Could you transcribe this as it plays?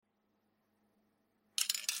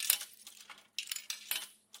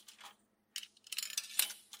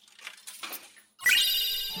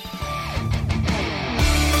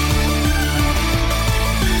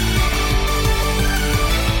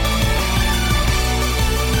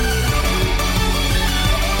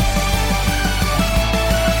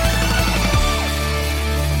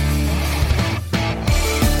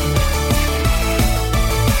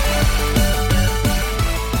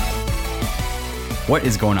What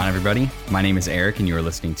is going on, everybody? My name is Eric, and you are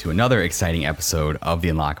listening to another exciting episode of the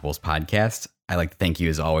Unlockables podcast. I'd like to thank you,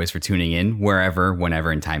 as always, for tuning in wherever, whenever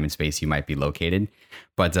in time and space you might be located.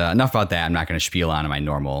 But enough about that. I'm not going to spiel on my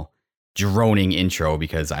normal droning intro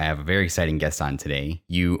because I have a very exciting guest on today.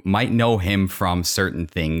 You might know him from certain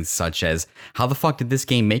things, such as how the fuck did this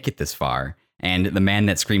game make it this far? And the man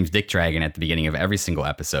that screams Dick Dragon at the beginning of every single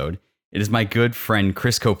episode. It is my good friend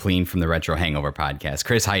Chris Coplien from the Retro Hangover podcast.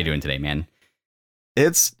 Chris, how you doing today, man?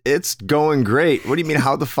 It's going great. What do you mean,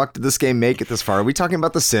 how the fuck did this game make it this far? Are we talking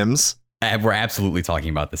about The Sims? We're absolutely talking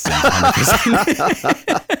about The Sims,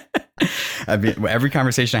 100%. I mean, every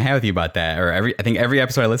conversation I have with you about that, or I think every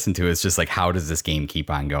episode I listen to is just like, how does this game keep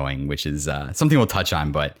on going? Which is something we'll touch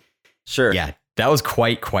on, but sure. Yeah, that was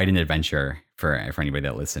quite an adventure for anybody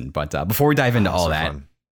that listened. But before we dive into all that, fun.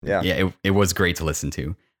 Yeah, it was great to listen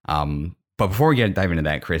to. But before we dive into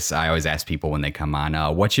that, Chris, I always ask people when they come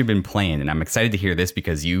on, what you've been playing. And I'm excited to hear this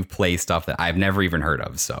because you play stuff that I've never even heard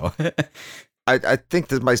of. So I think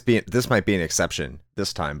this might be an exception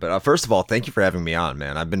this time. But first of all, thank you for having me on,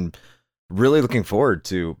 man. I've been really looking forward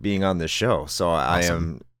to being on this show. So awesome. I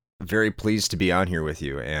am very pleased to be on here with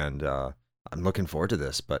you. And I'm looking forward to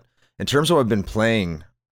this. But in terms of what I've been playing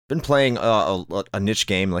a niche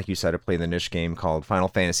game. Like you said, I played the niche game called Final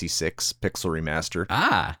Fantasy VI Pixel Remaster.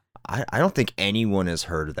 I don't think anyone has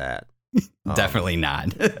heard of that. Definitely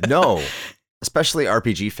not. No, especially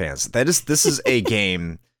RPG fans. This is a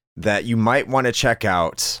game that you might want to check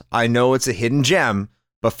out. I know it's a hidden gem,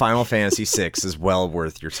 but Final Fantasy VI is well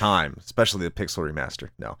worth your time, especially the Pixel Remaster.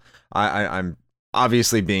 No, I'm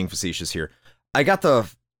obviously being facetious here. I got the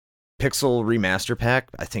Pixel Remaster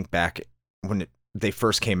pack, I think back when they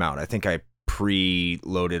first came out. I think I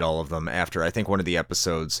pre-loaded all of them after, I think, one of the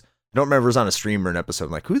episodes. I don't remember if it was on a stream or an episode.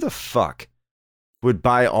 I'm like, who the fuck would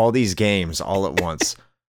buy all these games all at once?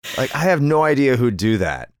 Like, I have no idea who'd do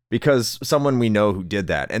that, because someone we know who did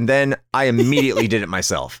that. And then I immediately did it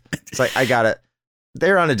myself. It's like, I got it.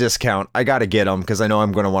 They're on a discount. I got to get them because I know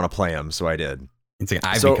I'm going to want to play them. So I did. It's like,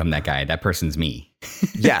 I've become that guy. That person's me.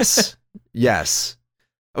 Yes.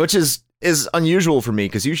 Which is unusual for me,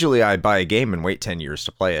 because usually I buy a game and wait 10 years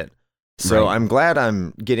to play it. So right. I'm glad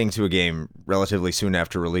I'm getting to a game relatively soon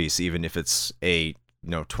after release, even if it's a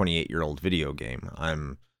 28-year-old video game.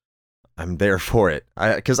 I'm there for it.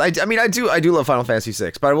 Because I do love Final Fantasy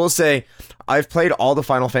VI, but I will say I've played all the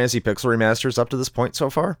Final Fantasy Pixel remasters up to this point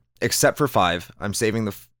so far, except for 5. I'm saving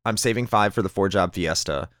 5 for the 4-Job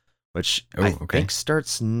Fiesta, which think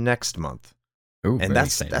starts next month. Ooh, and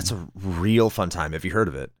that's a real fun time. Have you heard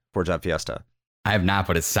of it? 4-Job Fiesta. I have not,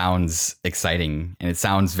 but it sounds exciting, and it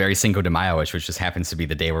sounds very Cinco de Mayo-ish, which just happens to be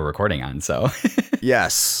the day we're recording on. So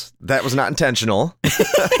yes, that was not intentional.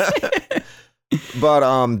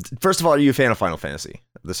 But first of all, are you a fan of Final Fantasy,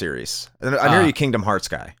 the series? I know you're a Kingdom Hearts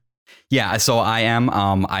guy. Yeah, so I am.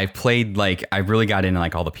 I've played, I really got into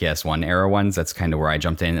all the PS1 era ones. That's kind of where I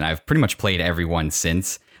jumped in, and I've pretty much played every one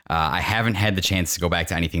since. I haven't had the chance to go back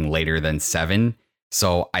to anything later than 7.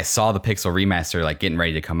 So I saw the Pixel Remaster getting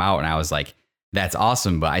ready to come out, and I was like, that's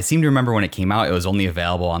awesome. But I seem to remember when it came out, it was only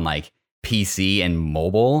available on PC and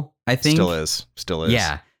mobile, I think. Still is.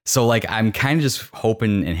 Yeah. So I'm kind of just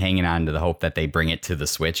hoping and hanging on to the hope that they bring it to the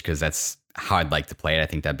Switch, because that's how I'd like to play it. I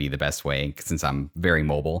think that'd be the best way, since I'm very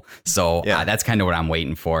mobile. So that's kind of what I'm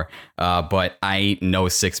waiting for. But I know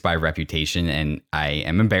 6 by reputation, and I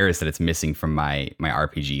am embarrassed that it's missing from my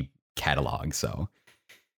RPG catalog. So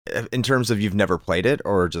in terms of, you've never played it,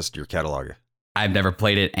 or just your catalog? I've never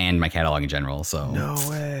played it, and my catalog in general. So no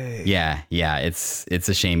way. Yeah. It's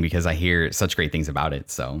a shame, because I hear such great things about it.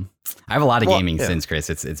 So I have a lot of gaming since, Chris.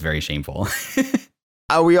 It's very shameful.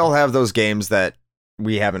 We all have those games that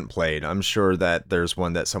we haven't played. I'm sure that there's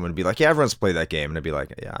one that someone would be like, yeah, everyone's played that game. And I'd be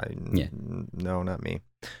like, no, not me.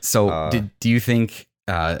 So do you think,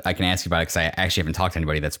 I can ask you about it, because I actually haven't talked to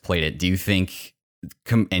anybody that's played it. Do you think,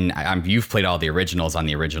 you've played all the originals on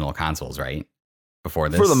the original consoles, right? Before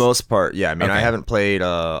this? For the most part, yeah. I mean, okay. I haven't played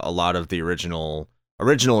a lot of the original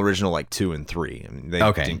 2 and 3. I mean, they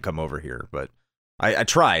didn't come over here, but I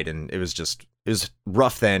tried, and it was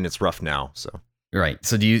rough then. It's rough now. So right.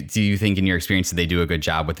 So do you think, in your experience, did they do a good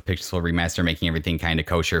job with the Pixel Remaster, making everything kind of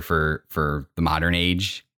kosher for the modern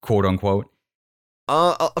age, quote unquote?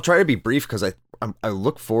 I'll try to be brief, because I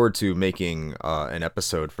look forward to making an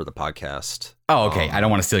episode for the podcast. Oh, okay. I don't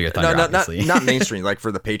want to steal your thunder, obviously. Not mainstream, for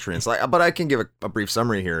the patrons. But I can give a brief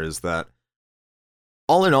summary here, is that,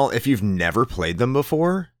 all in all, if you've never played them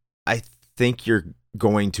before, I think you're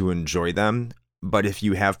going to enjoy them. But if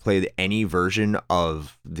you have played any version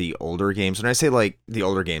of the older games, when I say the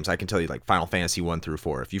older games, I can tell you Final Fantasy 1 through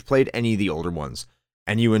 4. If you've played any of the older ones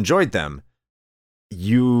and you enjoyed them,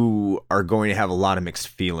 you are going to have a lot of mixed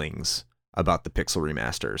feelings about the Pixel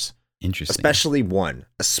remasters. Interesting. Especially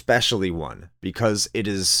one, because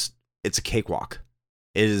it's a cakewalk.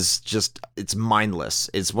 It's mindless.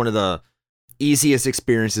 It's one of the easiest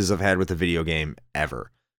experiences I've had with a video game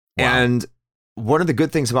ever. Wow. And one of the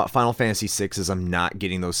good things about Final Fantasy VI is I'm not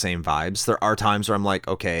getting those same vibes. There are times where I'm like,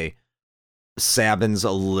 okay, Sabin's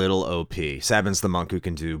a little OP. Sabin's the monk who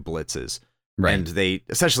can do blitzes. Right. And they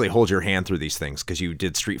essentially hold your hand through these things because you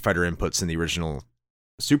did Street Fighter inputs in the original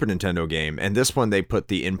Super Nintendo game. And this one, they put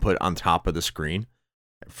the input on top of the screen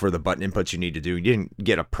for the button inputs you need to do. You didn't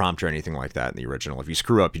get a prompt or anything like that in the original. If you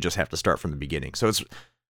screw up, you just have to start from the beginning. So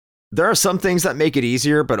there are some things that make it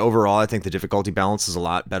easier, but overall, I think the difficulty balance is a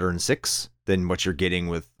lot better in 6 than what you're getting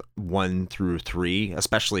with 1 through 3,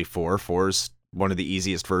 especially 4. 4 is one of the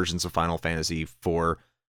easiest versions of Final Fantasy 4,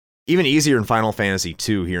 even easier in Final Fantasy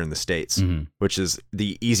 2 here in the States, which is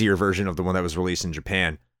the easier version of the one that was released in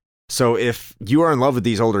Japan. So if you are in love with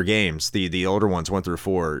these older games, the older ones, 1 through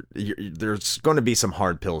 4, there's going to be some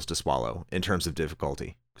hard pills to swallow in terms of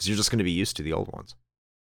difficulty because you're just going to be used to the old ones.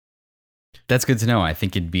 That's good to know. I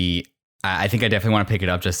think I definitely want to pick it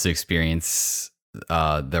up just to experience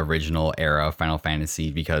the original era of Final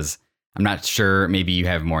Fantasy, because I'm not sure, maybe you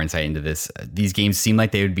have more insight into this. These games seem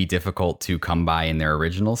like they would be difficult to come by in their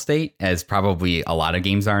original state, as probably a lot of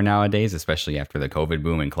games are nowadays, especially after the COVID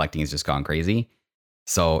boom and collecting has just gone crazy.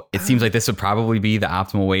 So it seems like this would probably be the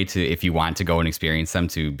optimal way to, if you want to go and experience them,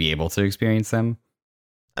 to be able to experience them.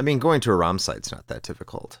 I mean, going to a ROM site's not that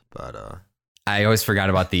difficult, but I always forgot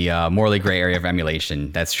about the morally gray area of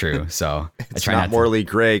emulation. That's true. So it's not morally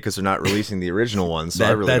gray because they're not releasing the original one. So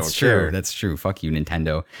I really don't care. That's true. Fuck you,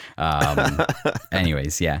 Nintendo.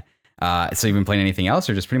 Anyways, yeah. So you've been playing anything else,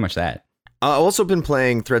 or just pretty much that? I've also been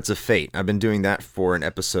playing Threads of Fate. I've been doing that for an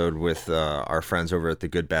episode with our friends over at The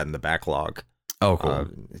Good, Bad, and the Backlog. Oh, cool.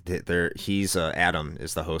 He's Adam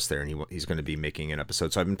is the host there, and he's going to be making an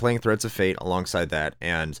episode. So I've been playing Threads of Fate alongside that,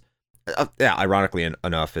 and ironically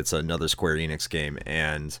enough, it's another Square Enix game,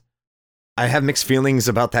 and I have mixed feelings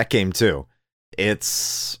about that game too.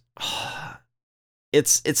 It's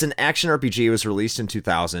an action RPG. It was released in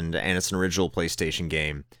 2000, and it's an original PlayStation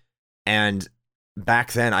game. And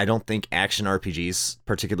back then, I don't think action RPGs,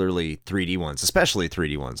 particularly 3D ones, especially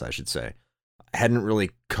 3D ones, I should say, hadn't really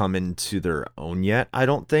come into their own yet, I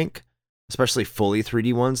don't think. Especially fully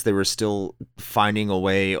 3D ones. They were still finding a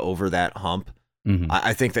way over that hump. Mm-hmm.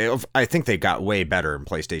 I think they got way better in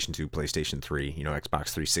PlayStation 2, PlayStation 3, Xbox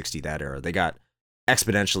 360, that era. They got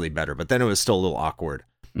exponentially better, but then it was still a little awkward.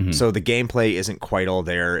 Mm-hmm. So the gameplay isn't quite all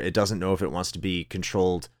there. It doesn't know if it wants to be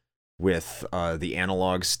controlled with the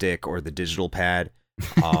analog stick or the digital pad.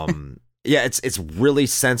 Yeah, it's really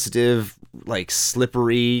sensitive, like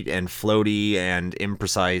slippery and floaty and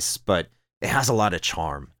imprecise, but it has a lot of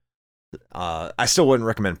charm. I still wouldn't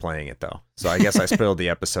recommend playing it though. So I guess I spoiled the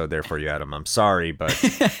episode there for you, Adam. I'm sorry, but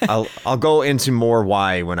I'll go into more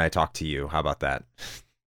why when I talk to you. How about that?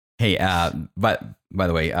 Hey, but by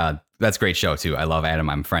the way, that's a great show too. I love Adam.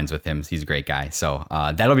 I'm friends with him. He's a great guy. So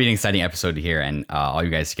that'll be an exciting episode to hear, and all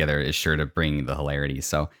you guys together is sure to bring the hilarity.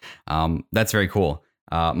 So that's very cool.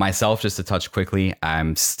 Myself, just to touch quickly,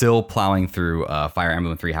 I'm still plowing through Fire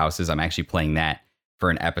Emblem Three Houses. I'm actually playing that for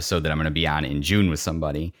an episode that I'm going to be on in June with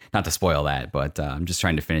somebody. Not to spoil that, but I'm just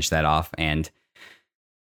trying to finish that off. And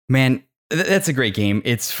man, that's a great game.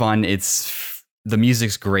 It's fun. The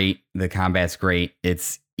music's great. The combat's great.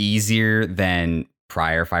 It's easier than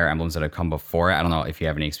prior Fire Emblems that have come before. I don't know if you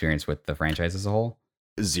have any experience with the franchise as a whole.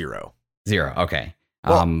 Zero. Okay.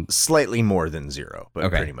 Well, slightly more than zero, but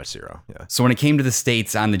pretty much zero. Yeah. So when it came to the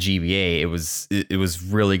States on the GBA, it was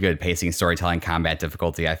really good pacing, storytelling, combat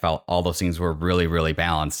difficulty. I felt all those things were really, really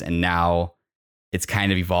balanced. And now it's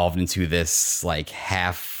kind of evolved into this like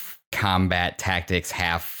half combat tactics,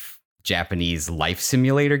 half Japanese life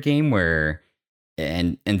simulator game where,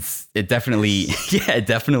 and it definitely,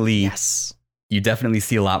 yes, you definitely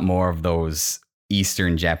see a lot more of those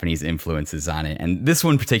Eastern Japanese influences on it. And this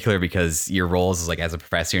one in particular, because your roles is like as a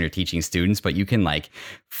professor and you're teaching students, but you can like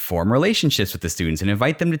form relationships with the students and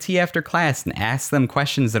invite them to tea after class and ask them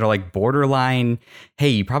questions that are like borderline, hey,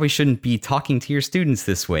 you probably shouldn't be talking to your students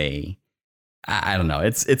this way. I don't know.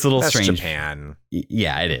 It's a little That's strange. Japan.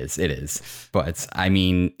 Yeah, it is. But I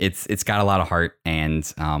mean, it's got a lot of heart,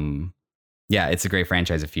 and yeah, it's a great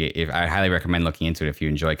franchise. If I highly recommend looking into it if you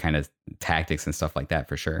enjoy kind of tactics and stuff like that,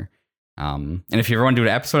 for sure. And if you ever want to do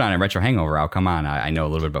an episode on a Retro Hangover, I'll come on. I know a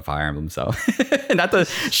little bit about Fire Emblem, so not to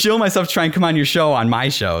shill myself to try and come on your show on my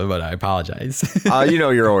show, but I apologize.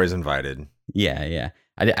 You're always invited. Yeah.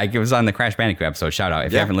 I was on the Crash Bandicoot episode. Shout out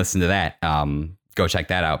if you haven't listened to that. go check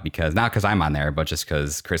that out, because not because I'm on there, but just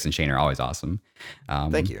because Chris and Shane are always awesome.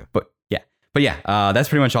 Thank you. But yeah, that's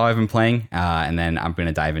pretty much all I've been playing. And then I'm going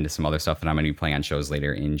to dive into some other stuff that I'm going to be playing on shows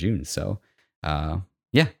later in June. So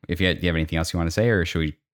yeah, if you have anything else you want to say, or should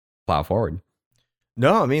we plow forward?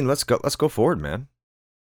 No, I mean, let's go forward, man.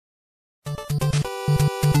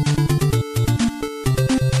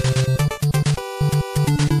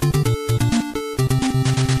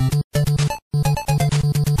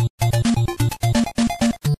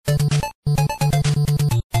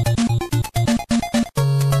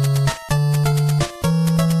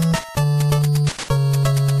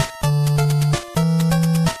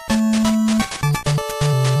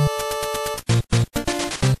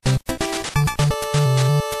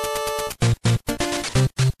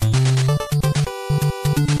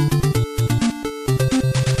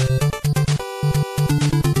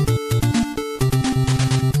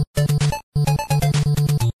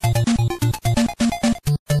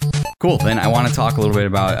 Cool. Then I want to talk a little bit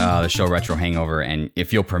about the show Retro Hangover. And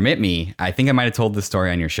if you'll permit me, I think I might have told this story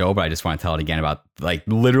on your show, but I just want to tell it again about like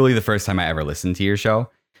literally the first time I ever listened to your show.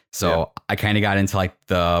 So I kind of got into like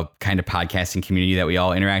the kind of podcasting community that we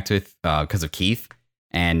all interact with because of Keith.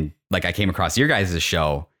 And like I came across your guys'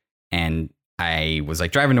 show and I was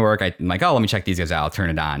like driving to work. I'm like, oh, let me check these guys out. I'll turn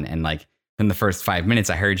it on. And like in the first 5 minutes,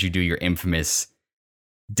 I heard you do your infamous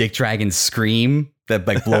Dick Dragon scream that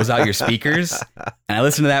like blows out your speakers. And I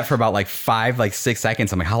listened to that for about like 6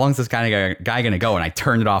 seconds. I'm like, how long is this guy going to go? And I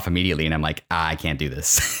turned it off immediately. And I'm like, I can't do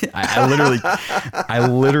this. I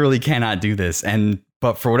literally cannot do this.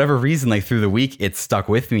 But for whatever reason, like through the week, it stuck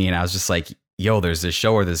with me. And I was just like, yo, there's this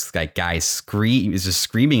show where this like guy is just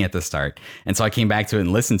screaming at the start. And so I came back to it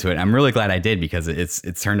and listened to it. And I'm really glad I did, because it's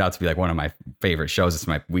turned out to be like one of my favorite shows. It's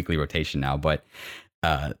my weekly rotation now. But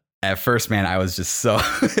at first, man, I was just so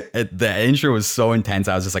the intro was so intense.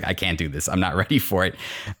 I was just like, I can't do this. I'm not ready for it.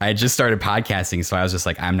 I had just started podcasting, so I was just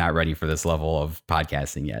like, I'm not ready for this level of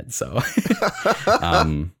podcasting yet. So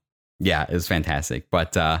yeah, it was fantastic.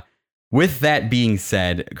 But with that being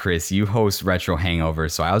said, Chris, you host Retro Hangover.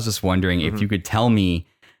 So I was just wondering if you could tell me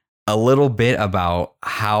a little bit about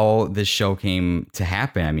how this show came to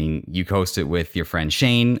happen. I mean, you host it with your friend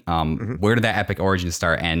Shane. Where did that epic origin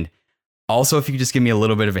start? And also, if you could just give me a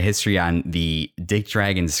little bit of a history on the Dick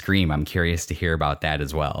Dragon scream, I'm curious to hear about that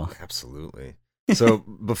as well. Absolutely. So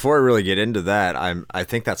before I really get into that, I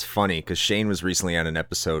think that's funny because Shane was recently on an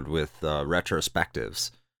episode with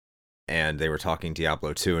Retrospectives, and they were talking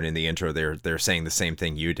Diablo 2, and in the intro, they're saying the same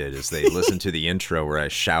thing you did, is they listened to the intro where I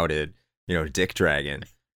shouted, Dick Dragon,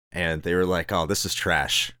 and they were like, "Oh, this is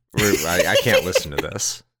trash. I can't listen to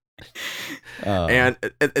this." And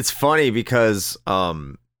it's funny because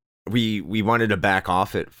we wanted to back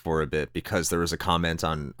off it for a bit because there was a comment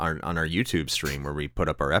on our YouTube stream where we put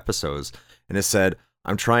up our episodes, and it said,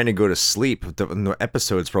 "I'm trying to go to sleep. When the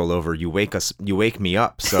episodes roll over, you wake me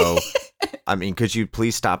up. So, I mean, could you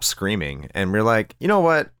please stop screaming?" And we're like, you know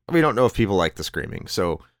what? We don't know if people like the screaming,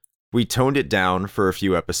 so we toned it down for a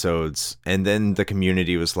few episodes, and then the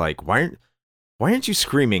community was like, "Why aren't you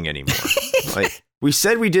screaming anymore?" Like, we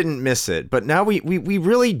said we didn't miss it, but now we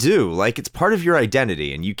really do. Like, it's part of your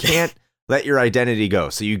identity, and you can't let your identity go.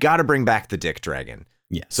 So you got to bring back the Dick Dragon.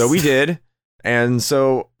 Yes. So we did. And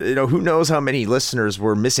so, who knows how many listeners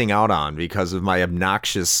we're missing out on because of my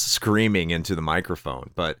obnoxious screaming into the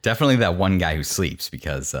microphone. But definitely that one guy who sleeps,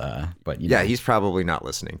 because, yeah, he's probably not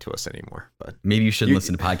listening to us anymore. But maybe you shouldn't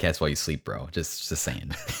listen to podcasts while you sleep, bro. Just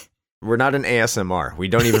saying. We're not an ASMR. We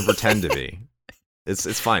don't even pretend to be.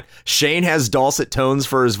 It's fine. Shane has dulcet tones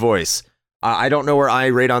for his voice. I don't know where I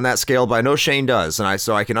rate on that scale, but I know Shane does, and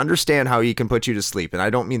so I can understand how he can put you to sleep, and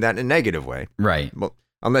I don't mean that in a negative way. Right. Well,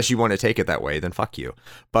 unless you want to take it that way, then fuck you.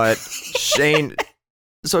 But Shane,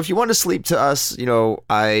 so if you want to sleep to us,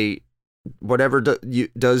 whatever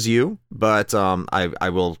does you, but I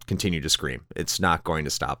will continue to scream. It's not going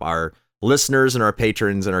to stop. Our listeners and our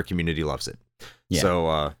patrons and our community loves it. Yeah.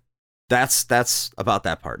 So that's about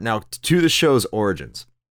that part. Now to the show's origins.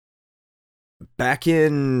 Back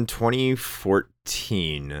in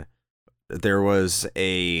 2014, there was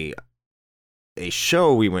a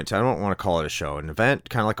show we went to. I don't want to call it a show, an event,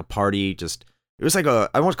 kind of like a party. It was like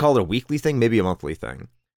I won't call it a weekly thing, maybe a monthly thing.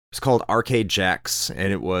 It's called Arcade Jack's,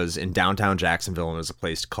 and it was in downtown Jacksonville, and it was a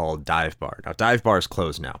place called Dive Bar. Now, Dive Bar is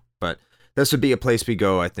closed now, but this would be a place we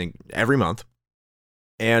go, I think, every month.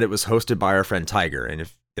 And it was hosted by our friend Tiger. And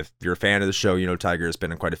if you're a fan of the show, Tiger has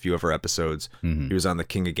been in quite a few of our episodes. Mm-hmm. He was on the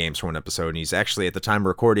King of Games for one episode, and he's actually, at the time of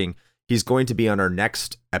recording, he's going to be on our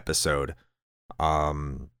next episode,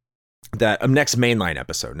 next mainline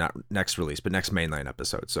episode, not next release, but next mainline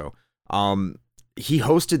episode. So he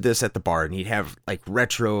hosted this at the bar, and he'd have like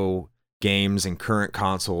retro games and current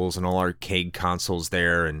consoles and all arcade consoles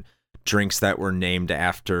there, and drinks that were named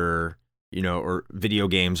after, or video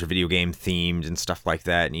games or video game themed and stuff like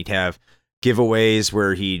that. And he'd have giveaways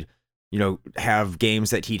where he'd, have games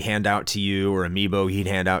that he'd hand out to you, or amiibo he'd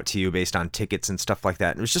hand out to you based on tickets and stuff like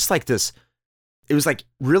that. And it was just like this. It was like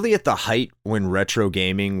really at the height when retro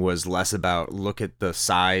gaming was less about look at the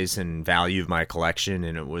size and value of my collection,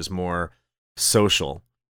 and it was more social.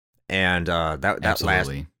 And that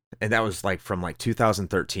lasted. And that was like from like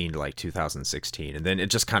 2013 to like 2016. And then it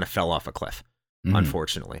just kind of fell off a cliff,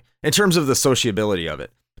 unfortunately, in terms of the sociability of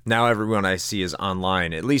it. Now everyone I see is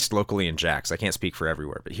online, at least locally in Jax. I can't speak for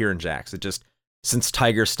everywhere, but here in Jax, since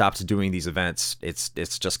Tiger stopped doing these events, it's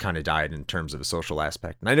just kind of died in terms of a social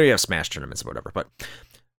aspect. And I know you have Smash tournaments or whatever, but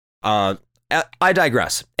I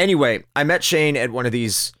digress. Anyway, I met Shane at one of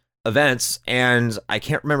these events, and I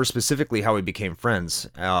can't remember specifically how we became friends,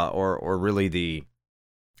 or really the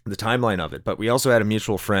timeline of it. But we also had a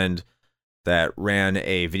mutual friend that ran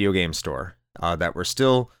a video game store that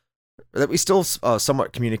we still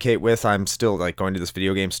somewhat communicate with. I'm still like going to this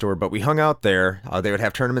video game store, but we hung out there. They would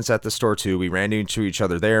have tournaments at the store too. We ran into each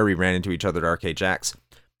other there. We ran into each other at Arcade Jacks,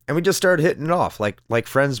 and we just started hitting it off like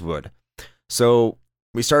friends would. So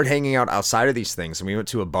we started hanging out outside of these things, and we went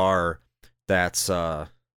to a bar that's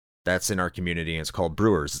in our community, and it's called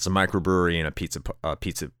Brewers. It's a microbrewery and a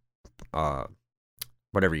pizza,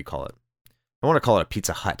 whatever you call it. I want to call it a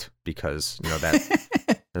Pizza Hut because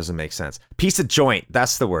that doesn't make sense. Pizza joint,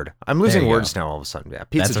 that's the word. I'm losing words now all of a sudden. Yeah,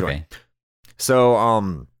 pizza joint. Okay.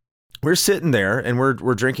 So we're sitting there, and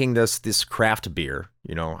we're drinking this craft beer,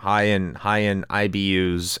 high in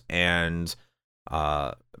IBUs and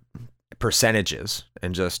percentages,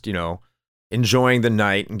 and just enjoying the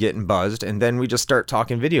night and getting buzzed. And then we just start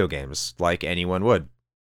talking video games like anyone would.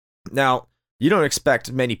 Now, you don't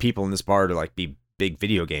expect many people in this bar to like be big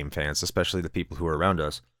video game fans, especially the people who are around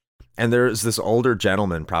us. And there's this older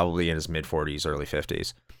gentleman, probably in his mid 40s, early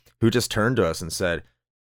 50s, who just turned to us and said,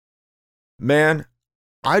 "Man,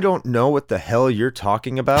 I don't know what the hell you're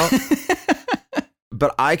talking about,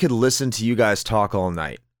 but I could listen to you guys talk all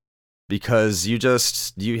night because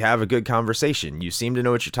you have a good conversation. You seem to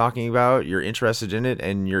know what you're talking about. You're interested in it,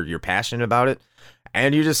 and you're passionate about it,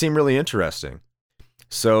 and you just seem really interesting."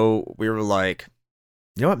 So we were like,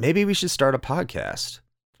 you know what, maybe we should start a podcast.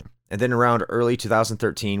 And then around early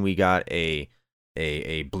 2013, we got a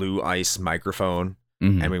Blue Ice microphone,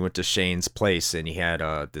 and we went to Shane's place, and he had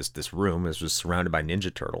this room. This was surrounded by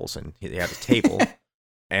Ninja Turtles, and he had a table.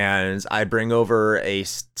 And I'd bring over a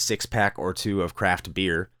 6-pack or 2 of craft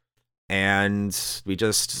beer, and we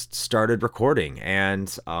just started recording.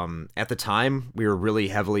 And at the time, we were really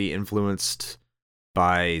heavily influenced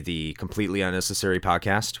by the Completely Unnecessary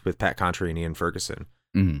podcast with Pat Contra and Ian Ferguson.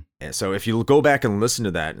 And so if you go back and listen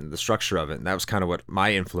to that and the structure of it, and that was kind of what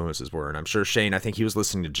my influences were. And I'm sure Shane, I think he was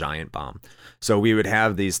listening to Giant Bomb. So we would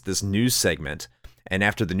have this news segment, and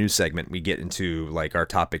after the news segment, we get into like our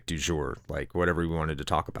topic du jour, like whatever we wanted to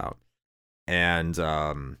talk about. And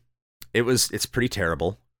it's pretty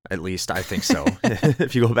terrible. At least I think so.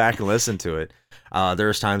 If you go back and listen to it,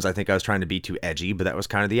 there's times I think I was trying to be too edgy, but that was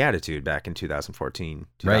kind of the attitude back in 2014,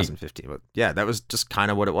 2015. Right. But yeah, that was just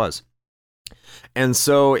kind of what it was. And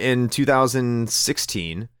so in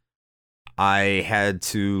 2016, I had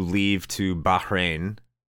to leave to Bahrain,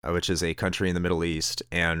 which is a country in the Middle East,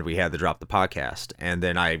 and we had to drop the podcast. And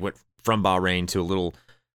then I went from Bahrain to a little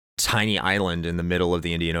tiny island in the middle of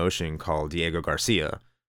the Indian Ocean called Diego Garcia.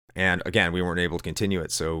 And again, we weren't able to continue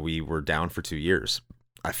it, so we were down for 2 years.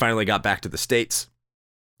 I finally got back to the States,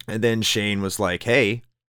 and then Shane was like, "Hey,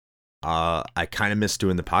 I kind of miss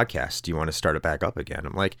doing the podcast. Do you want to start it back up again?"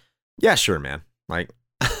 I'm like, "Yeah, sure, man. Like,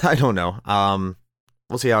 I don't know.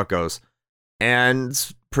 We'll see how it goes."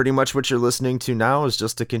 And pretty much what you're listening to now is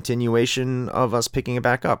just a continuation of us picking it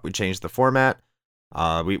back up. We changed the format.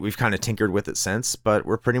 We've kind of tinkered with it since, but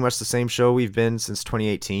we're pretty much the same show we've been since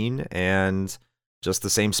 2018, and just the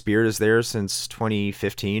same spirit is there since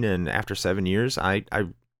 2015. And after 7 years,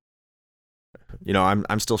 I'm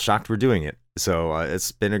still shocked we're doing it. So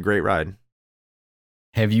it's been a great ride.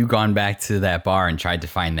 Have you gone back to that bar and tried to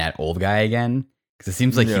find that old guy again? Because it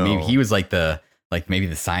seems like he was like maybe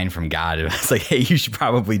the sign from God. It was like, hey, you should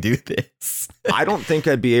probably do this. I don't think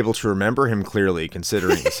I'd be able to remember him clearly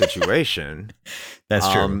considering the situation. That's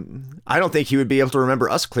true. I don't think he would be able to remember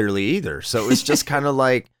us clearly either. So it's just kind of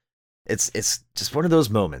like, it's just one of those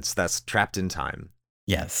moments that's trapped in time.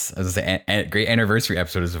 Yes, I was gonna say, a great anniversary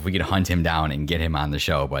episode is if we could hunt him down and get him on the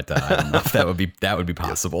show, but I don't know if that would be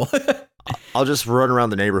possible. I'll just run around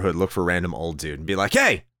the neighborhood, look for a random old dude, and be like,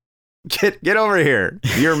 "Hey, Get over here.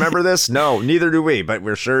 Do you remember this? No, neither do we, but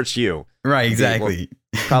we're sure it's you. Right, exactly.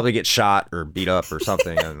 We'll probably get shot or beat up or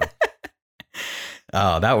something. I don't know.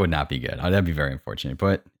 Oh, that would not be good. Oh, that'd be very unfortunate,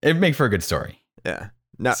 but it'd make for a good story. Yeah.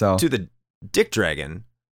 Now, to the Dick Dragon.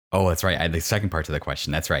 Oh, that's right. The second part to the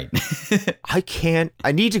question. That's right.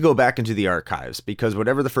 I need to go back into the archives because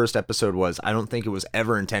whatever the first episode was, I don't think it was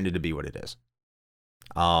ever intended to be what it is.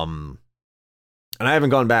 And I haven't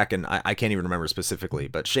gone back and I can't even remember specifically,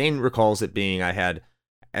 but Shane recalls it being,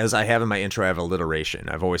 as I have in my intro, I have alliteration.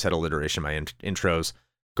 I've always had alliteration in my intros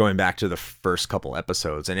going back to the first couple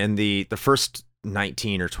episodes. And in the first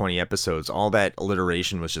 19 or 20 episodes, all that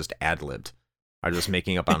alliteration was just ad-libbed. I was just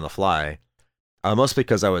making up on the fly, mostly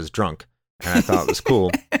because I was drunk and I thought it was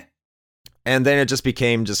cool. And then it just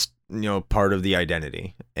became part of the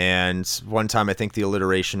identity. And one time I think the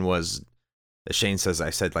alliteration was, as Shane says, I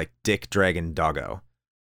said like Dick Dragon Doggo.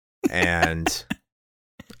 And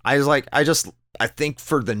I was like, I think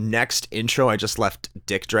for the next intro, I just left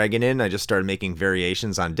Dick Dragon in. I just started making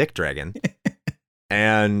variations on Dick Dragon.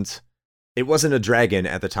 And it wasn't a dragon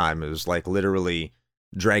at the time. It was like literally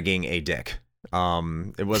dragging a dick.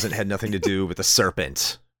 It had nothing to do with a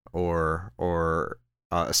serpent or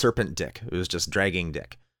a serpent dick. It was just dragging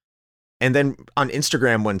dick. And then on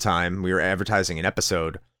Instagram one time, we were advertising an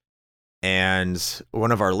episode, and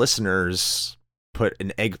one of our listeners put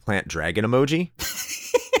an eggplant dragon emoji.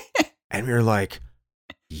 And we were like,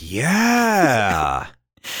 yeah,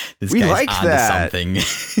 we like that.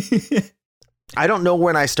 Something. I don't know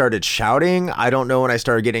when I started shouting. I don't know when I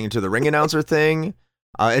started getting into the ring announcer thing.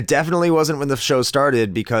 It definitely wasn't when the show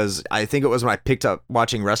started, because I think it was when I picked up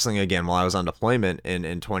watching wrestling again while I was on deployment when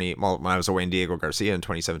I was away in Diego Garcia in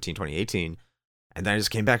 2017, 2018. And then I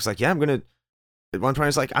just came back. It's like, yeah, at one point I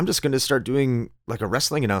was like, I'm just going to start doing like a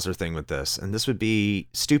wrestling announcer thing with this. And this would be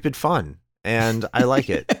stupid fun. And I like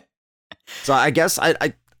it. So I guess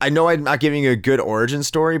I know I'm not giving you a good origin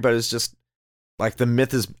story, but it's just like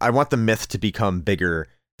I want the myth to become bigger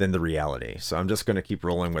than the reality. So I'm just going to keep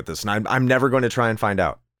rolling with this. And I'm never going to try and find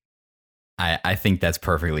out. I think that's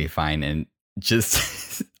perfectly fine. And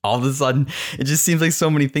just all of a sudden, it just seems like so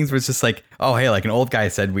many things where it's just like, oh, hey, like an old guy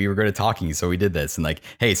said we were good at talking, so we did this. And like,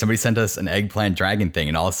 hey, somebody sent us an eggplant dragon thing.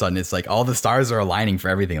 And all of a sudden it's like all the stars are aligning for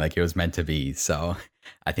everything like it was meant to be. So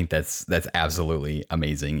I think that's absolutely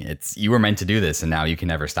amazing. You were meant to do this and now you can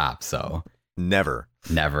never stop. So never,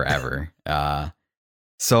 ever.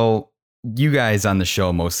 So you guys on the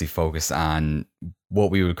show mostly focus on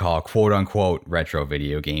what we would call quote unquote retro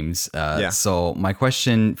video games. Yeah. So my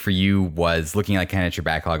question for you was, looking like kind of at your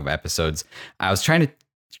backlog of episodes, I was trying to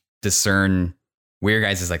discern where your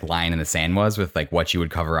guys' like line in the sand was with like what you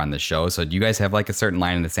would cover on the show. So do you guys have like a certain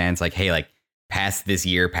line in the sand? It's like, hey, like past this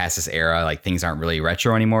year, past this era, like things aren't really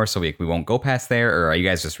retro anymore, so we won't go past there? Or are you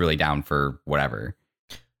guys just really down for whatever?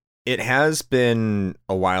 It has been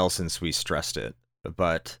a while since we stressed it,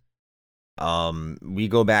 but we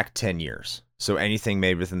go back 10 years. So anything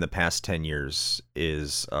made within the past 10 years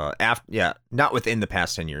is not within the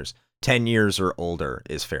past 10 years. 10 years or older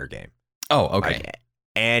is fair game. Oh, okay. Like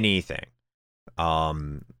anything.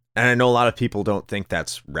 And I know a lot of people don't think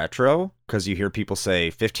that's retro, because you hear people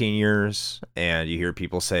say 15 years and you hear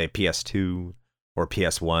people say PS2 or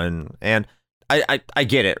PS1. And I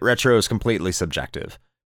get it. Retro is completely subjective.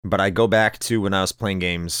 But I go back to when I was playing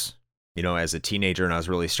games, as a teenager, and I was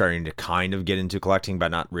really starting to kind of get into collecting,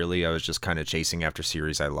 but not really. I was just kind of chasing after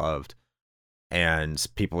series I loved. And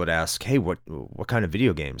people would ask, hey, what kind of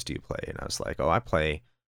video games do you play? And I was like, oh, I play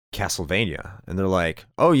Castlevania. And they're like,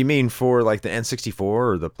 oh, you mean for like the N64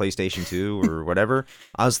 or the PlayStation 2 or whatever?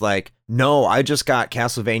 I was like, no, I just got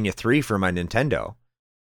Castlevania 3 for my Nintendo.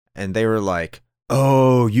 And they were like,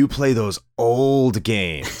 oh, you play those old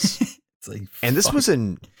games. It's like, and this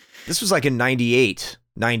was like in 98,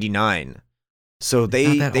 99. So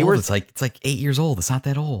they were, it's like 8 years old. It's not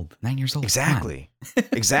that old. 9 years old. Exactly.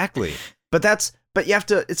 Exactly. But you have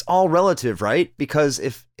to, it's all relative, right? Because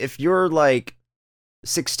if you're like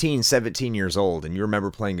 16, 17 years old and you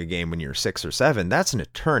remember playing a game when you're 6 or 7, that's an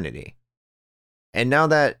eternity. And now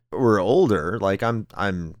that we're older, like I'm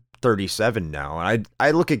 37 now, and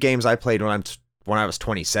I look at games I played when I was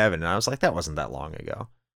 27, and I was like, that wasn't that long ago.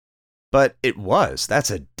 But it was.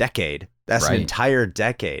 That's a decade. That's right. An entire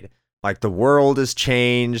decade. Like, the world has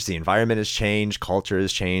changed, the environment has changed, culture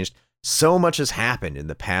has changed. So much has happened in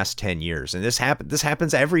the past 10 years. And this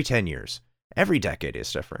happens every 10 years. Every decade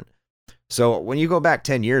is different. So when you go back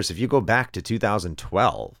 10 years, if you go back to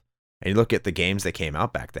 2012 and you look at the games that came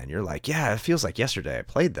out back then, you're like, yeah, it feels like yesterday I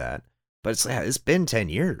played that. But it's been 10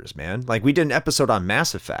 years, man. Like, we did an episode on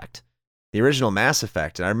Mass Effect, the original Mass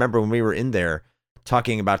Effect. And I remember when we were in there,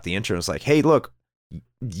 talking about the intro. It's like, hey, look,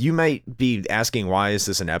 you might be asking, why is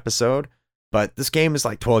this an episode? But this game is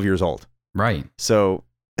like 12 years old. Right. So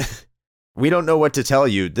we don't know what to tell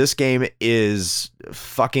you. This game is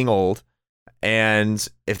fucking old. And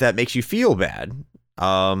if that makes you feel bad,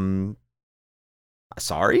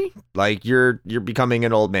 sorry, like you're becoming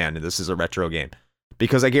an old man and this is a retro game.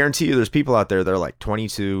 Because I guarantee you there's people out there that are like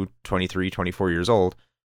 22, 23, 24 years old.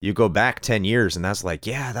 You go back 10 years and that's like,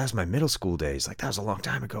 yeah, that was my middle school days. Like that was a long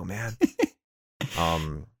time ago, man.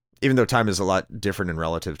 Even though time is a lot different and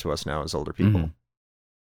relative to us now as older people. Mm-hmm.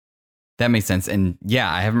 That makes sense. And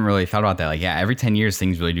yeah, I haven't really thought about that. Like, yeah, every 10 years,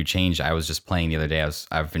 things really do change. I was just playing the other day.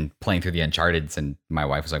 I've been playing through the Uncharted's and my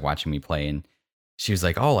wife was like watching me play and she was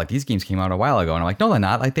like, oh, like these games came out a while ago. And I'm like, no, they're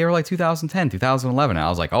not. Like they were like 2010, 2011. And I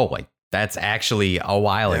was like, oh, like that's actually a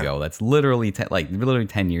while ago. That's literally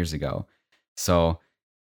 10 years ago. So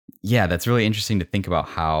yeah, that's really interesting to think about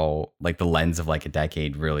how like the lens of like a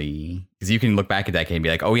decade really, because you can look back a decade and be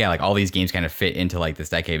like, oh yeah, like all these games kind of fit into like this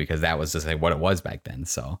decade because that was just like what it was back then.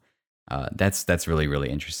 So that's really, really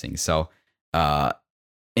interesting. So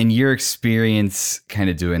in your experience kind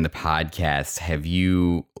of doing the podcast, have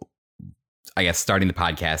you, I guess, starting the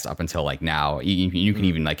podcast up until like now, you can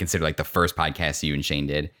even like consider like the first podcast you and Shane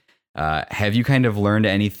did. Have you kind of learned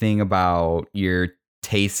anything about your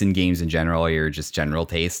tastes in games in general, or your just general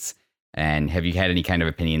tastes? And have you had any kind of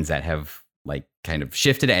opinions that have like kind of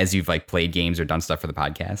shifted as you've like played games or done stuff for the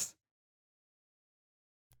podcast?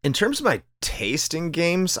 In terms of my taste in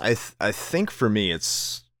games, I think for me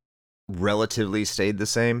it's relatively stayed the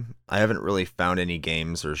same. I haven't really found any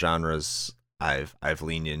games or genres I've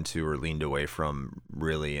leaned into or leaned away from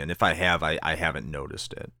really, and if I have, I haven't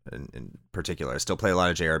noticed it. In particular, I still play a lot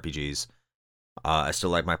of JRPGs. I still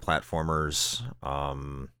like my platformers,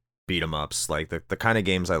 beat 'em ups. Like the kind of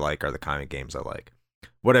games I like are the kind of games I like.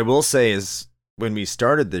 What I will say is, when we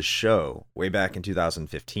started this show way back in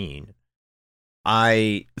 2015,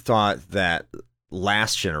 I thought that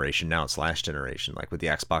last generation, now it's last generation, like with the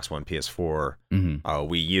Xbox One, PS4,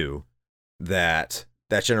 Wii U, that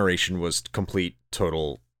generation was complete,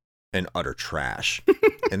 total, and utter trash.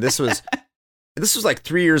 And this was like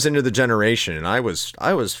 3 years into the generation, and I was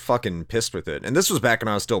fucking pissed with it. And this was back when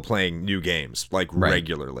I was still playing new games, like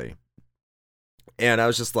regularly. And I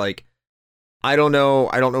was just like, I don't know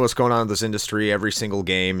what's going on in this industry. Every single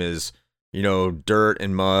game is, dirt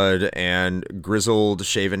and mud and grizzled,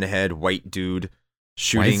 shaven head, white dude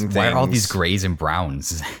shooting things. Why are all these grays and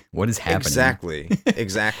browns? What is happening?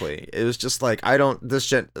 Exactly. It was just like, I'm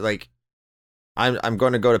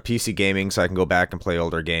going to go to PC gaming so I can go back and play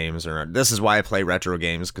older games. Or this is why I play retro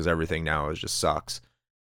games, because everything now is just sucks.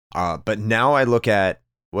 But now I look at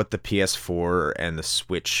what the PS4 and the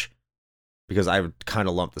Switch, because I would kind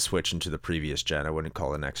of lump the Switch into the previous gen. I wouldn't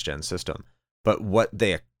call it a next gen system. But what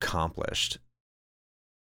they accomplished.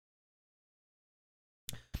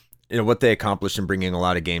 What they accomplished in bringing a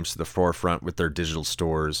lot of games to the forefront with their digital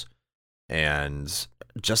stores and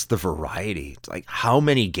just the variety. Like, how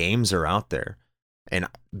many games are out there? And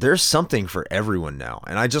there's something for everyone now.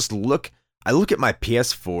 And I look at my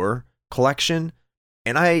PS4 collection,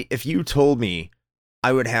 and if you told me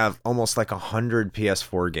I would have almost like 100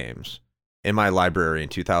 PS4 games in my library in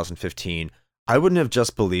 2015, I wouldn't have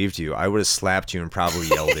just believed you. I would have slapped you and probably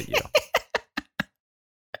yelled at you.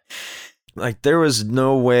 Like, there was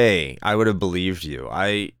no way I would have believed you.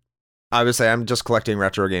 I would say I'm just collecting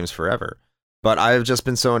retro games forever. But I've just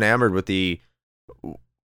been so enamored with the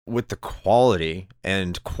quality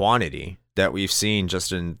and quantity that we've seen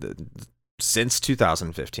just since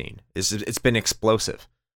 2015. It's been explosive.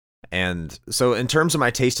 And so in terms of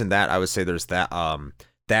my taste in that, I would say there's that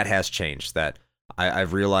has changed. That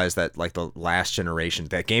I've realized that, like, the last generation,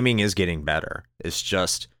 that gaming is getting better. It's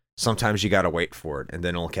just sometimes you got to wait for it, and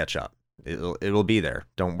then it'll catch up. It'll be there.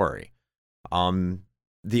 Don't worry.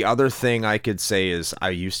 The other thing I could say is I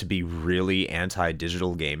used to be really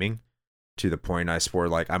anti-digital gaming, to the point I swore,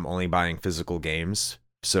 like, I'm only buying physical games.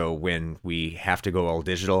 So when we have to go all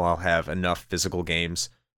digital, I'll have enough physical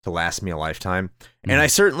games to last me a lifetime. And I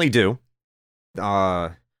certainly do.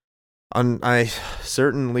 I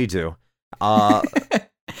certainly do.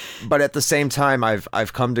 But at the same time,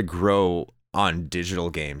 I've come to grow on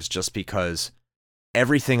digital games, just because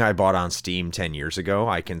everything I bought on Steam 10 years ago,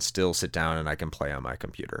 I can still sit down and I can play on my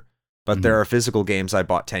computer. But there are physical games I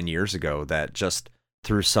bought 10 years ago that just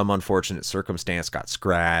through some unfortunate circumstance got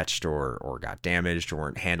scratched or got damaged or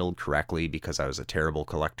weren't handled correctly, because I was a terrible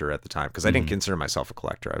collector at the time. Because I didn't consider myself a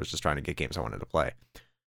collector. I was just trying to get games I wanted to play.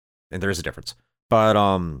 And there is a difference. But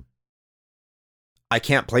I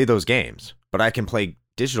can't play those games, but I can play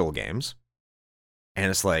digital games. And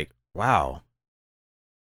it's like, wow,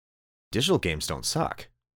 digital games don't suck.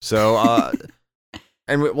 So,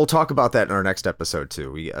 and we'll talk about that in our next episode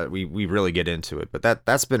too. We really get into it, but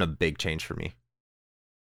that's been a big change for me.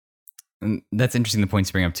 And that's interesting, the points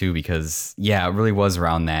you bring up too, because yeah, it really was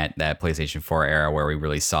around that PlayStation 4 era where we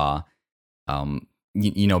really saw,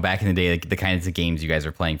 back in the day, like the kinds of games you guys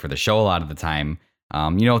are playing for the show a lot of the time.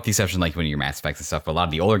 With the exception like when your Mass Effects and stuff, but a lot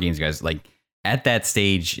of the older games you guys like at that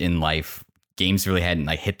stage in life, games really hadn't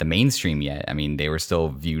like hit the mainstream yet. I mean, they were still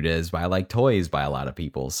viewed as by like toys by a lot of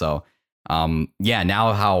people. So,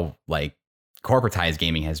 now how like corporatized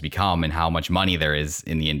gaming has become and how much money there is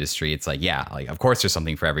in the industry, it's like, yeah, like of course there's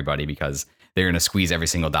something for everybody because they're going to squeeze every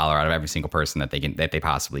single dollar out of every single person that they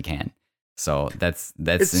possibly can. So that's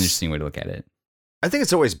an interesting way to look at it. I think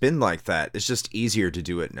it's always been like that. It's just easier to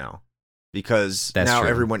do it now because now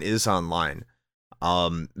everyone is online.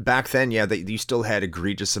 Back then, yeah, you still had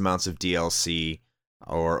egregious amounts of DLC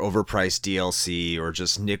or overpriced DLC or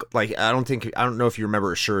just like I don't know if you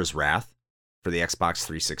remember Asura's Wrath for the Xbox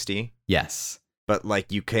 360. Yes, but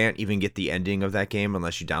like you can't even get the ending of that game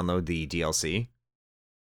unless you download the DLC.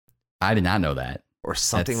 I did not know that, or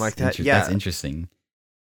something like that. Yeah, that's interesting.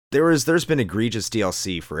 There's been egregious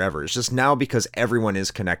DLC forever. It's just now because everyone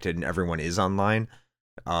is connected and everyone is online.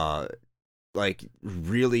 Like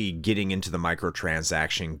really getting into the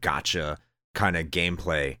microtransaction gotcha kind of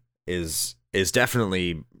gameplay is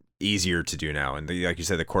definitely easier to do now. And like you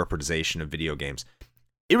said, the corporatization of video games,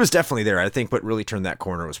 it was definitely there. I think what really turned that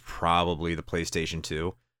corner was probably the PlayStation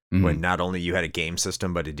 2, when not only you had a game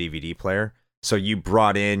system but a DVD player. So you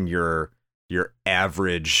brought in your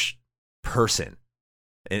average person,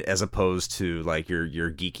 as opposed to like your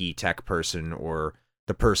geeky tech person or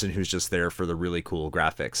the person who's just there for the really cool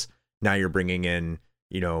graphics. Now you're bringing in,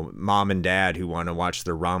 mom and dad who want to watch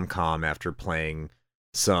their rom-com after playing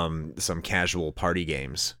some casual party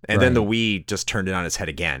games. And then the Wii just turned it on its head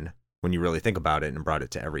again when you really think about it and brought it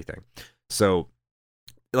to everything. So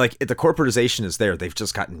like the corporatization is there. They've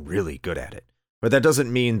just gotten really good at it. But that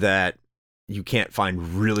doesn't mean that you can't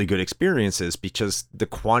find really good experiences because the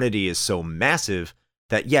quantity is so massive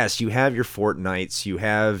that yes, you have your Fortnites, you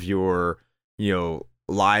have your,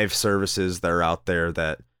 live services that are out there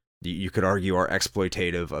that you could argue are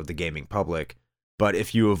exploitative of the gaming public. But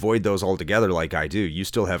if you avoid those altogether, like I do, you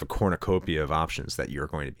still have a cornucopia of options that you're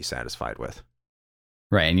going to be satisfied with.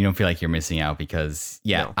 Right. And you don't feel like you're missing out because,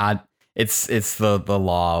 it's the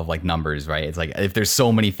law of like numbers, right? It's like if there's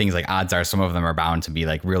so many things, like odds are some of them are bound to be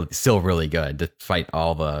like still really good despite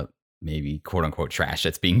all the maybe quote unquote trash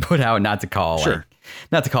that's being put out. Not to call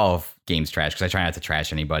games trash, because I try not to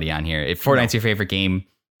trash anybody on here. If Fortnite's your favorite game,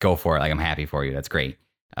 go for it. Like I'm happy for you. That's great.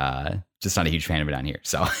 Just not a huge fan of it on here.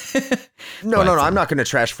 So no, I'm not going to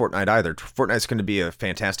trash Fortnite either. Fortnite's going to be a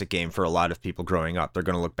fantastic game for a lot of people growing up. They're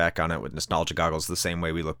going to look back on it with nostalgia goggles the same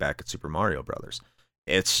way we look back at Super Mario Brothers.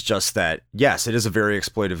 It's just that, yes, it is a very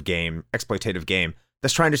exploitative game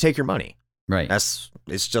that's trying to take your money. Right.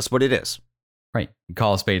 It's just what it is. Right.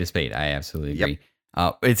 Call a spade a spade. I absolutely agree.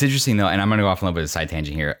 Yep. It's interesting though, and I'm going to go off a little bit of a side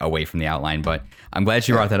tangent here away from the outline, but I'm glad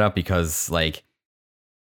you brought that up because like,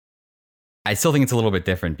 I still think it's a little bit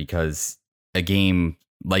different because a game,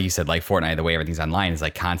 like you said, like Fortnite, the way everything's online is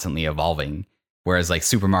like constantly evolving. Whereas like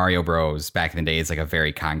Super Mario Bros. Back in the day is like a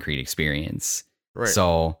very concrete experience. Right.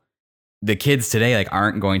 So the kids today like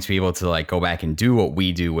aren't going to be able to like go back and do what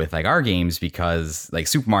we do with like our games because like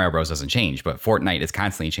Super Mario Bros. Doesn't change, but Fortnite is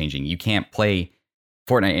constantly changing. You can't play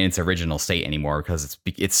Fortnite in its original state anymore because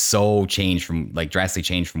it's so changed from like drastically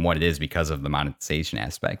changed from what it is because of the monetization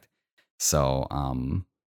aspect. So,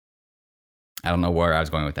 I don't know where I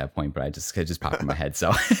was going with that point, but it just popped in my head.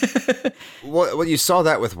 So, well, you saw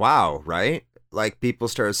that with WoW, right? Like people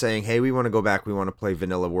started saying, "Hey, we want to go back. We want to play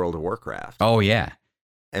vanilla World of Warcraft." Oh yeah,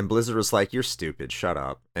 and Blizzard was like, "You're stupid. Shut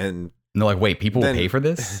up." And they're like, "Wait, people will pay for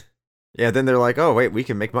this?" Yeah. Then they're like, "Oh, wait, we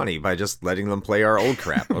can make money by just letting them play our old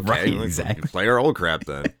crap." Okay, right, exactly. Play our old crap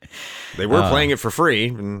then. They were playing it for free,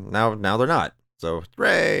 and now they're not. So,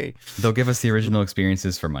 hooray! They'll give us the original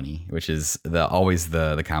experiences for money, which is always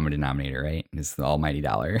the common denominator, right? It's the almighty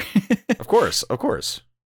dollar. Of course.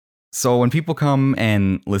 So when people come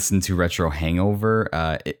and listen to Retro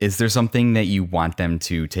Hangover, is there something that you want them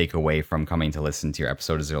to take away from coming to listen to your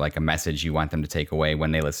episode? Is there like a message you want them to take away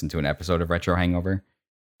when they listen to an episode of Retro Hangover?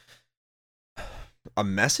 A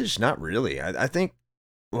message? Not really. I think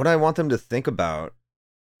what I want them to think about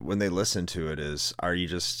when they listen to it is, are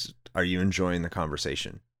you enjoying the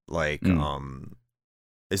conversation? Like,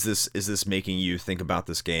 is this making you think about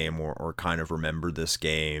this game or kind of remember this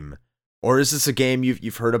game? Or is this a game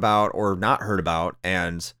you've heard about or not heard about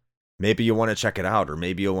and maybe you want to check it out, or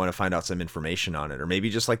maybe you'll want to find out some information on it, or maybe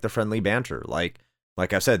just like the friendly banter, like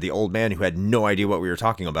like I said, the old man who had no idea what we were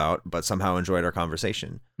talking about, but somehow enjoyed our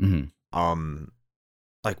conversation.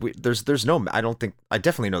 Like there's no, I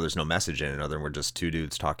definitely know there's no message in it other than we're just two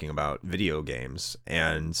dudes talking about video games.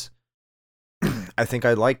 And I think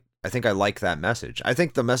I like that message. I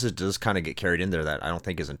think the message does kind of get carried in there that I don't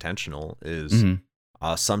think is intentional is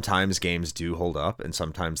sometimes games do hold up and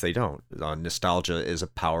sometimes they don't. Nostalgia is a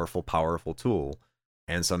powerful, powerful tool.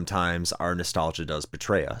 And sometimes our nostalgia does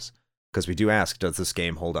betray us because we do ask, does this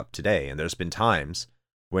game hold up today? And there's been times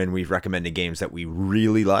when we've recommended games that we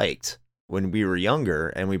really liked when we were younger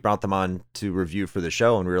and we brought them on to review for the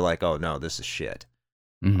show and we were like, oh no, this is shit.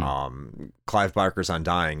 Clive Barker's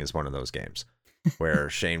Undying is one of those games where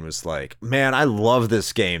Shane was like, man, I love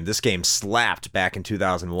this game. This game slapped back in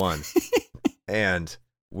 2001. And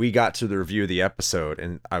we got to the review of the episode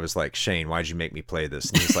and I was like, Shane, why'd you make me play this?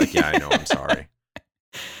 And he's like, yeah, I know, I'm sorry.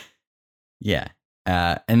 Yeah.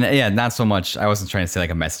 And yeah, not so much. I wasn't trying to say like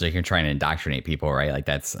a message like you're trying to indoctrinate people, right? Like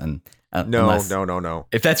that's no.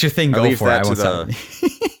 If that's your thing, go for it.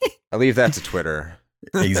 I leave that to Twitter.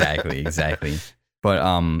 Exactly.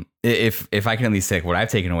 But if I can at least say what I've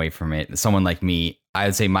taken away from it, someone like me, I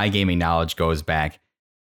would say my gaming knowledge goes back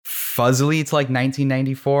fuzzily to like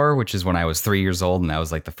 1994, which is when I was 3 years old, and that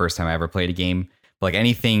was like the first time I ever played a game. But like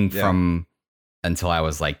anything from until I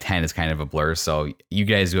was like 10 is kind of a blur. So you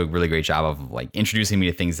guys do a really great job of like introducing me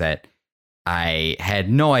to things that I had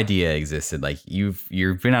no idea existed. Like you've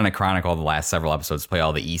been on a Chronicle the last several episodes to play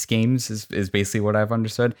all the East games is basically what I've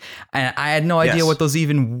understood. And I had no idea what those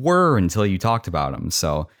even were until you talked about them.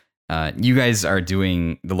 So you guys are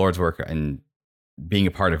doing the Lord's work and being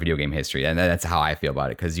a part of video game history. And that's how I feel about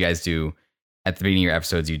it. Because you guys do, at the beginning of your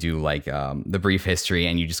episodes, you do like the brief history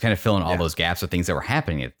and you just kind of fill in all those gaps with things that were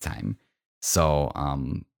happening at the time. So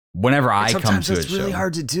whenever I come to a show, it's really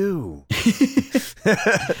hard to do.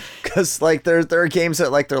 Because like there are games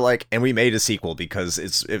that like they're like, and we made a sequel because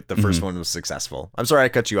the first one was successful. I'm sorry I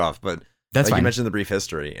cut you off, but that's like fine. You mentioned the brief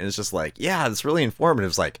history, and it's just like, yeah, it's really informative.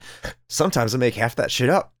 It's like sometimes I make half that shit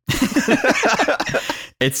up.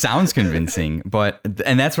 It sounds convincing,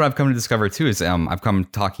 and that's what I've come to discover too. Is I've come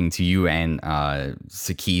talking to you and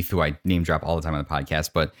to Keith, who I name drop all the time on the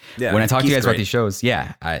podcast. But when I talk to you guys about these shows,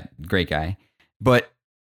 great guy. But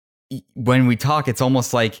when we talk, it's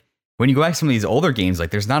almost like when you go back to some of these older games,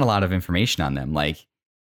 like there's not a lot of information on them. Like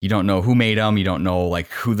you don't know who made them. You don't know like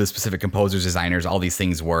who the specific composers, designers, all these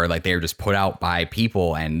things were. Like they were just put out by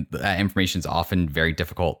people, and that information is often very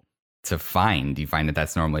difficult to find. Do you find that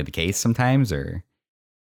that's normally the case sometimes, or?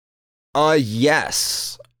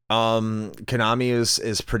 Yes. Konami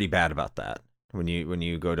is pretty bad about that. When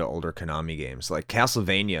you go to older Konami games, like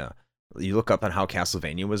Castlevania, you look up on how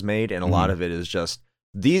Castlevania was made, and a lot of it is just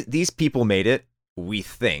these people made it, we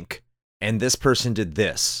think, and this person did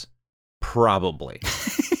this, probably.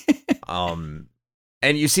 And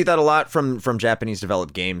you see that a lot from Japanese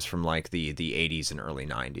developed games from like the 80s and early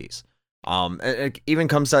 90s. It even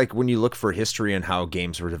comes to like when you look for history and how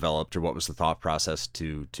games were developed or what was the thought process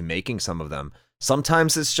to making some of them.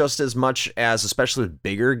 Sometimes it's just as much as, especially with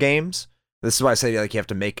bigger games. This is why I say like you have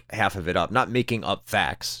to make half of it up, not making up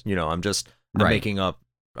facts. I'm making up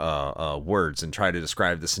words and try to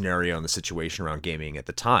describe the scenario and the situation around gaming at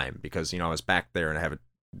the time, because I was back there and I have a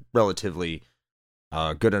relatively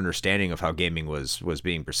good understanding of how gaming was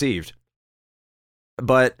being perceived.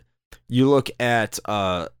 But you look at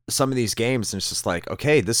some of these games and it's just like,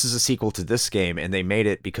 okay, this is a sequel to this game and they made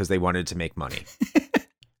it because they wanted to make money.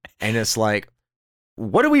 And it's like,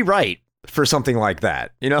 what do we write for something like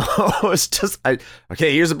that? It's just,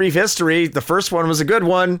 okay, here's a brief history. The first one was a good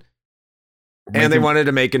one. And they wanted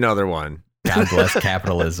to make another one. God bless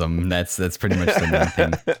capitalism. That's pretty much the main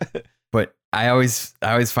thing. But I always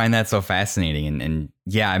find that so fascinating. And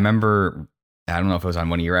yeah, I remember, I don't know if it was on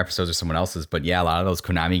one of your episodes or someone else's, but yeah, a lot of those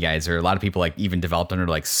Konami guys, or a lot of people like even developed under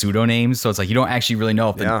like pseudonames. So it's like you don't actually really know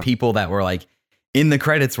if the people that were like in the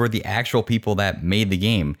credits were the actual people that made the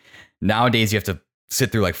game. Nowadays, you have to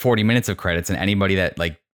sit through like 40 minutes of credits, and anybody that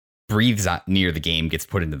like breathes near the game gets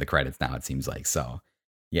put into the credits now, it seems like. So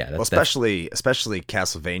yeah, especially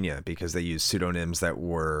Castlevania, because they use pseudonyms that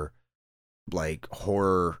were like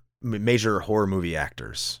major horror movie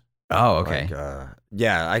actors. Oh, okay.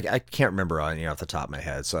 Like, I can't remember any off the top of my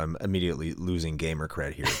head, so I'm immediately losing gamer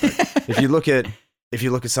cred here. But if you look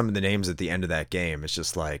at some of the names at the end of that game, it's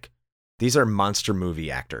just like these are monster movie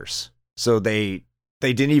actors. So they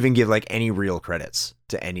didn't even give like any real credits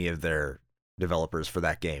to any of their developers for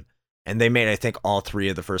that game, and they made, I think, all three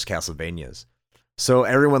of the first Castlevanias. So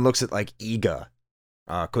everyone looks at like Koji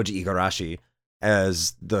Igarashi,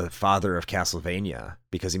 as the father of Castlevania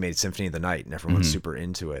because he made Symphony of the Night, and everyone's super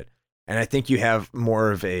into it. And I think you have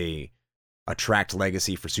more of a tracked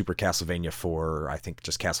legacy for Super Castlevania 4, or I think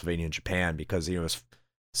just Castlevania in Japan, because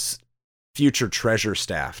it's future Treasure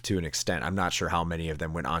staff to an extent. I'm not sure how many of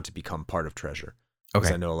them went on to become part of Treasure,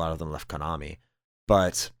 because I know a lot of them left Konami.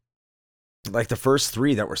 But like the first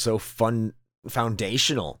 3 that were so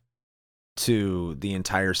foundational to the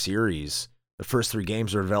entire series, the first 3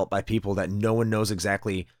 games were developed by people that no one knows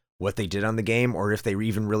exactly what they did on the game or if they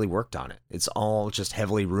even really worked on it. It's all just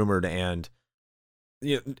heavily rumored and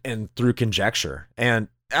through conjecture. And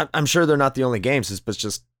I'm sure they're not the only games, but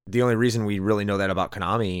just the only reason we really know that about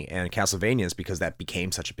Konami and Castlevania is because that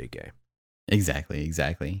became such a big game.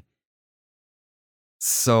 Exactly.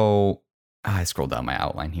 So I scrolled down my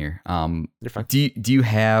outline here. You're fine. Do you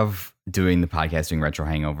have, doing the podcast, doing Retro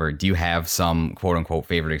Hangover, do you have some quote unquote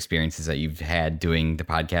favorite experiences that you've had doing the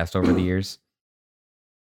podcast over the years?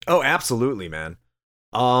 Oh, absolutely, man.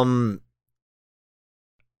 The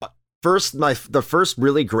first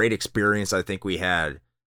really great experience I think we had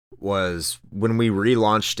was when we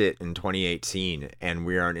relaunched it in 2018 and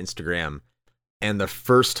we were on Instagram. And the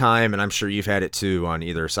first time, and I'm sure you've had it too on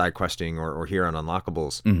either side questing or here on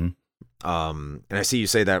Unlockables. Mm-hmm. And I see you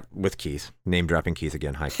say that with Keith, name dropping Keith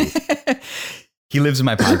again. Hi, Keith. He lives in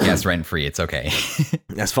my podcast rent free. It's okay.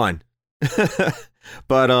 That's fine.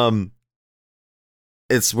 But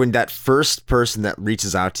it's when that first person that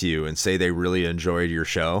reaches out to you and say they really enjoyed your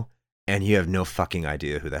show and you have no fucking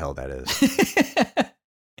idea who the hell that is.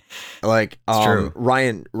 Like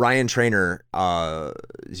Ryan Trainer,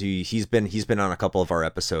 he's been on a couple of our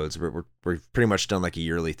episodes. We've pretty much done like a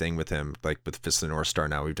yearly thing with him, like with Fist of the North Star.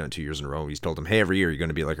 Now we've done 2 years in a row. He's told him, hey, every year you're going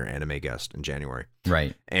to be like our anime guest in January,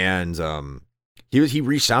 right? And he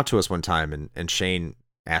reached out to us one time, and Shane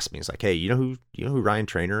asked me, he's like, hey, you know who Ryan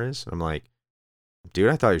Trainer is? And I'm like, dude,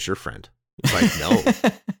 I thought he was your friend. He's like, no.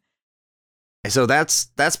 And so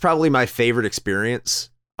that's probably my favorite experience.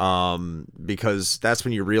 Because that's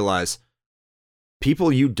when you realize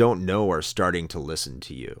people you don't know are starting to listen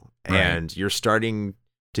to you, and you're starting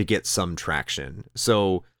to get some traction.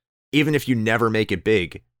 So even if you never make it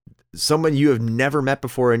big, someone you have never met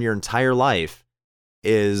before in your entire life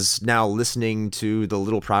is now listening to the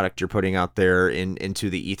little product you're putting out there into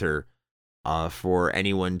the ether, for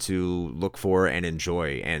anyone to look for and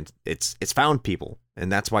enjoy. And it's found people,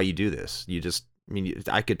 and that's why you do this.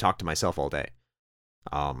 I could talk to myself all day.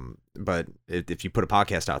 But if you put a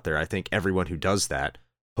podcast out there, I think everyone who does that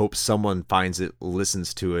hopes someone finds it,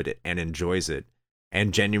 listens to it, and enjoys it,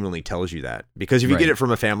 and genuinely tells you that. Because if you get it from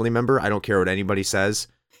a family member, I don't care what anybody says,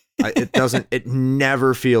 it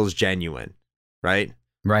never feels genuine, right?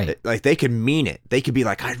 Right. Like they could mean it. They could be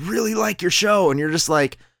like, I really like your show, and you're just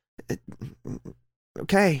like,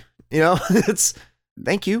 okay, it's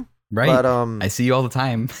thank you, right? But I see you all the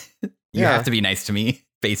time. You have to be nice to me.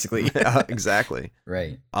 Basically. Exactly.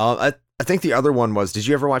 Right. I think the other one was, did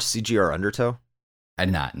you ever watch CGR Undertow? I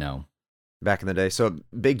did not, no. Back in the day. So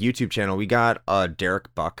big YouTube channel. We got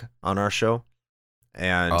Derek Buck on our show.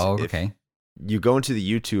 And okay. You go into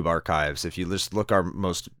the YouTube archives, if you just look our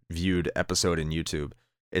most viewed episode in YouTube,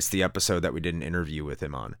 it's the episode that we did an interview with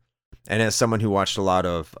him on. And as someone who watched a lot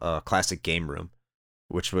of Classic Game Room,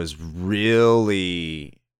 which was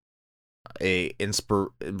really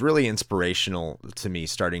really inspirational to me,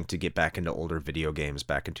 starting to get back into older video games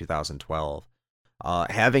back in 2012.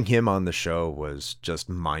 Having him on the show was just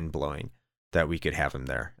mind-blowing that we could have him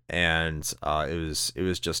there. And it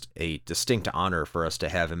was just a distinct honor for us to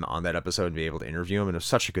have him on that episode and be able to interview him. And it was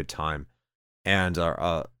such a good time. And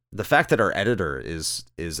the fact that our editor is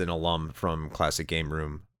an alum from Classic Game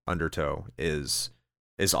Room Undertow is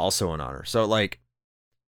also an honor. So like,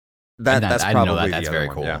 that's probably that's the very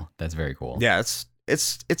other cool. one. Yeah. That's very cool. Yeah, it's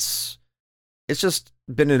just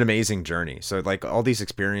been an amazing journey. So like all these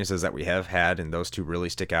experiences that we have had, and those two really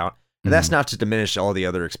stick out. And that's not to diminish all the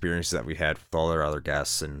other experiences that we had with all our other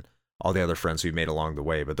guests and all the other friends we've made along the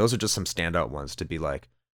way. But those are just some standout ones to be like,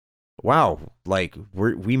 wow, like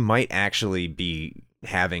we might actually be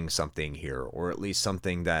having something here, or at least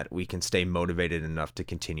something that we can stay motivated enough to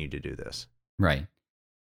continue to do this. Right.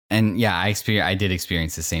 And yeah, I did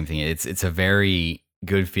experience the same thing. It's a very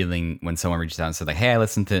good feeling when someone reaches out and says like, hey, I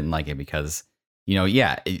listened to it and like it, because,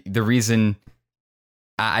 the reason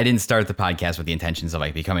I didn't start the podcast with the intentions of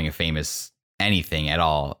like becoming a famous anything at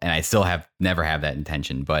all. And I still never have that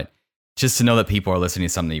intention, but just to know that people are listening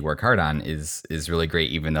to something you work hard on is really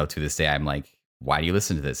great. Even though to this day, I'm like, why do you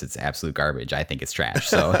listen to this? It's absolute garbage. I think it's trash.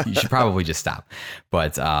 So you should probably just stop.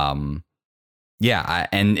 But, and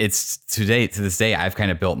it's to this day, I've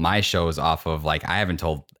kind of built my shows off of like, I haven't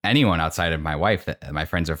told anyone outside of my wife, my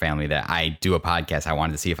friends or family, that I do a podcast. I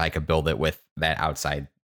wanted to see if I could build it with that outside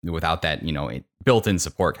without that, built-in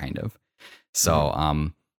support kind of. So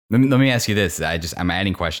let me ask you this. I'm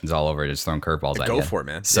adding questions all over, just throwing curveballs at you. Go for it,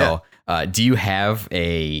 man. So do you have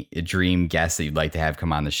a dream guest that you'd like to have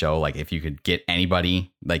come on the show? Like if you could get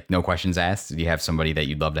anybody, like no questions asked, do you have somebody that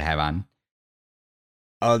you'd love to have on?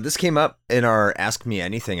 This came up in our Ask Me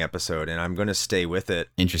Anything episode, and I'm going to stay with it.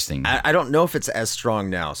 Interesting. I don't know if it's as strong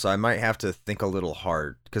now, so I might have to think a little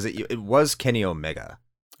hard, because it was Kenny Omega.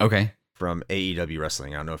 Okay. From AEW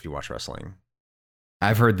Wrestling. I don't know if you watch wrestling.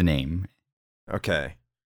 I've heard the name. Okay.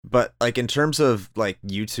 But like in terms of like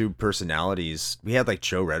YouTube personalities, we had like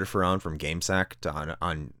Joe Redifer on from GameSack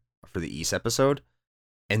on for the East episode,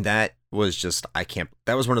 and that was just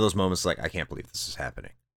that was one of those moments like I can't believe this is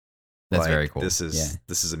happening. That's like, very cool. This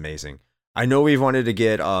is amazing. I know we've wanted to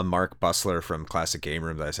get Mark Bussler from Classic Game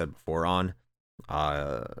Room that I said before on.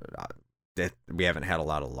 That we haven't had a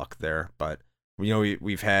lot of luck there, but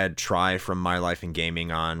we've had Try from My Life in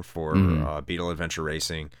Gaming on for Beetle Adventure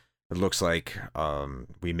Racing. It looks like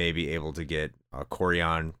we may be able to get Corey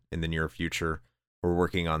on in the near future. We're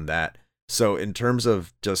working on that. So in terms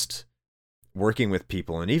of just working with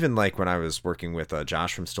people, and even like when I was working with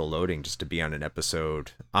Josh from Still Loading, just to be on an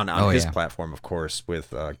episode on his platform, of course,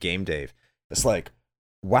 with Game Dave, it's like,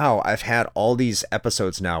 wow, I've had all these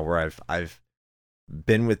episodes now where I've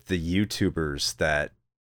been with the YouTubers that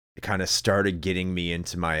kind of started getting me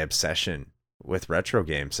into my obsession with retro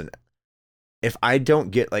games. And if I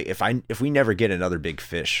don't get like if we never get another big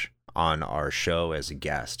fish on our show as a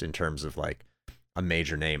guest in terms of like a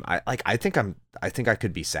major name, I think I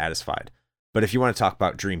could be satisfied. But if you want to talk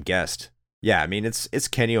about dream guest, yeah, I mean it's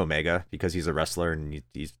Kenny Omega, because he's a wrestler and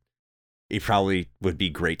he probably would be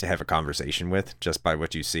great to have a conversation with just by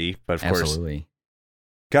what you see. But of course,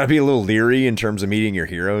 got to be a little leery in terms of meeting your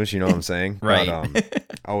heroes. You know what I'm saying? Right. But,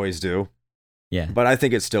 always do. Yeah. But I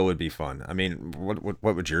think it still would be fun. I mean, what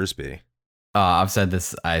would yours be? I've said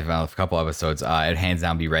this. I've a couple episodes. It'd hands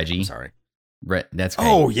down be Reggie. I'm sorry. That's great.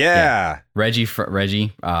 Oh yeah. Reggie.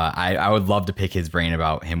 I would love to pick his brain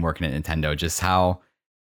about him working at Nintendo. Just how,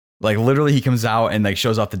 like, literally he comes out and like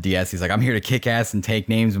shows off the DS. He's like, I'm here to kick ass and take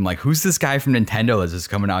names. I'm like, who's this guy from Nintendo that's just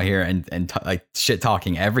coming out here and like shit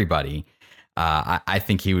talking everybody? I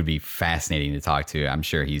think he would be fascinating to talk to. I'm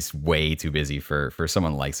sure he's way too busy for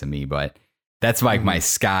someone like me, but that's like my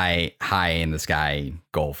sky high in the sky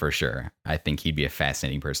goal for sure. I think he'd be a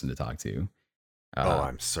fascinating person to talk to.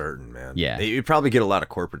 I'm certain, man. Yeah. You'd probably get a lot of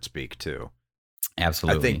corporate speak too.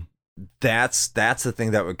 Absolutely. I think that's the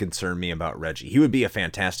thing that would concern me about Reggie. He would be a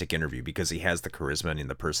fantastic interview because he has the charisma and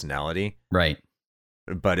the personality. Right.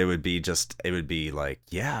 But it would be like,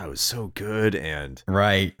 yeah, it was so good, and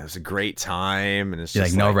right, it was a great time, and it's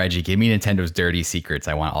just like, no, Reggie, give me Nintendo's dirty secrets.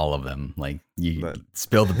 I want all of them. Like,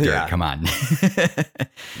 spill the dirt. Yeah. Come on.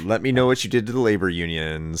 Let me know what you did to the labor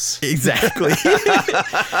unions. Exactly.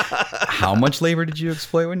 How much labor did you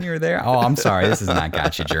exploit when you were there? Oh, I'm sorry. This is not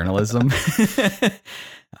gotcha journalism.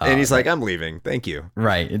 And he's like, I'm leaving. Thank you.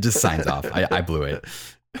 Right. It just signs off. I blew it.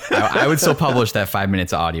 I would still publish that 5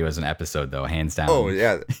 minutes of audio as an episode, though, hands down. Oh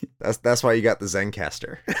yeah, that's why you got the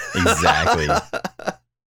Zencaster. Exactly.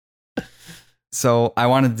 So I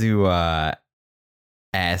wanted to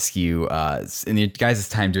ask you, in your guys'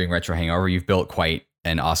 time doing Retro Hangover, you've built quite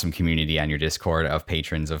an awesome community on your Discord of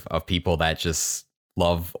patrons of people that just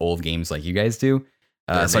love old games like you guys do.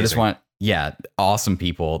 So I just want, awesome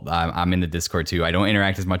people. I'm in the Discord too. I don't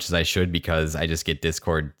interact as much as I should because I just get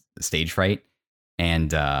Discord stage fright.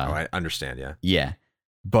 And I understand, yeah. Yeah.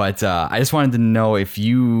 But I just wanted to know if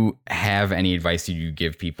you have any advice you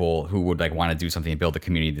give people who would like want to do something and build a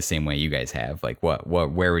community the same way you guys have. Like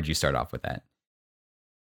where would you start off with that?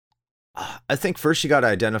 I think first you got to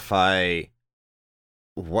identify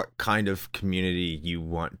what kind of community you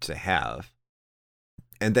want to have,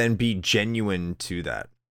 and then be genuine to that.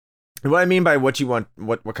 And what I mean by what you want,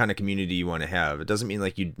 what kind of community you want to have, it doesn't mean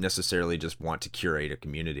like you necessarily just want to curate a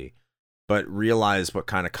community, but realize what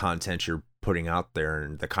kind of content you're putting out there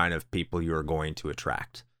and the kind of people you are going to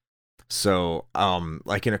attract. So,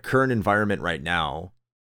 like in a current environment right now,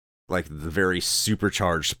 like the very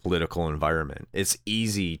supercharged political environment, it's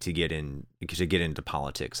easy to get into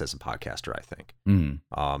politics as a podcaster, I think,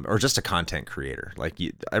 or just a content creator. Like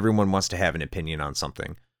everyone wants to have an opinion on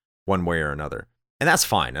something, one way or another, and that's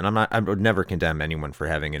fine. And I would never condemn anyone for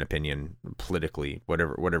having an opinion politically,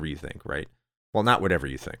 whatever you think, right? Well, not whatever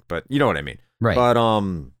you think, but you know what I mean. Right. But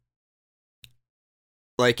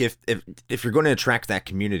like if you're going to attract that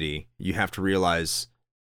community, you have to realize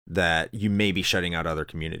that you may be shutting out other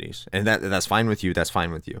communities, and that's fine with you. That's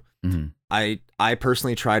fine with you. Mm-hmm. I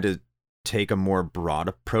personally try to take a more broad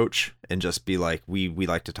approach and just be like, we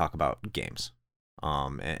like to talk about games.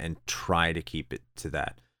 and try to keep it to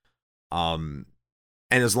that. And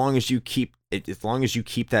as long as you keep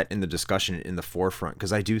that in the discussion in the forefront,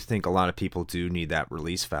 because I do think a lot of people do need that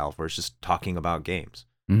release valve where it's just talking about games.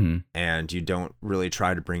 Mm-hmm. And you don't really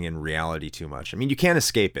try to bring in reality too much. I mean, you can't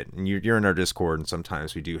escape it. And you're in our Discord, and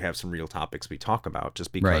sometimes we do have some real topics we talk about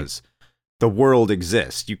just because the world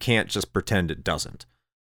exists. You can't just pretend it doesn't.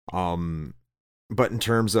 But in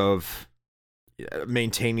terms of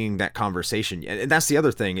maintaining that conversation, and that's the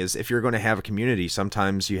other thing, is if you're going to have a community,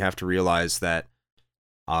 sometimes you have to realize that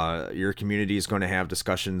your community is going to have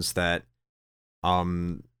discussions that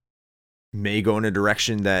may go in a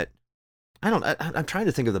direction that I'm trying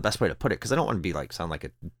to think of the best way to put it, because I don't want to be sound like a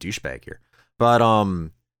douchebag here. But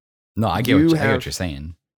no, I get what you're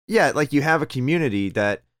saying. Yeah, like you have a community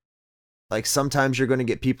that, like, sometimes you're going to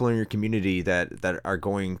get people in your community that are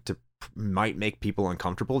going to might make people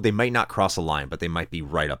uncomfortable. They might not cross a line, but they might be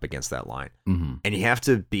right up against that line. Mm-hmm. And you have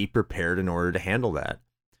to be prepared in order to handle that.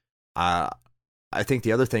 I think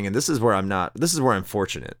the other thing, and this is where I'm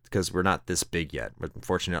fortunate, because we're not this big yet. We're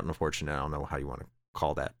fortunate and unfortunate. I don't know how you want to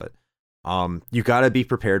call that, but you got to be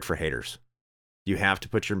prepared for haters. You have to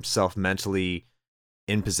put yourself mentally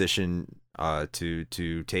in position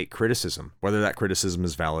to take criticism, whether that criticism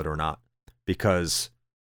is valid or not. Because,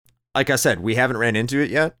 like I said, we haven't ran into it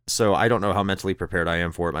yet, so I don't know how mentally prepared I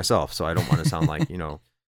am for it myself. So I don't want to sound like,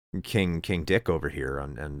 King Dick over here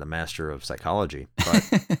and the master of psychology.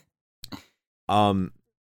 But and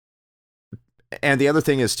the other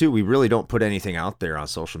thing is too, we really don't put anything out there on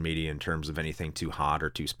social media in terms of anything too hot or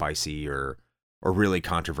too spicy or really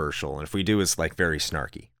controversial. And if we do, it's like very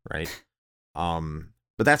snarky, right?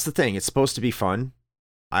 But that's the thing. It's supposed to be fun.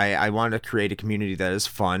 I want to create a community that is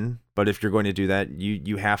fun, but if you're going to do that,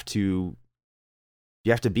 you have to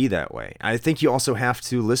be that way. I think you also have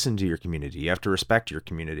to listen to your community. You have to respect your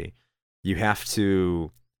community. You have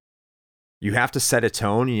to set a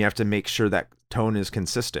tone, and you have to make sure that tone is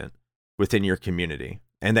consistent within your community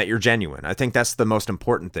and that you're genuine. I think that's the most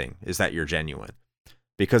important thing, is that you're genuine.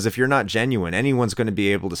 Because if you're not genuine, anyone's going to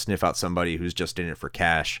be able to sniff out somebody who's just in it for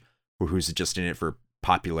cash, or who's just in it for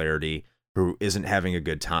popularity, who isn't having a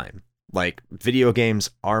good time. Like, video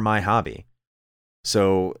games are my hobby.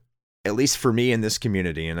 So, at least for me in this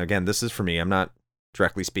community, and again, this is for me, I'm not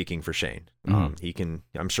directly speaking for Shane. Mm-hmm.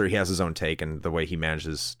 I'm sure he has his own take and the way he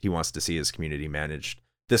wants to see his community managed,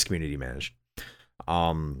 this community managed.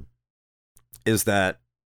 Is that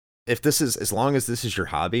as long as this is your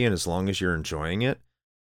hobby and as long as you're enjoying it,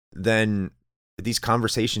 then these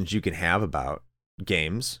conversations you can have about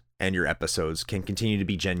games and your episodes can continue to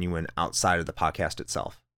be genuine outside of the podcast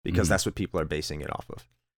itself, because that's what people are basing it off of.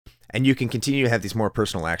 And you can continue to have these more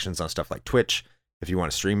personal actions on stuff like Twitch if you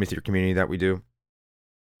want to stream with your community that we do.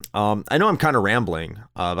 I know I'm kind of rambling,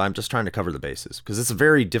 but I'm just trying to cover the bases, because it's a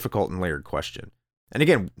very difficult and layered question. And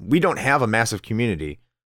again, we don't have a massive community,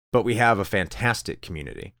 but we have a fantastic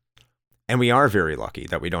community. And we are very lucky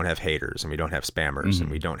that we don't have haters, and we don't have spammers,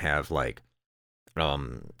 and we don't have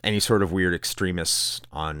any sort of weird extremists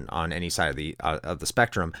on any side of the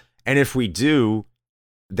spectrum. And if we do,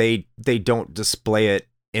 they don't display it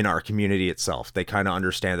in our community itself. They kind of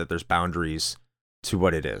understand that there's boundaries to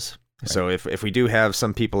what it is. Right. So if we do have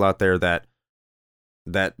some people out there that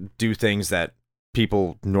do things that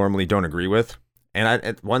people normally don't agree with,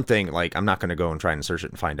 and one thing, like, I'm not going to go and try and search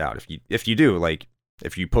it and find out. If you do, like,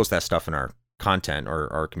 if you post that stuff in our content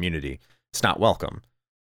or our community, it's not welcome.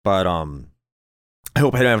 But I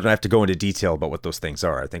hope I don't have to go into detail about what those things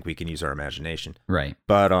are. I think we can use our imagination. Right.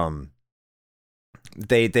 But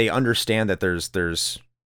they understand that there's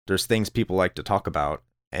things people like to talk about,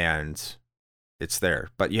 and it's there.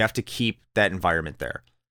 But you have to keep that environment there,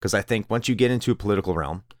 because I think once you get into a political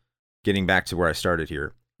realm, getting back to where I started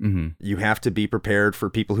here, you have to be prepared for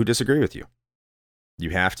people who disagree with you. You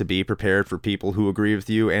have to be prepared for people who agree with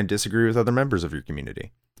you and disagree with other members of your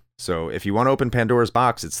community. So if you want to open Pandora's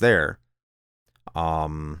box, it's there.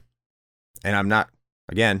 And I'm not,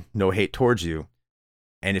 again, no hate towards you.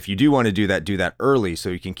 And if you do want to do that early, so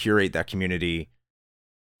you can curate that community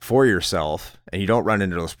for yourself and you don't run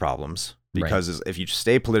into those problems. Because if you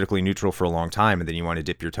stay politically neutral for a long time and then you want to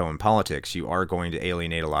dip your toe in politics, you are going to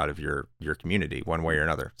alienate a lot of your community one way or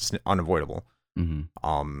another. It's unavoidable.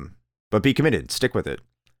 But be committed, stick with it.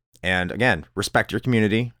 And again, respect your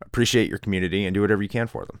community, appreciate your community, and do whatever you can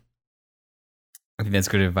for them. I think that's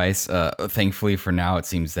good advice. Thankfully, for now, it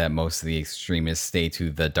seems that most of the extremists stay to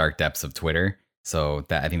the dark depths of Twitter. So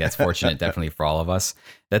I think that's fortunate, definitely, for all of us.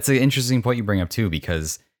 That's an interesting point you bring up, too,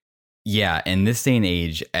 because, yeah, in this day and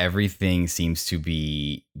age, everything seems to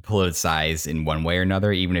be politicized in one way or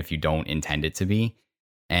another, even if you don't intend it to be.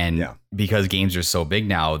 And Yeah. because games are so big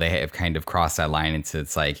now, they have kind of crossed that line into,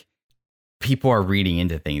 it's like people are reading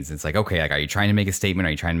into things. It's like, okay, like, are you trying to make a statement?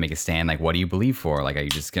 Are you trying to make a stand? Like, what do you believe for? Like, are you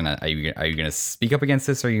just gonna, are you gonna speak up against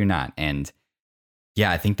this, or are you not? And yeah,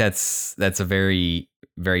 I think that's a very,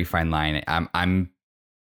 very fine line.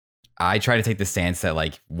 I try to take the stance that,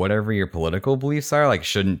 like, whatever your political beliefs are, like,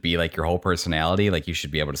 shouldn't be like your whole personality. Like, you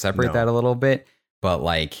should be able to separate that a little bit. But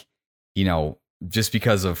like, you know, just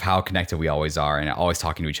because of how connected we always are and always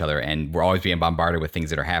talking to each other, and we're always being bombarded with things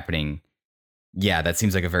that are happening. Yeah, that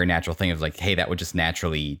seems like a very natural thing of like, hey, that would just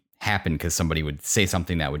naturally happen because somebody would say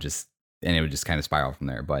something that would just, and it would just kind of spiral from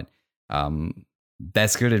there. But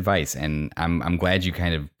that's good advice. And I'm glad you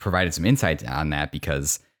kind of provided some insight on that,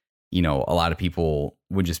 because, you know, a lot of people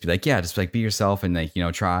would just be like, yeah, just like be yourself and like, you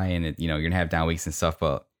know, try, and it, you know, you're gonna have down weeks and stuff.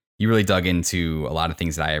 But you really dug into a lot of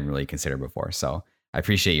things that I haven't really considered before. So I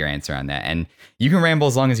appreciate your answer on that. And you can ramble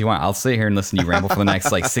as long as you want. I'll sit here and listen to you ramble for the next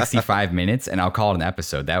like 65 minutes, and I'll call it an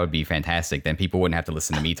episode. That would be fantastic. Then people wouldn't have to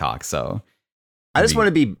listen to me talk. So I just want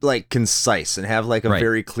to be like concise and have like a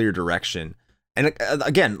very clear direction. And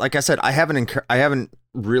again, like I said, I haven't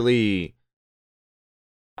really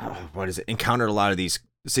encountered a lot of these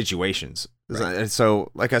situations. Right.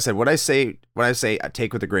 So like I said, what I say I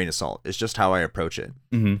take with a grain of salt. It's just how I approach it.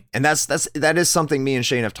 Mm-hmm. And that is something me and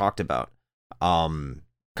Shane have talked about. Kind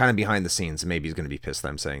of behind the scenes, and maybe he's going to be pissed that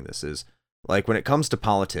I'm saying this, is like when it comes to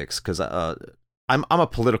politics, because I'm a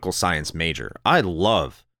political science major. I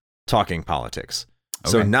love talking politics.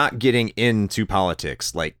 Okay. So not getting into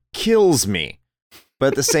politics like kills me. But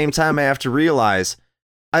at the same time, I have to realize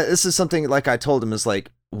this is something like I told him is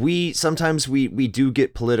like sometimes we do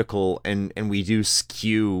get political and we do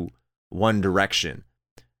skew one direction.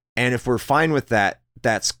 And if we're fine with that,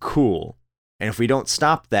 that's cool. And if we don't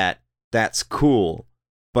stop that, that's cool.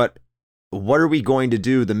 But what are we going to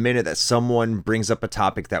do the minute that someone brings up a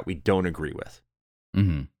topic that we don't agree with?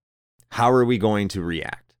 Mm-hmm. How are we going to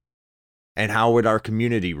react? And how would our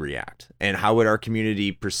community react? And how would our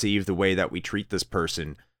community perceive the way that we treat this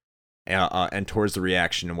person and towards the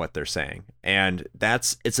reaction and what they're saying? And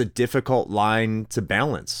it's a difficult line to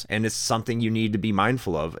balance. And it's something you need to be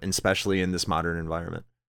mindful of, especially in this modern environment.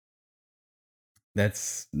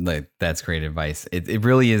 That's great advice. It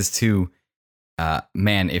really is too.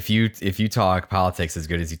 Man, if you talk politics as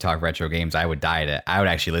good as you talk retro games, I would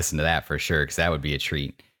actually listen to that for sure, because that would be a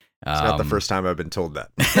treat. It's not the first time I've been told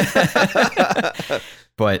that.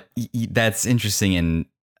 But that's interesting, and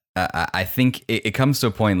I think it comes to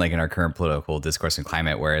a point like in our current political discourse and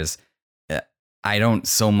climate, whereas I don't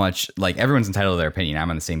so much like, everyone's entitled to their opinion. I'm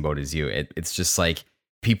on the same boat as you. It's just like,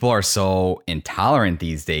 people are so intolerant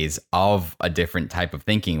these days of a different type of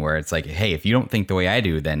thinking, where it's like, hey, if you don't think the way I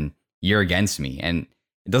do, then you're against me. And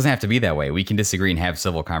it doesn't have to be that way. We can disagree and have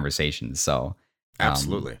civil conversations. So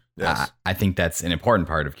absolutely. Yes. I think that's an important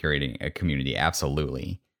part of curating a community.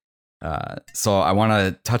 Absolutely. So I want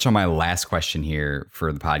to touch on my last question here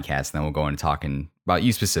for the podcast, and then we'll go into talking about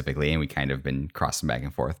you specifically. And we kind of been crossing back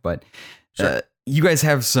and forth, but sure. You guys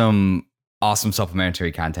have some awesome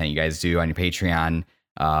supplementary content you guys do on your Patreon.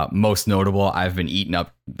 Most notable, I've been eating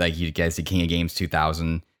up, like you guys did King of Games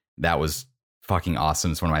 2000. That was fucking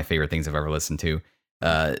awesome. It's one of my favorite things I've ever listened to.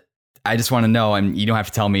 I just want to know, and you don't have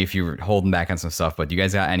to tell me if you're holding back on some stuff, but do you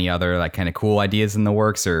guys got any other like kind of cool ideas in the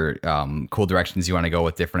works, or cool directions you want to go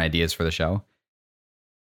with different ideas for the show?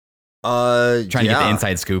 Trying to get the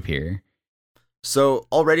inside scoop here. So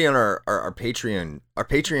already on our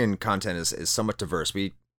Patreon content is somewhat diverse.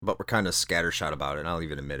 But we're kind of scattershot about it, and I'll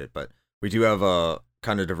even admit it, but we do have a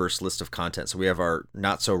kind of diverse list of content. So we have our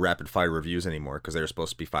not so rapid fire reviews anymore, because they're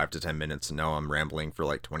supposed to be 5 to 10 minutes, and now I'm rambling for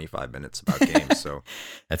like 25 minutes about games. So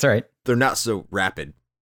that's all right. They're not so rapid.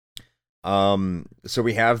 So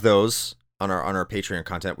we have those on our Patreon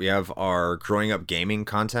content. We have our growing up gaming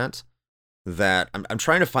content that I'm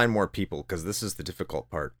trying to find more people, because this is the difficult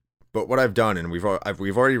part. But what I've done, and we've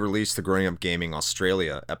already released the Growing Up Gaming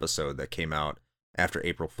Australia episode that came out after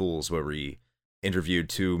April Fools, where we interviewed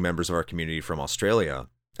 2 members of our community from Australia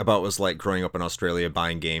about what it was like growing up in Australia,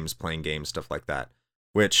 buying games, playing games, stuff like that,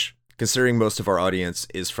 which, considering most of our audience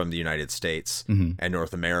is from the United States and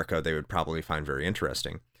North America, they would probably find very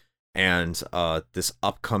interesting. And this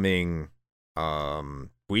upcoming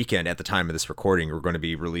weekend, at the time of this recording, we're going to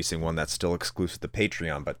be releasing one that's still exclusive to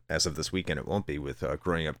Patreon, but as of this weekend, it won't be, with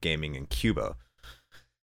Growing Up Gaming in Cuba,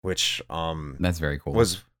 which that's very cool.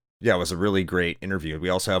 Was a really great interview. We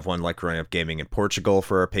also have one like Growing Up Gaming in Portugal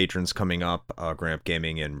for our patrons coming up, Growing Up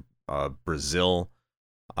Gaming in Brazil,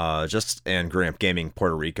 and Growing Up Gaming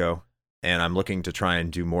Puerto Rico. And I'm looking to try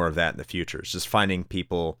and do more of that in the future. It's just finding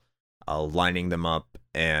people, lining them up,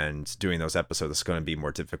 and doing those episodes is going to be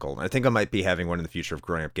more difficult. I think I might be having one in the future of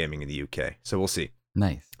growing up gaming in the UK. So we'll see.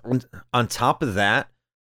 Nice. On top of that,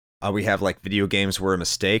 we have like video games were a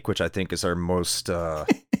mistake, which I think is our most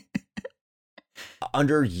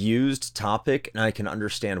underused topic. And I can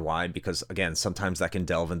understand why, because again, sometimes that can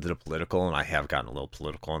delve into the political, and I have gotten a little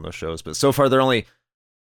political on those shows, but so far they're only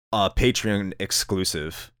Patreon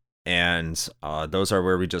exclusive. And those are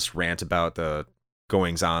where we just rant about the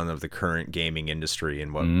goings on of the current gaming industry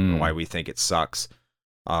and why we think it sucks,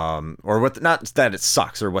 or what, not that it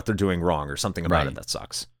sucks, or what they're doing wrong, or something about it that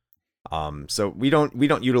sucks. So we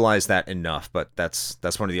don't utilize that enough, but that's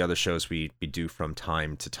one of the other shows we do from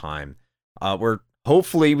time to time. We're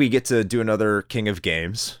hopefully we get to do another King of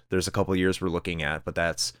Games. There's a couple years we're looking at, but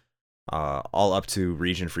that's all up to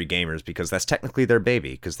Region Free Gamers, because that's technically their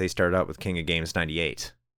baby, because they started out with King of Games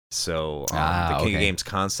 98. So the King of Games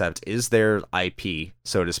concept is their IP,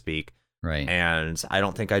 so to speak. Right. And I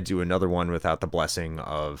don't think I'd do another one without the blessing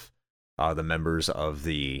of the members of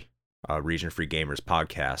the Region Free Gamers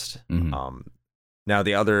podcast. Mm-hmm. Now,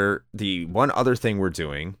 the one other thing we're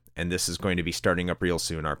doing, and this is going to be starting up real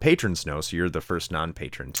soon, our patrons know, so you're the first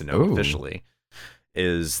non-patron to know officially,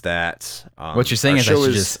 is that... what you're saying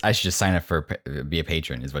is I should just sign up for be a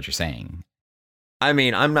patron, is what you're saying. I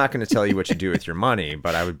mean, I'm not going to tell you what you do with your money,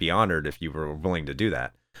 but I would be honored if you were willing to do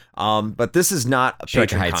that. But this is not a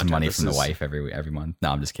patron content. Hide some money from the wife every month.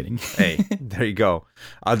 No, I'm just kidding. Hey, there you go.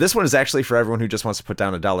 This one is actually for everyone who just wants to put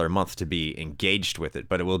down $1 a month to be engaged with it,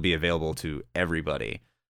 but it will be available to everybody.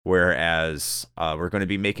 Whereas we're going to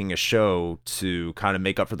be making a show to kind of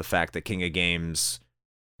make up for the fact that King of Games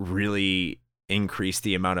really increased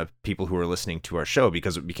the amount of people who are listening to our show,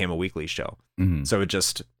 because it became a weekly show. Mm-hmm. So it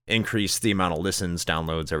just increased the amount of listens,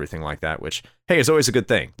 downloads, everything like that, which, hey, is always a good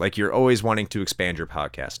thing. Like, you're always wanting to expand your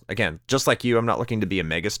podcast. Again, just like you, I'm not looking to be a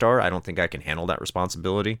megastar. I don't think I can handle that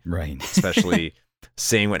responsibility. Right. Especially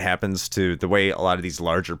seeing what happens to the way a lot of these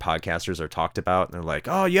larger podcasters are talked about. And they're like,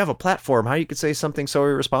 oh, you have a platform. How you could say something so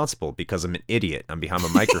irresponsible? Because I'm an idiot. I'm behind a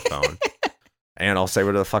microphone. And I'll say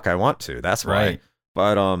whatever the fuck I want to. That's why. Right.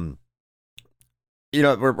 But, you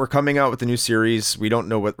know, we're coming out with a new series. We don't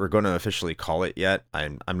know what we're going to officially call it yet.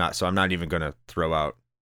 I'm not even going to throw out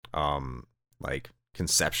like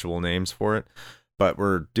conceptual names for it. But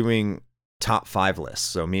we're doing top 5 lists.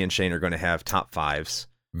 So me and Shane are going to have top 5s.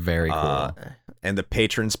 Very cool. And the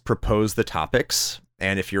patrons propose the topics.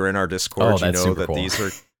 And if you're in our Discord, you know that cool.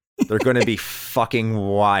 they're going to be fucking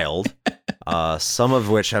wild. Some of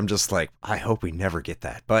which I'm just like, I hope we never get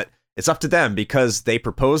that. But it's up to them, because they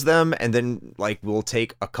propose them, and then like we'll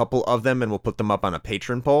take a couple of them and we'll put them up on a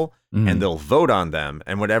patron poll, and they'll vote on them,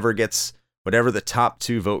 and whatever the top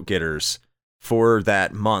 2 vote getters for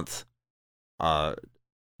that month,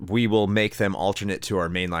 we will make them alternate to our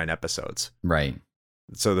mainline episodes. Right.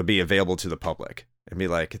 So they'll be available to the public. And be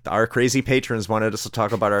like, our crazy patrons wanted us to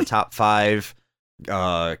talk about our top 5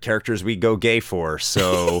 characters we go gay for,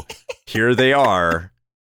 so here they are.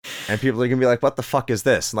 And people are going to be like, what the fuck is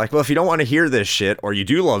this? Like, well, if you don't want to hear this shit, or you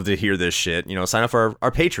do love to hear this shit, you know, sign up for our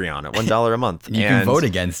Patreon at $1 a month. You can vote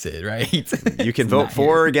against it, right? You can vote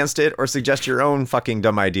for or against it, or suggest your own fucking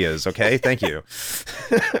dumb ideas. Okay. Thank you.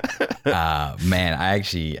 Man, I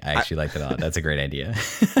actually like that a lot. That's a great idea.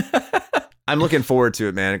 I'm looking forward to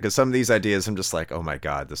it, man, because some of these ideas, I'm just like, oh my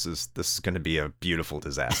God, this is going to be a beautiful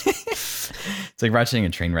disaster. It's like watching a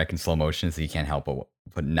train wreck in slow motion, so you can't help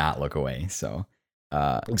but not look away. So.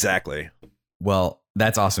 Exactly. Well,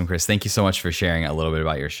 that's awesome, Chris. Thank you so much for sharing a little bit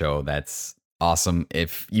about your show. That's awesome.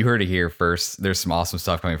 If you heard it here first, there's some awesome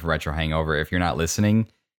stuff coming for Retro Hangover. If you're not listening,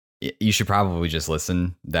 you should probably just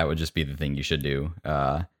listen. That would just be the thing you should do.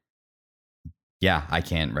 Yeah, I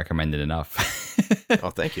can't recommend it enough.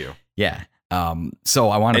 Oh, thank you. Yeah. So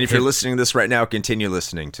I want to. And if you're listening to this right now, continue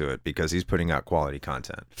listening to it, because he's putting out quality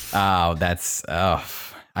content. Oh, that's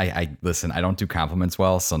I listen, I don't do compliments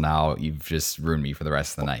well, so now you've just ruined me for the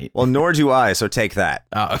rest of the night. Well, nor do I, so take that.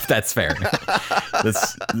 Oh, that's fair.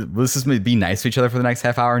 Let's just be nice to each other for the next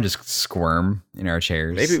half hour and just squirm in our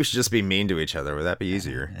chairs. Maybe we should just be mean to each other. Would that be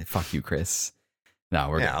easier? Fuck you, Chris. No,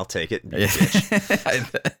 we're good. I'll take it.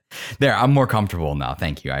 There, I'm more comfortable now.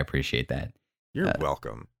 Thank you. I appreciate that. You're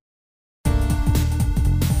welcome.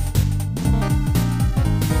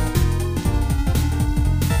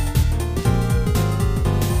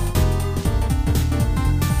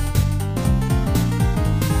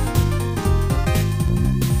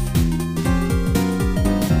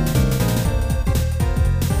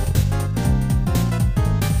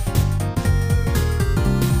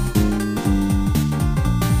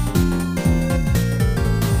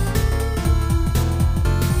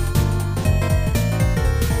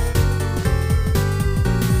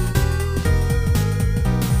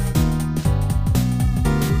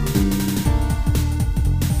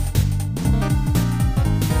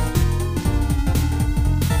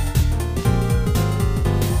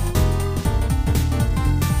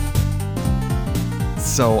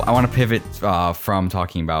 So I want to pivot from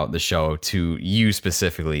talking about the show to you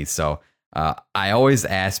specifically. So I always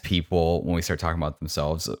ask people when we start talking about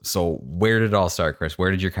themselves. So where did it all start, Chris?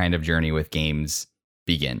 Where did your kind of journey with games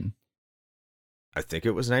begin? I think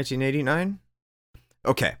it was 1989.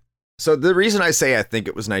 Okay. So the reason I say I think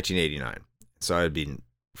it was 1989, so I'd been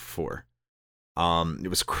 4. It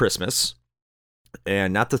was Christmas,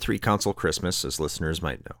 and not the 3-console Christmas, as listeners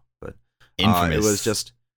might know, but Infamous. it was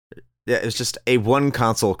just a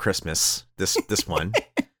 1-console Christmas. This one.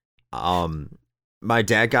 My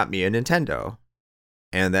dad got me a Nintendo,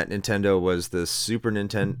 and that Nintendo was the Super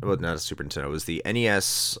Nintendo. Well, not a Super Nintendo. It was the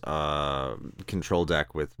NES control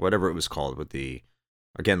deck with whatever it was called, with the,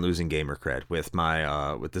 again, losing gamer cred, with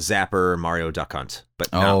my with the Zapper Mario Duck Hunt,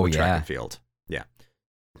 but not with Track and Field. Yeah,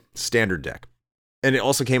 standard deck, and it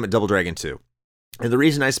also came with Double Dragon 2. And the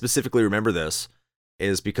reason I specifically remember this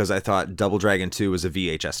is because I thought Double Dragon 2 was a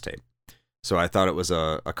VHS tape. So I thought it was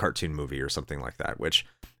a cartoon movie or something like that, which,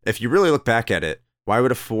 if you really look back at it, why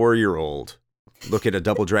would a 4-year-old look at a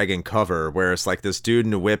Double Dragon cover where it's like this dude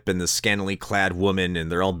in a whip and this scantily clad woman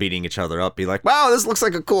and they're all beating each other up, be like, wow, this looks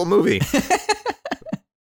like a cool movie.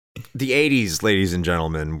 The 80s, ladies and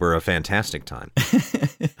gentlemen, were a fantastic time.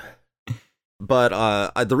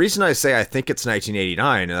 But the reason I say I think it's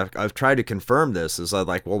 1989, and I've tried to confirm this, is I'm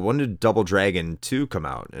like, well, when did Double Dragon 2 come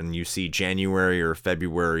out? And you see January or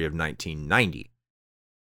February of 1990.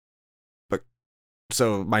 But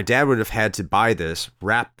so my dad would have had to buy this,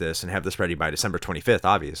 wrap this, and have this ready by December 25th,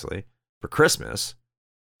 obviously, for Christmas.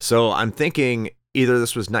 So I'm thinking either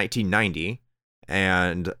this was 1990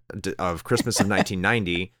 and of Christmas of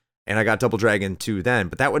 1990, and I got Double Dragon 2 then,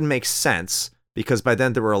 but that wouldn't make sense, because by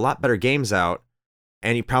then there were a lot better games out,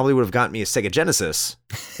 and he probably would have gotten me a Sega Genesis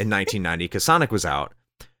in 1990 because Sonic was out.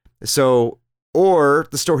 So, or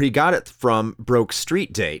the store he got it from broke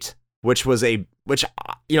Street Date, which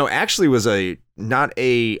actually was not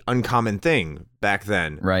a uncommon thing back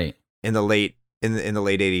then. Right. In the late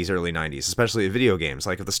 80s, early 90s, especially video games.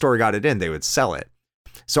 Like if the store got it in, they would sell it.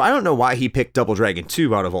 So I don't know why he picked Double Dragon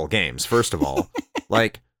 2 out of all games, first of all.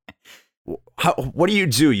 Like, what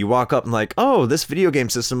do? You walk up and like, oh, this video game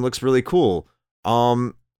system looks really cool.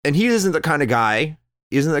 And he isn't the kind of guy,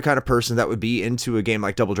 he isn't the kind of person that would be into a game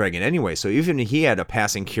like Double Dragon anyway. So even he had a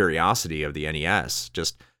passing curiosity of the NES,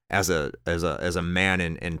 just as a man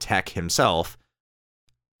in tech himself.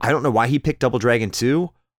 I don't know why he picked Double Dragon 2,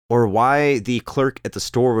 or why the clerk at the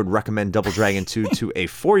store would recommend Double Dragon 2 to a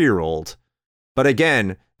 4-year-old. But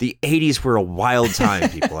again, the 80s were a wild time,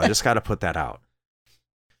 people. I just got to put that out.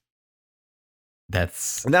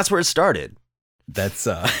 That's where it started. That's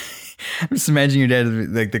I'm just imagining your dad,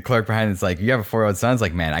 like the clerk behind it's like, you have a 4-year-old son. It's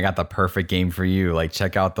like, man, I got the perfect game for you. Like,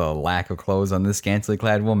 check out the lack of clothes on this scantily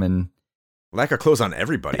clad woman. Lack of clothes on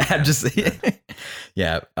everybody.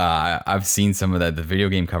 Yeah. I've seen some of the video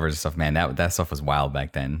game covers and stuff, man. That stuff was wild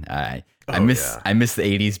back then. I missed the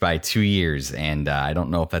 80s by 2 years, and I don't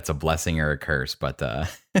know if that's a blessing or a curse, but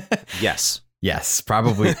yes,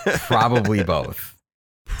 probably both.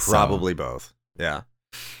 Probably both. Yeah.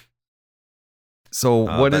 So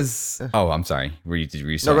I'm sorry. Were you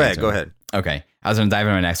No, go ahead. Okay. I was going to dive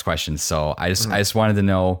into my next question. So I just wanted to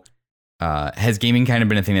know, has gaming kind of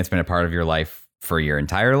been a thing that's been a part of your life for your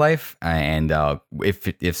entire life? And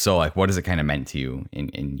if so, like, what has it kind of meant to you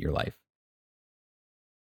in your life?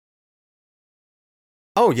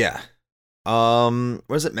 Oh, yeah. What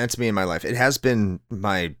has it meant to me in my life? It has been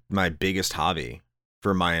my biggest hobby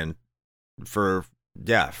forever.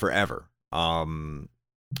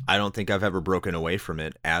 I don't think I've ever broken away from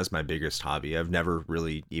it as my biggest hobby. I've never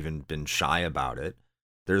really even been shy about it.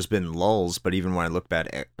 There's been lulls, but even when I look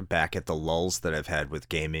back at the lulls that I've had with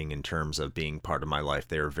gaming in terms of being part of my life,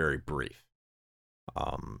 they are very brief.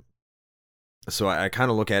 So I kind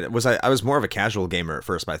of look at it. I was more of a casual gamer at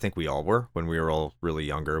first, but I think we all were when we were all really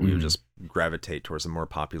younger. We would just gravitate towards the more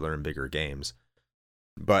popular and bigger games.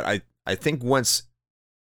 But I think what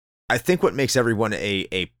makes everyone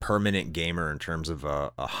a permanent gamer in terms of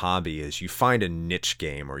a hobby is you find a niche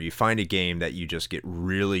game, or you find a game that you just get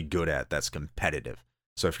really good at that's competitive.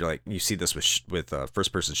 So if you're like, you see this with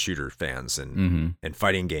first-person shooter fans and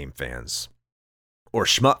fighting game fans, or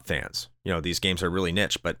shmup fans. You know, these games are really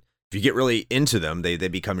niche, but if you get really into them, they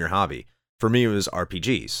become your hobby. For me, it was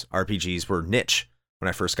RPGs. RPGs were niche when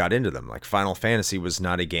I first got into them. Like Final Fantasy was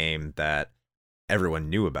not a game that everyone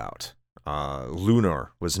knew about.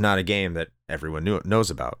 Lunar was not a game that everyone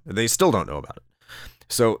knows about. They still don't know about it.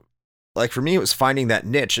 So, like, for me, it was finding that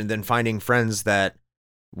niche and then finding friends that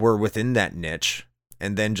were within that niche,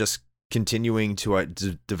 and then just continuing to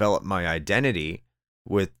develop my identity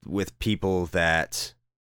with people that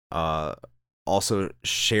also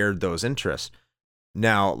shared those interests.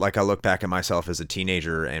 Now, like I look back at myself as a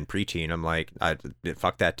teenager and preteen, I'm like,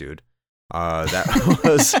 fuck that dude. That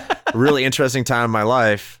was a really interesting time in my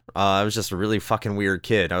life. I was just a really fucking weird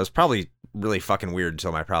kid. I was probably really fucking weird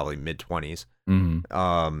until my probably mid-20s.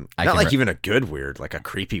 Not like even a good weird, like a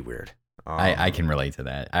creepy weird. I can relate to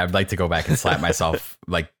that. I'd like to go back and slap myself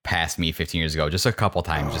like past me 15 years ago, just a couple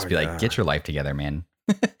times, just be like, get your life together, man.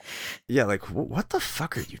 Yeah, like what the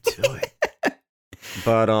fuck are you doing?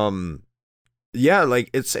 But yeah, like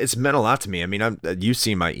it's meant a lot to me. I mean, you've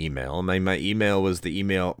seen my email. My email was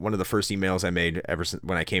one of the first emails I made ever since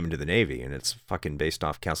when I came into the Navy, and it's fucking based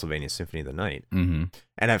off Castlevania Symphony of the Night. Mm-hmm.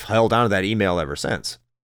 And I've held on to that email ever since.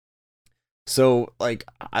 So like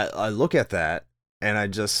I look at that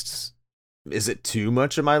and is it too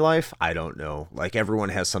much of my life? I don't know. Like everyone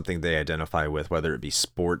has something they identify with, whether it be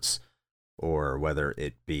sports or whether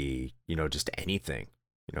it be, just anything,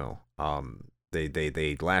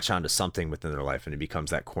 they latch onto something within their life and it becomes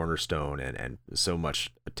that cornerstone and so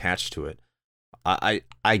much attached to it.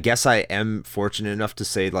 I guess I am fortunate enough to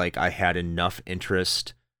say like I had enough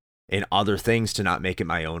interest in other things to not make it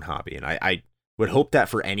my own hobby. And I would hope that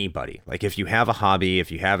for anybody, like if you have a hobby, if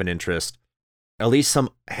you have an interest, at least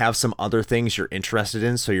have some other things you're interested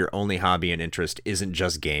in. So your only hobby and interest isn't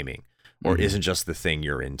just gaming or isn't just the thing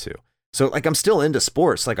you're into. So like I'm still into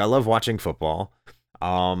sports. Like I love watching football.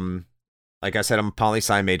 Like I said, I'm a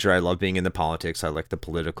poli-sci major. I love being in the politics. I like the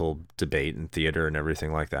political debate and theater and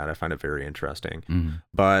everything like that. I find it very interesting.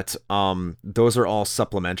 But those are all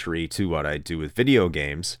supplementary to what I do with video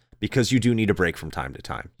games because you do need a break from time to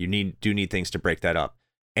time. You do need things to break that up.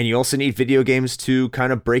 And you also need video games to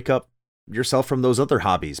kind of break up yourself from those other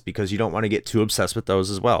hobbies because you don't want to get too obsessed with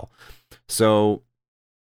those as well. So,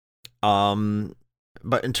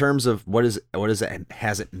 but in terms of what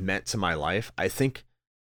has it meant to my life, I think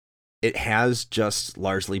it has just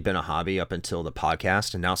largely been a hobby up until the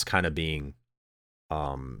podcast, and now it's kind of being,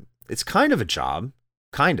 it's kind of a job,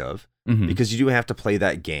 because you do have to play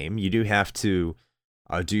that game. You do have to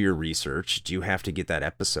do your research. You have to get that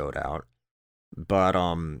episode out. But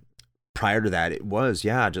prior to that, it was,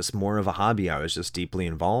 just more of a hobby I was just deeply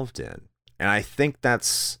involved in. And I think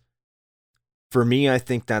that's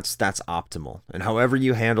optimal. And however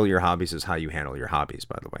you handle your hobbies is how you handle your hobbies,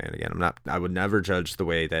 by the way. And again, I would never judge the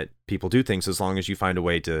way that people do things as long as you find a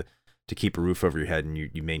way to keep a roof over your head and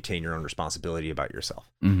you maintain your own responsibility about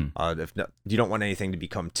yourself. If no, you don't want anything to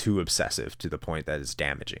become too obsessive to the point that it's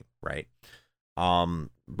damaging, right?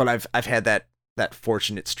 But I've had that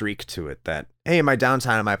fortunate streak to it that, hey, in my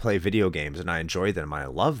downtime I play video games and I enjoy them, I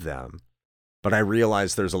love them, but I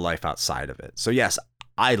realize there's a life outside of it. So yes,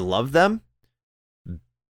 I love them.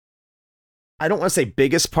 I don't want to say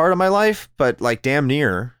biggest part of my life, but like damn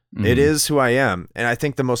near. It is who I am. And I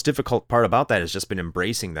think the most difficult part about that has just been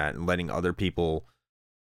embracing that and letting other people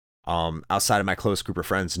outside of my close group of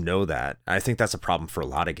friends know that. I think that's a problem for a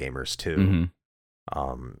lot of gamers too.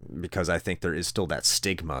 Because I think there is still that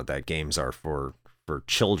stigma that games are for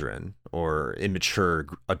children or immature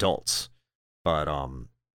adults. But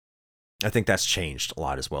I think that's changed a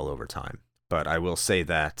lot as well over time. But I will say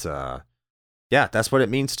that, that's what it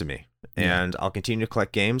means to me. And I'll continue to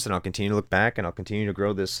collect games and I'll continue to look back and I'll continue to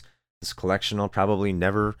grow this collection. I'll probably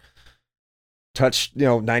never touch,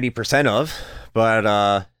 90% of, but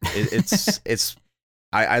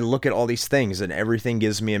I look at all these things and everything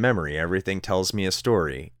gives me a memory. Everything tells me a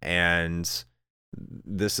story. And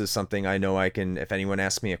this is something I know I can, if anyone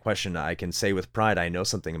asks me a question, I can say with pride, I know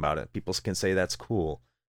something about it. People can say that's cool.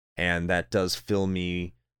 And that does fill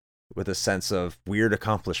me with a sense of weird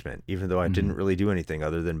accomplishment, even though I didn't really do anything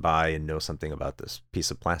other than buy and know something about this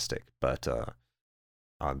piece of plastic. But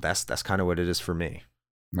that's kind of what it is for me.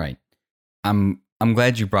 Right. I'm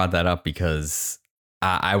glad you brought that up because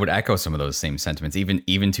I would echo some of those same sentiments,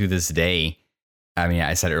 even to this day. I mean,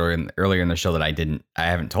 I said earlier in the show that I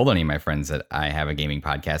haven't told any of my friends that I have a gaming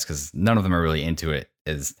podcast because none of them are really into it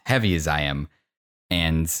as heavy as I am.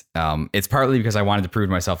 And it's partly because I wanted to prove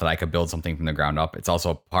to myself that I could build something from the ground up. It's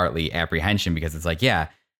also partly apprehension because it's like, I'm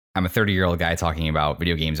a 30-year-old guy talking about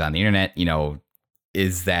video games on the internet.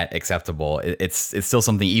 Is that acceptable? It's still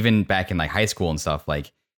something, even back in like high school and stuff,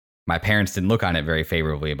 like my parents didn't look on it very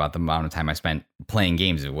favorably about the amount of time I spent playing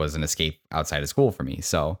games. It was an escape outside of school for me.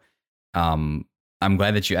 So I'm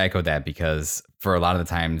glad that you echoed that because for a lot of the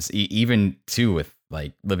times, even too with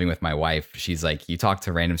like living with my wife, she's like, you talk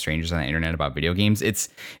to random strangers on the internet about video games. It's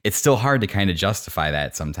still hard to kind of justify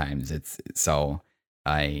that sometimes.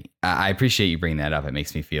 I appreciate you bringing that up. It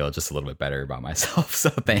makes me feel just a little bit better about myself. So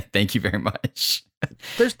thank you very much.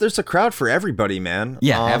 There's a crowd for everybody, man.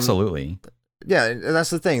 Yeah, absolutely. Yeah, and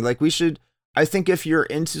that's the thing. Like we should I think if you're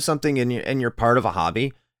into something and you're part of a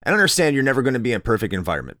hobby, and understand you're never going to be in a perfect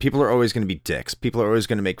environment. People are always going to be dicks. People are always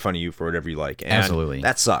going to make fun of you for whatever you like. And Absolutely.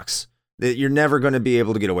 that sucks. You're never going to be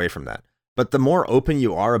able to get away from that. But the more open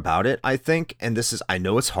you are about it, I think, and I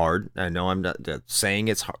know it's hard. I know I'm not saying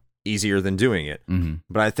it's easier than doing it. Mm-hmm.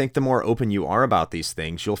 But I think the more open you are about these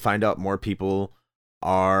things, you'll find out more people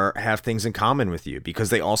have things in common with you because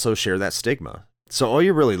they also share that stigma. So all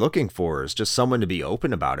you're really looking for is just someone to be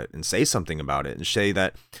open about it and say something about it and say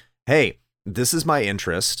that, hey, this is my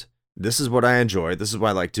interest. This is what I enjoy. This is what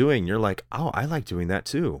I like doing. You're like, oh, I like doing that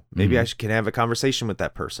too. Maybe I can have a conversation with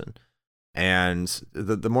that person. And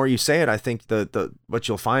the more you say it, I think the what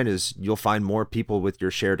you'll find is you'll find more people with your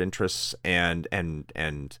shared interests and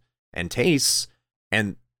tastes.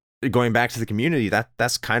 And going back to the community,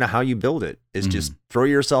 that's kind of how you build it, is just throw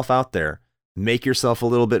yourself out there, make yourself a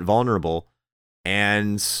little bit vulnerable,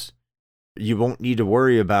 and you won't need to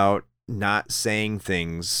worry about not saying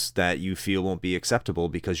things that you feel won't be acceptable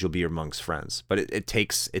because you'll be amongst friends. But it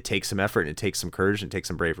takes some effort, and it takes some courage, and it takes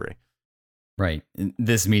some bravery. Right.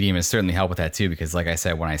 This medium has certainly helped with that too, because like I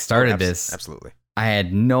said, when I started this, absolutely, I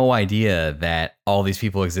had no idea that all these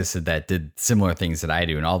people existed that did similar things that I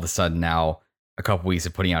do. And all of a sudden now, a couple weeks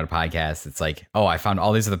of putting out a podcast, it's like, oh, I found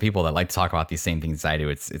all these other people that like to talk about these same things I do.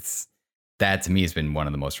 It's that to me has been one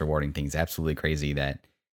of the most rewarding things. Absolutely crazy that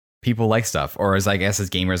people like stuff, or as I guess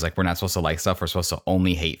as gamers, like we're not supposed to like stuff. We're supposed to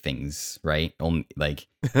only hate things, right? Only like,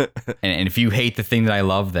 and if you hate the thing that I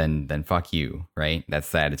love, then fuck you, right?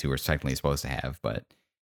 That's the attitude we're technically supposed to have. But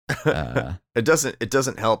it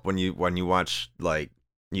doesn't help when you watch like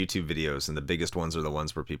YouTube videos, and the biggest ones are the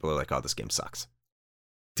ones where people are like, oh, this game sucks.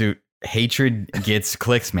 Dude, hatred gets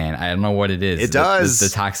clicks, man. I don't know what it is. It does. The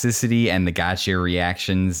toxicity and the gotcha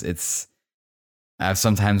reactions. I've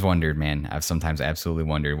sometimes wondered, man. I've sometimes absolutely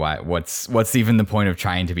wondered what's even the point of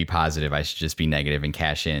trying to be positive? I should just be negative and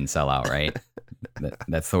cash in and sell out, right?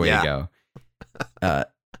 That's the way to go.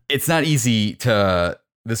 It's not easy to.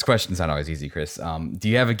 This question's not always easy, Chris. Do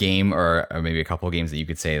you have a game or maybe a couple of games that you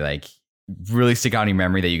could say like really stick out in your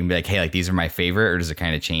memory that you can be like, hey, like these are my favorite, or does it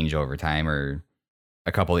kind of change over time, or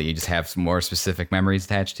a couple that you just have some more specific memories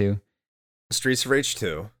attached to? Streets of Rage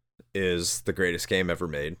 2 is the greatest game ever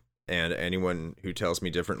made. And anyone who tells me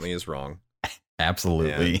differently is wrong.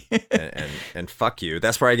 Absolutely. And fuck you.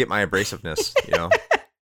 That's where I get my abrasiveness, you know?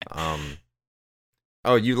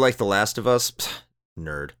 Oh, you like The Last of Us? Pfft,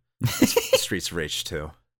 nerd. Streets of Rage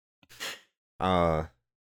 2.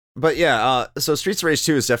 But yeah, so Streets of Rage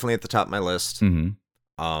 2 is definitely at the top of my list. Mm-hmm.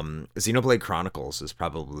 Xenoblade Chronicles is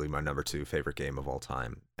probably my number 2 favorite game of all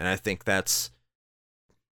time. And I think that's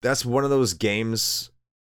one of those games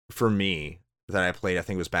for me that I played. I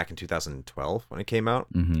think it was back in 2012 when it came out.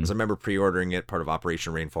 Because I remember pre-ordering it, part of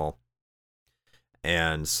Operation Rainfall,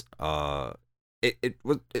 and it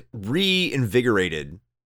reinvigorated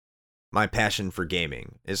my passion for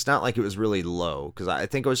gaming. It's not like it was really low, because I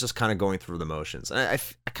think I was just kind of going through the motions. And I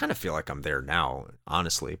kind of feel like I'm there now,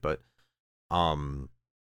 honestly. But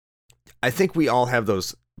I think we all have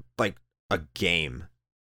those, like a game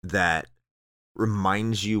that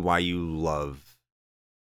reminds you why you love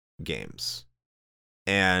games.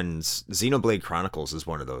 And Xenoblade Chronicles is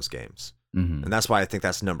one of those games. And that's why I think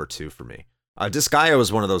that's number 2 for me. Disgaea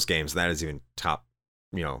is one of those games that is even top,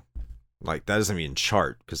 you know, like that doesn't even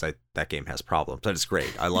chart, because that game has problems. But it's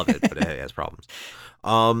great. I love it, but it has problems.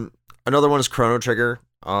 Another one is Chrono Trigger,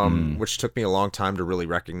 which took me a long time to really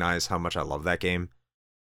recognize how much I love that game.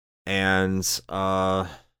 And the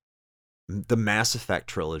Mass Effect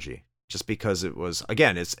trilogy, just because it was,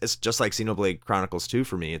 again, it's just like Xenoblade Chronicles 2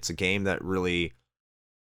 for me. It's a game that really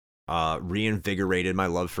reinvigorated my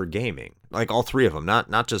love for gaming. Like all 3 of them,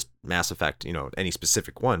 not just Mass Effect, you know, any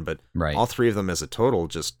specific one, but all 3 of them as a total,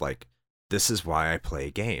 just like, this is why I play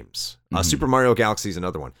games. Super Mario Galaxy is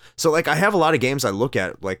another one. So like I have a lot of games I look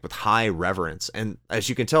at like with high reverence, and as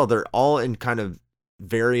you can tell, they're all in kind of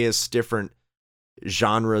various different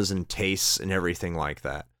genres and tastes and everything like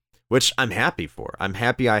that, which I'm happy for. I'm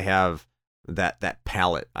happy I have that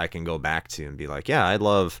palette I can go back to and be like, yeah, I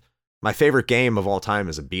love. My favorite game of all time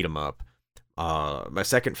is a beat 'em up. My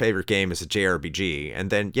second favorite game is a JRPG, and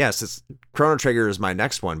then yes, it's Chrono Trigger is my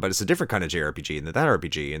next one, but it's a different kind of JRPG, and then that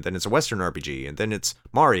RPG, and then it's a Western RPG, and then it's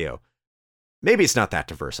Mario. Maybe it's not that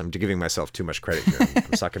diverse. I'm giving myself too much credit here.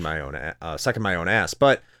 I'm sucking my own ass,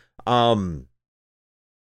 but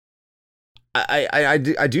I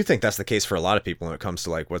do think that's the case for a lot of people when it comes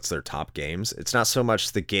to like what's their top games. It's not so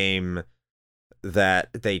much the game that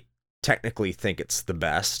they technically think it's the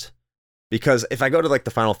best. Because if I go to like the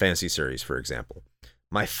Final Fantasy series, for example,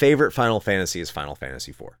 my favorite Final Fantasy is Final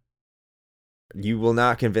Fantasy IV. You will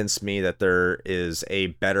not convince me that there is a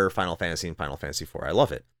better Final Fantasy than Final Fantasy IV. I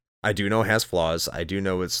love it. I do know it has flaws. I do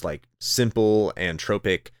know it's like simple and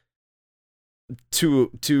tropic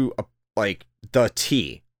to like the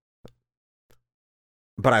T.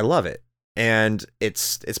 But I love it, and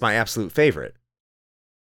it's my absolute favorite.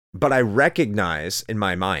 But I recognize in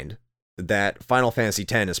my mind that Final Fantasy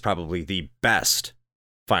X is probably the best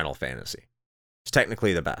Final Fantasy. It's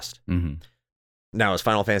technically the best. Mm-hmm. Now, is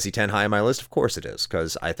Final Fantasy X high on my list? Of course it is,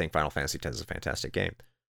 because I think Final Fantasy X is a fantastic game.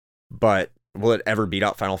 But will it ever beat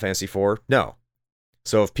out Final Fantasy IV? No.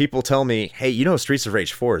 So if people tell me, hey, you know Streets of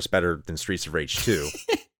Rage 4 is better than Streets of Rage 2,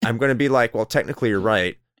 I'm going to be like, well, technically you're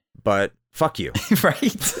right, but fuck you.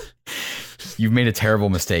 Right? You've made a terrible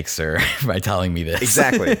mistake, sir, by telling me this.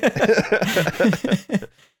 Exactly.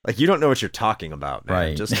 Like, you don't know what you're talking about, man.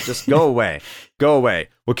 Right. Just go away. Go away.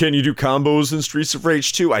 Well, can you do combos in Streets of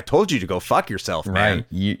Rage 2? I told you to go fuck yourself, man. Right.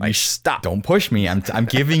 You stop. Don't push me. I'm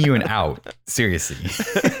giving you an out. Seriously.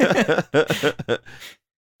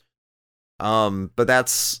 But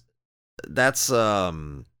that's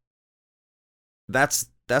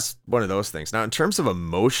one of those things. Now, in terms of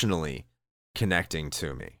emotionally connecting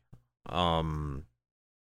to me, one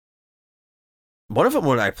of them,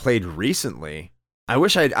 what I played recently, I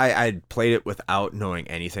wish I'd played it without knowing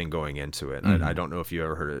anything going into it. Mm-hmm. I don't know if you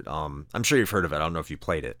ever heard it. I'm sure you've heard of it. I don't know if you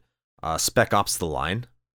played it. Spec Ops: The Line.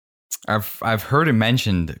 I've heard it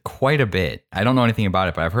mentioned quite a bit. I don't know anything about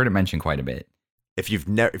it, but I've heard it mentioned quite a bit. If you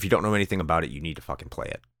don't know anything about it, you need to fucking play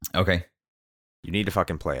it. Okay. You need to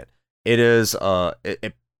fucking play it. It is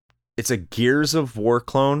it's a Gears of War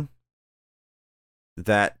clone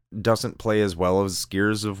that doesn't play as well as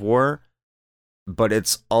Gears of War, but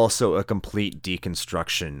it's also a complete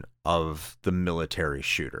deconstruction of the military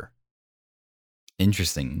shooter.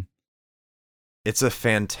 Interesting. It's a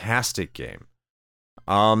fantastic game.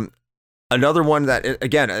 Another one that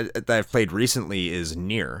that I've played recently is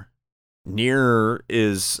Nier. Nier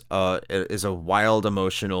is a wild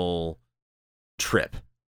emotional trip.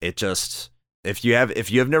 It just, if you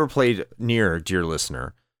have never played Nier, dear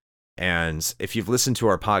listener, and if you've listened to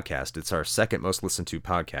our podcast, it's our second most listened to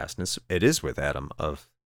podcast, and it is with Adam of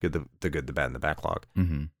the Good, the Bad, and the Backlog.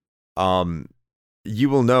 Mm-hmm. You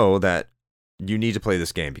will know that you need to play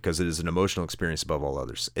this game because it is an emotional experience above all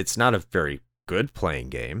others. It's not a very good playing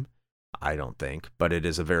game, I don't think, but it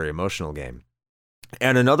is a very emotional game.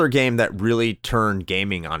 And another game that really turned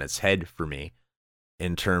gaming on its head for me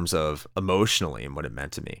in terms of emotionally and what it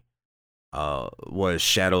meant to me was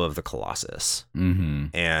Shadow of the Colossus. Mm-hmm.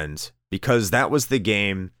 And because that was the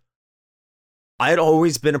game, I had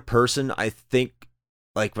always been a person, I think,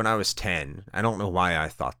 like when I was 10, I don't know why I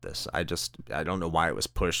thought this. I don't know why it was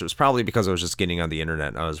pushed. It was probably because I was just getting on the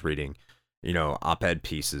internet and I was reading, op-ed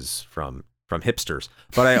pieces from hipsters.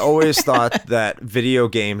 But I always thought that video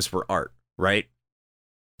games were art, right?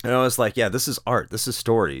 And I was like, yeah, this is art. This is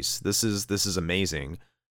stories. This is amazing.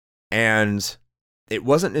 And it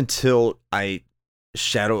wasn't until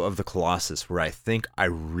Shadow of the Colossus where I think I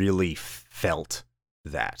really felt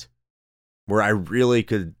that. Where I really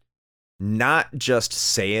could not just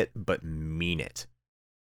say it, but mean it.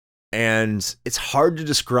 And it's hard to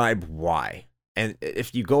describe why. And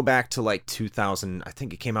if you go back to like 2000, I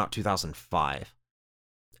think it came out 2005.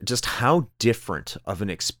 Just how different of an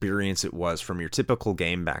experience it was from your typical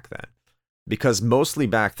game back then. Because mostly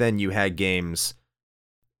back then you had games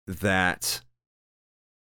that,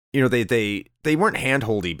 they weren't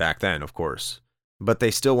handholdy back then, of course, but they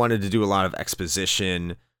still wanted to do a lot of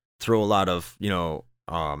exposition, throw a lot of,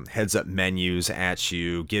 heads up menus at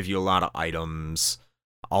you, give you a lot of items,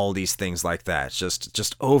 all these things like that.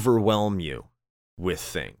 Just overwhelm you with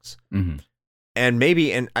things. Mm-hmm. And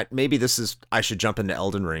maybe I should jump into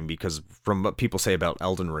Elden Ring, because from what people say about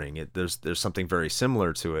Elden Ring, there's something very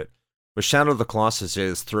similar to it. But Shadow of the Colossus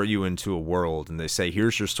is throw you into a world and they say,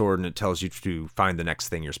 here's your sword, and it tells you to find the next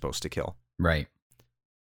thing you're supposed to kill. Right.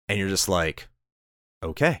 And you're just like,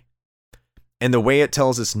 okay. And the way it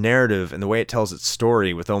tells its narrative and the way it tells its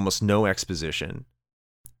story with almost no exposition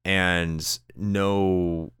and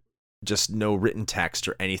no written text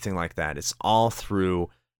or anything like that. It's all through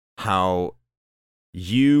how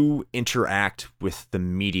you interact with the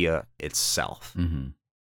media itself. Mm-hmm.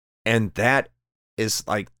 And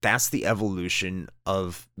that's the evolution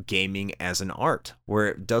of gaming as an art, where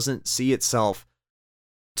it doesn't see itself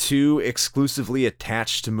too exclusively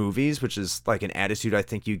attached to movies, which is like an attitude I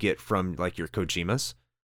think you get from like your Kojimas.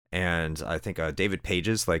 And I think David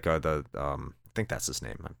Page's, like I think that's his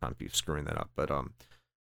name. I might be screwing that up, but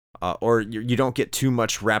or you don't get too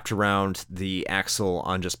much wrapped around the axle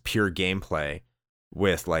on just pure gameplay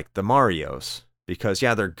with like the Marios, because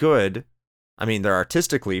yeah, they're good, I mean, they're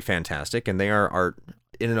artistically fantastic and they are art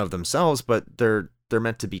in and of themselves, but they're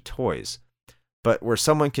meant to be toys. But where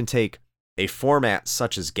someone can take a format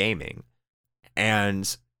such as gaming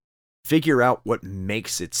and figure out what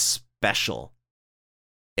makes it special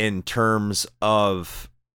in terms of,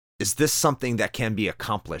 is this something that can be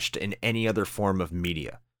accomplished in any other form of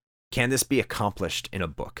media? Can this be accomplished in a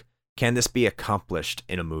book? Can this be accomplished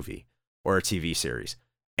in a movie or a TV series?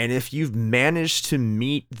 And if you've managed to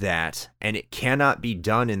meet that and it cannot be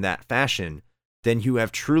done in that fashion, then you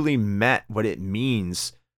have truly met what it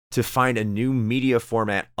means to find a new media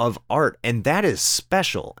format of art. And that is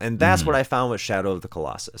special. And that's what I found with Shadow of the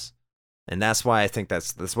Colossus. And that's why I think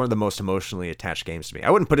that's one of the most emotionally attached games to me. I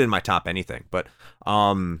wouldn't put it in my top anything, but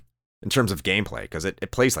in terms of gameplay, because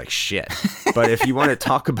it plays like shit. But if you want to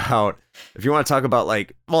talk about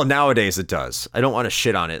like, well, nowadays it does. I don't want to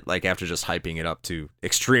shit on it like after just hyping it up to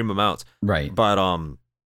extreme amounts. Right. But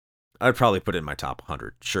I'd probably put it in my top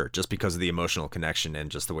 100, sure, just because of the emotional connection and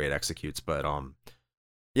just the way it executes. But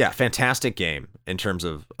yeah, fantastic game in terms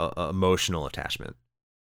of emotional attachment.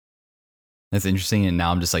 That's interesting. And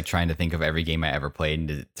now I'm just like trying to think of every game I ever played and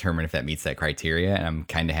to determine if that meets that criteria. And I'm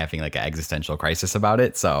kind of having like an existential crisis about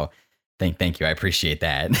it. So thank you. I appreciate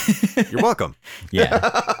that. You're welcome.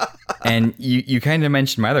 Yeah. And you kind of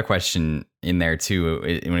mentioned my other question in there too,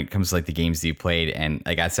 when it comes to like the games that you played. And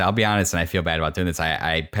like I said, I'll be honest, and I feel bad about doing this.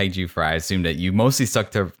 I pegged you for, I assumed that you mostly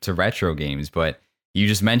stuck to retro games, but you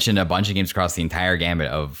just mentioned a bunch of games across the entire gamut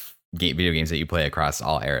of video games that you play across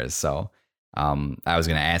all eras. So I was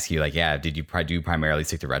going to ask you, like, yeah, did you do primarily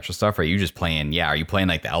stick to retro stuff? Or are you just playing, are you playing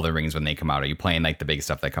like the Elden Rings when they come out? Are you playing like the big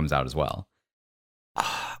stuff that comes out as well?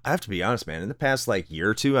 I have to be honest, man. In the past like year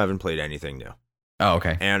or two, I haven't played anything new. Oh,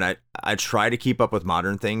 okay. And I try to keep up with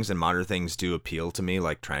modern things, and modern things do appeal to me.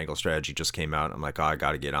 Like Triangle Strategy just came out. I'm like, oh, I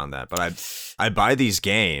got to get on that. But I buy these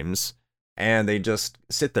games, and they just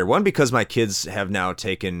sit there. One, because my kids have now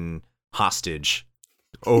taken hostage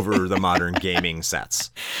over the modern gaming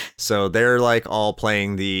sets. So they're like all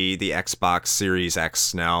playing the Xbox Series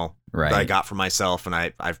X now. Right. That I got for myself, and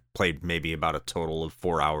I've played maybe about a total of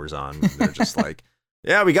 4 hours on. They're just like,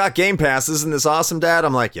 yeah, we got Game Pass. Isn't this awesome, Dad?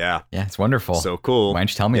 I'm like, yeah. Yeah, it's wonderful. So cool. Why don't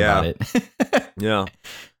you tell me about it? Yeah.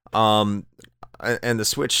 And the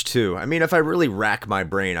Switch too. I mean, if I really rack my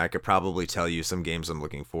brain, I could probably tell you some games I'm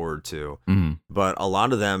looking forward to. Mm-hmm. But a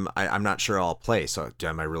lot of them, I'm not sure I'll play. So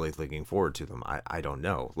am I really looking forward to them? I don't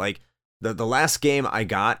know. Like the last game I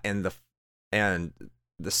got and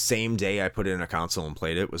the same day I put it in a console and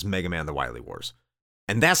played it was Mega Man: The Wily Wars.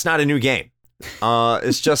 And that's not a new game.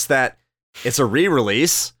 It's just that it's a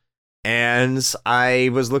re-release, and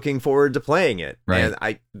I was looking forward to playing it. Right.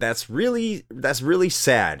 And that's really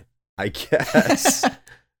sad, I guess.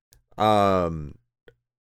 But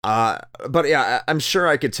yeah, I'm sure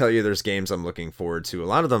I could tell you there's games I'm looking forward to. A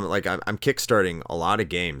lot of them, like I'm kickstarting a lot of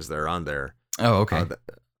games that are on there. Oh, okay.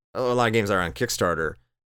 A lot of games are on Kickstarter,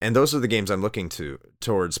 and those are the games I'm looking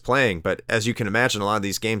towards playing. But as you can imagine, a lot of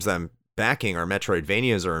these games that I'm backing are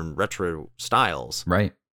Metroidvanias or in retro styles.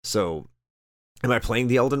 Right. So, am I playing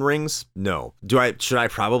the Elden Rings? No. Should I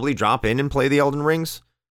probably drop in and play the Elden Rings?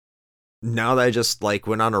 Now that I just like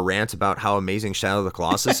went on a rant about how amazing Shadow of the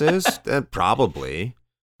Colossus is, probably,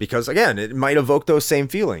 because again, it might evoke those same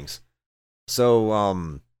feelings.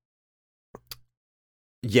 So,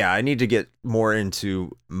 yeah, I need to get more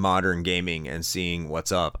into modern gaming and seeing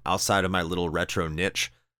what's up outside of my little retro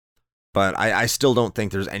niche. But I still don't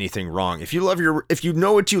think there's anything wrong. If you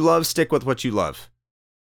know what you love, stick with what you love.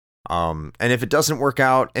 And if it doesn't work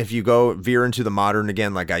out, if you go veer into the modern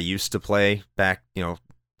again, like I used to play back,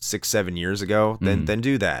 6-7 years ago, then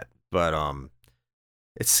do that. But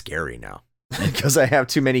it's scary now because I have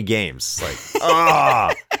too many games. Like,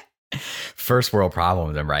 First world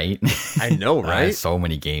problems, right? I know, right? So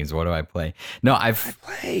many games. What do I play? No, I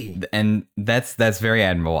play, and that's very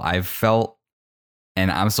admirable. I've felt, and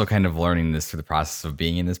I'm still kind of learning this through the process of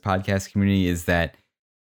being in this podcast community, is that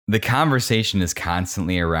the conversation is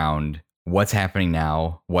constantly around what's happening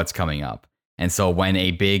now, what's coming up. And so when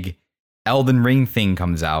a big Elden Ring thing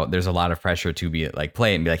comes out, there's a lot of pressure to be like,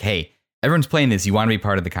 play it and be like, hey, everyone's playing this. You want to be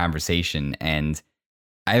part of the conversation. And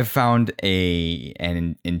I've found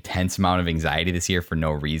an intense amount of anxiety this year for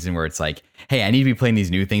no reason, where it's like, hey, I need to be playing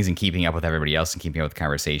these new things and keeping up with everybody else and keeping up with the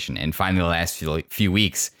conversation. And finally, the last few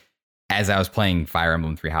weeks, as I was playing Fire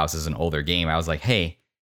Emblem Three Houses, an older game, I was like, hey,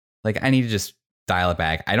 like I need to just dial it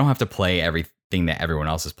back. I don't have to play everything that everyone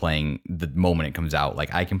else is playing the moment it comes out.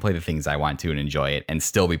 Like I can play the things I want to and enjoy it and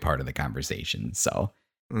still be part of the conversation. So,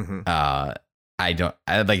 like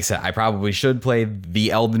I said, I probably should play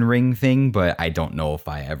the Elden Ring thing, but I don't know if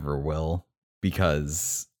I ever will,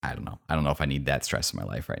 because I don't know. I don't know if I need that stress in my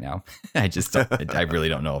life right now. I just don't, I really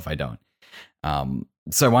don't know if I don't.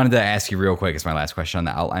 So I wanted to ask you real quick, it's my last question on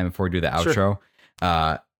the outline before we do the outro.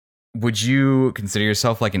 Sure. Would you consider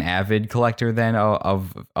yourself like an avid collector then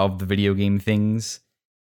of the video game things?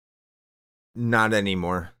 Not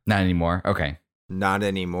anymore. Not anymore. Okay. Not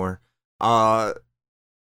anymore. Fuck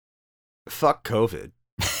COVID.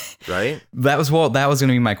 Right? that was going to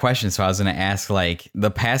be my question. So I was going to ask, like,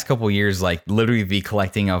 the past couple of years, like literally the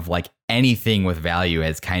collecting of like anything with value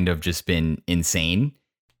has kind of just been insane.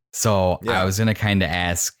 So I was going to kind of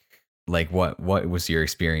ask, like, what was your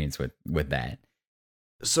experience with that?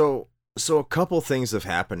 So a couple things have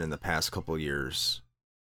happened in the past couple of years.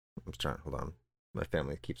 I'm trying. Hold on. My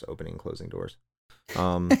family keeps opening and closing doors.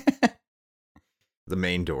 The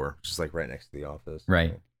main door, which is like right next to the office.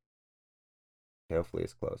 Right. Okay, hopefully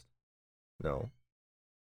it's closed. No.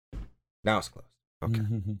 Now it's closed. Okay.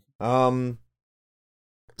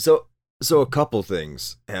 So a couple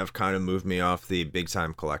things have kind of moved me off the big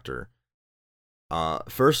time collector.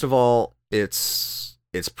 First of all, it's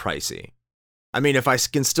pricey. I mean, if I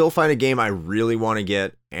can still find a game I really want to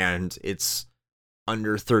get and it's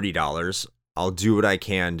under $30, I'll do what I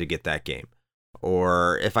can to get that game.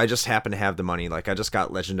 Or if I just happen to have the money, like I just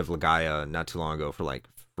got Legend of Legaia not too long ago for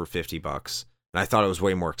 $50. And I thought it was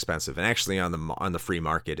way more expensive. And actually on the free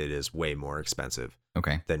market, it is way more expensive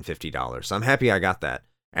than $50. So I'm happy I got that.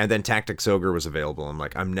 And then Tactics Ogre was available. I'm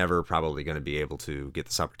like, I'm never probably going to be able to get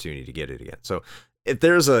this opportunity to get it again. So if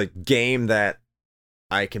there's a game that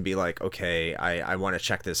I can be like, okay, I want to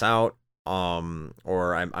check this out,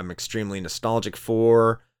 or I'm extremely nostalgic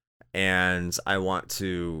for, and I want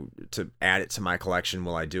to add it to my collection,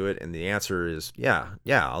 will I do it? And the answer is yeah,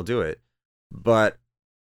 I'll do it. But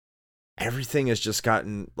everything has just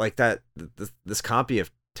gotten like that. This copy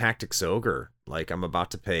of Tactics Ogre, like I'm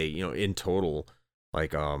about to pay, in total,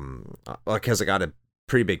 because I got a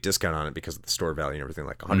pretty big discount on it because of the store value and everything,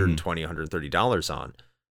 like $120, $130 on.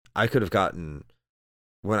 I could have gotten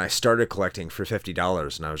when I started collecting for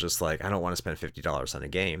 $50, and I was just like, I don't want to spend $50 on a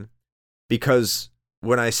game, because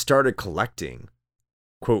when I started collecting,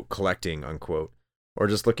 quote, collecting, unquote, or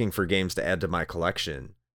just looking for games to add to my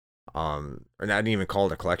collection, and I didn't even call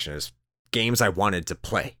it a collection, it's games I wanted to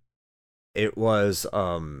play. It was,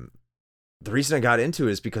 the reason I got into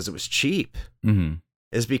it is because it was cheap.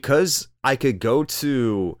 Is because I could go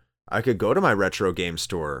to my retro game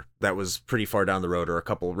store that was pretty far down the road, or a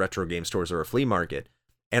couple retro game stores, or a flea market,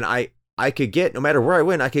 and I could get, no matter where I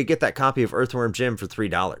went, I could get that copy of Earthworm Jim for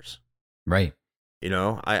 $3. Right.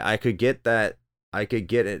 I could get that. I could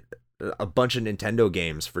get it, a bunch of Nintendo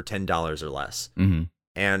games for $10 or less.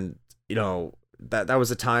 And that was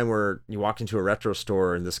a time where you walked into a retro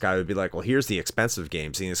store and this guy would be like, well, here's the expensive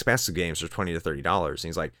games. And the expensive games are $20 to $30. And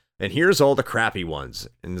he's like, and here's all the crappy ones.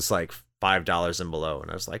 And it's like $5 and below.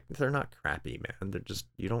 And I was like, they're not crappy, man. They're just,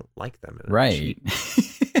 you don't like them. Right.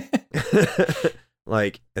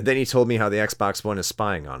 Like, and then he told me how the Xbox One is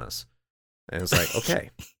spying on us. And it's like,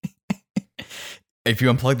 okay. If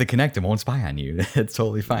you unplug the Kinect, it won't spy on you. It's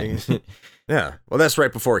totally fine. Yeah. Well, that's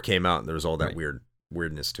right before it came out, and there was all that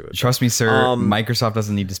weirdness to it. Trust me, sir. Microsoft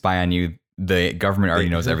doesn't need to spy on you. The government already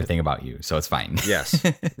knows everything about you, so it's fine. Yes.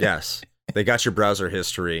 Yes. They got your browser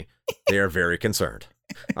history. They are very concerned.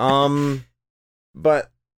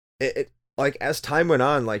 But it like, as time went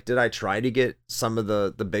on, like, did I try to get some of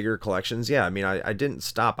the bigger collections? Yeah. I mean, I didn't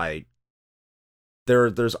stop.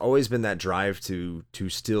 There's always been that drive to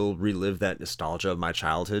still relive that nostalgia of my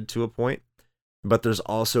childhood to a point, but there's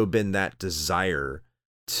also been that desire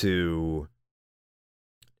to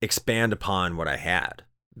expand upon what I had,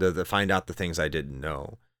 to find out the things I didn't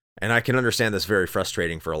know. And I can understand this very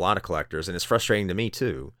frustrating for a lot of collectors, and it's frustrating to me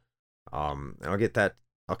too. And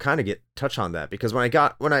I'll kind of touch on that, because when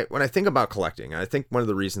I think about collecting, I think one of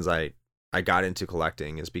the reasons I got into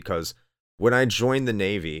collecting is because when I joined the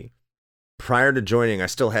Navy, prior to joining, I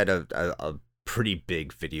still had a pretty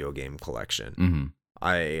big video game collection.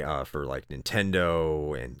 I for like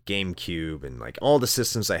Nintendo and GameCube and like all the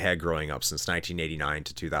systems I had growing up since 1989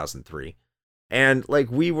 to 2003. And like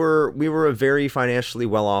we were a very financially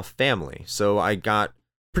well-off family. So I got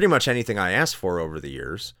pretty much anything I asked for over the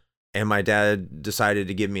years. And my dad decided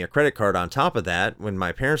to give me a credit card on top of that when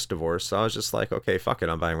my parents divorced. So I was just like, okay, fuck it,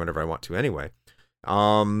 I'm buying whatever I want to anyway.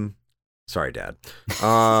 Sorry, Dad.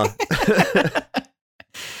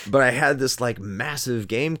 But I had this like massive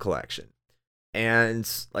game collection. And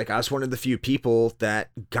like I was one of the few people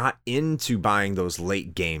that got into buying those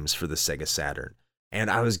late games for the Sega Saturn. And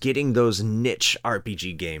I was getting those niche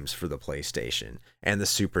RPG games for the PlayStation and the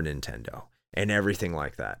Super Nintendo and everything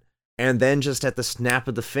like that. And then just at the snap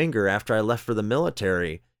of the finger, after I left for the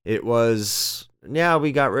military, It was, yeah,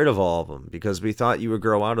 we got rid of all of them because we thought you would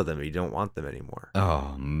grow out of them. You don't want them anymore.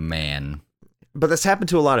 Oh, man. But that's happened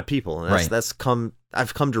to a lot of people. And Right.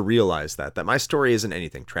 I've come to realize that my story isn't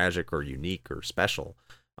anything tragic or unique or special.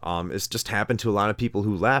 It's just happened to a lot of people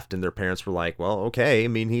who left and their parents were like, well, okay, I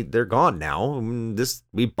mean, they're gone now.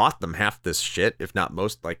 We bought them half this shit, if not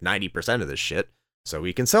most, like 90% of this shit, so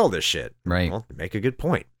we can sell this shit. Right. Well, make a good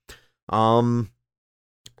point. But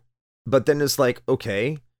then it's like,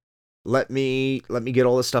 okay, let me get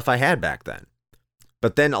all the stuff I had back then.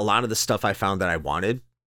 But then a lot of the stuff I found that I wanted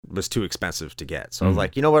was too expensive to get. So I was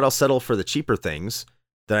like, you know what? I'll settle for the cheaper things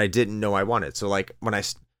that I didn't know I wanted. So like when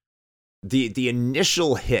the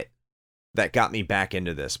initial hit that got me back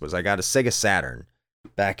into this was I got a Sega Saturn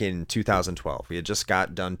back in 2012. We had just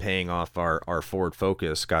got done paying off our Ford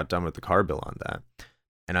Focus, got done with the car bill on that.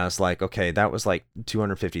 And I was like, okay, that was like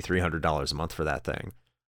 $250, $300 a month for that thing.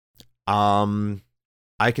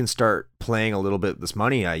 I can start playing a little bit of this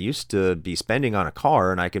money I used to be spending on a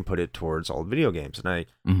car, and I can put it towards all the video games. And I,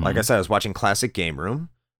 like I said, I was watching Classic Game Room,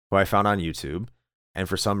 who I found on YouTube, and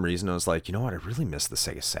for some reason I was like, you know what, I really miss the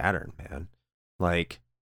Sega Saturn, man. Like,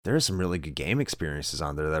 there are some really good game experiences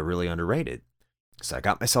on there that are really underrated. So I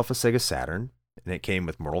got myself a Sega Saturn, and it came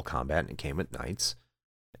with Mortal Kombat, and it came with Knights,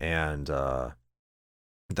 and then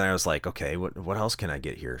I was like, okay, what else can I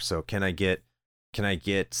get here? So can I get my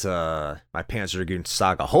Panzer Dragoon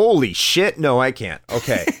Saga? Holy shit, no, I can't.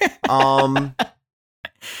 Okay.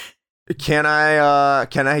 Can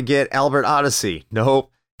I get Albert Odyssey?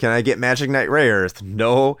 Nope. Can I get Magic Knight Rayearth?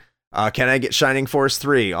 No. Can I get Shining Force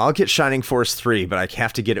 3? I'll get Shining Force 3, but I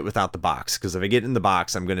have to get it without the box, because if I get it in the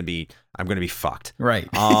box, I'm gonna be fucked. Right.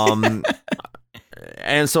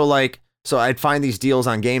 And so I'd find these deals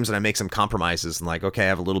on games and I make some compromises and like, okay, I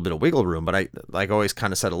have a little bit of wiggle room, but I like always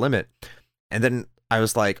kind of set a limit. And then I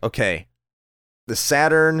was like, okay, the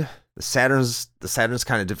Saturn's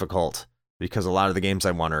kind of difficult because a lot of the games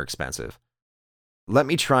I want are expensive. Let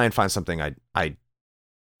me try and find something I've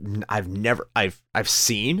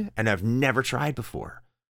seen and I've never tried before.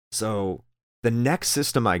 So the next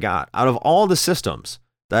system I got out of all the systems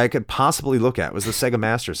that I could possibly look at was the Sega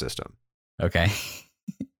Master System. Okay.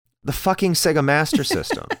 The fucking Sega Master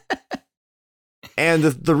System. And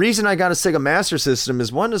the reason I got a Sega Master System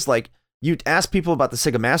is, one is like, you'd ask people about the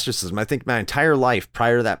Sega Master System. I think my entire life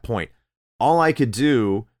prior to that point, all I could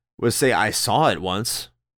do was say I saw it once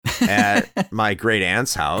at my great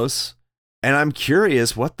aunt's house, and I'm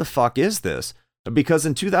curious, what the fuck is this? Because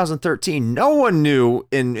in 2013, no one knew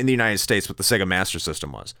in the United States what the Sega Master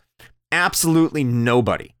System was. Absolutely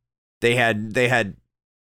nobody. I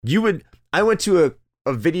went to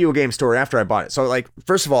a video game store after I bought it. So like,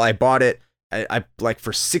 first of all, I bought it. I like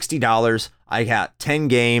for $60. I got 10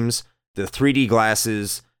 games, the 3D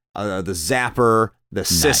glasses, the zapper, the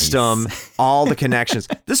system, all the connections.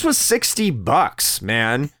 This was $60,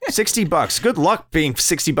 man. $60. Good luck paying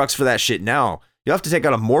 $60 for that shit now. You'll have to take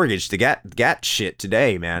out a mortgage to get shit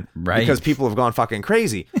today, man. Right. Because people have gone fucking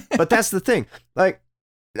crazy. But that's the thing. Like,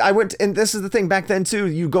 I went, and this is the thing back then too.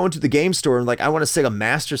 You go into the game store and like, I want to Sega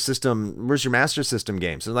Master System. Where's your Master System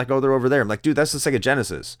games? And like, oh, they're over there. I'm like, dude, that's the Sega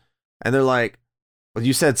Genesis. And they're like, well,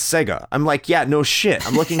 you said Sega. I'm like, yeah, no shit.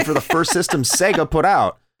 I'm looking for the first system Sega put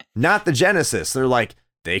out, not the Genesis. They're like,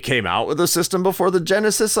 they came out with a system before the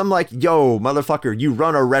Genesis. I'm like, yo, motherfucker, you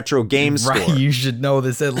run a retro game store. Right, you should know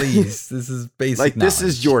this at least. This is basic like, knowledge. This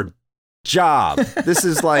is your job. This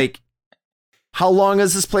is like, how long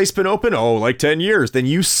has this place been open? Oh, like 10 years. Then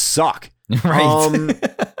you suck. Right.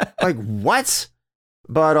 Like, what?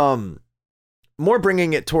 But more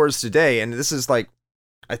bringing it towards today, and this is like,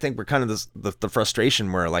 I think we're kind of the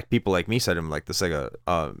frustration where like people like me said him like the Sega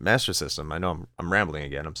Master System. I know I'm rambling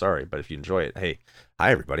again. I'm sorry, but if you enjoy it, hey,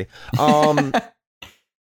 hi everybody.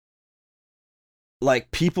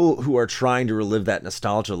 Like people who are trying to relive that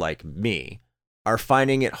nostalgia like me are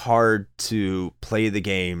finding it hard to play the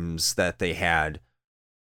games that they had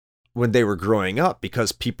when they were growing up,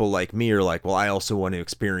 because people like me are like, well, I also want to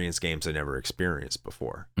experience games I never experienced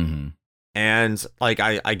before. Mm-hmm. And like,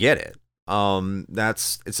 I get it.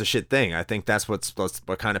 It's a shit thing. I think that's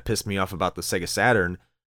what kind of pissed me off about the Sega Saturn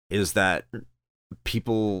is that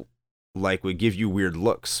people like would give you weird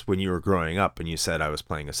looks when you were growing up and you said I was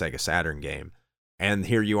playing a Sega Saturn game. And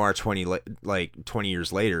here you are 20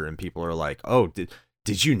 years later and people are like, oh,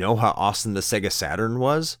 did you know how awesome the Sega Saturn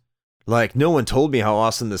was? Like, no one told me how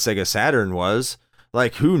awesome the Sega Saturn was.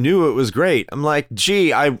 Like, who knew it was great? I'm like,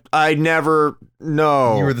 gee, I never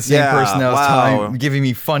know. You were the same person that was giving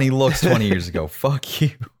me funny looks 20 years ago. Fuck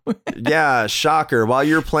you. Yeah, shocker. While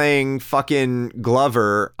you're playing fucking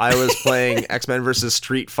Glover, I was playing X-Men versus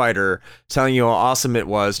Street Fighter, telling you how awesome it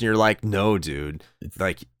was, and you're like, no, dude.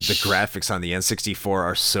 Like, the graphics on the N64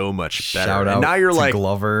 are so much better. Shout out and now you're to like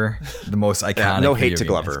Glover, the most iconic. Yeah, no hate video to game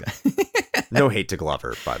Glover. mascot. No hate to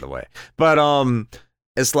Glover, by the way. But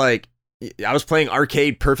it's like I was playing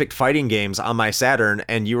arcade perfect fighting games on my Saturn,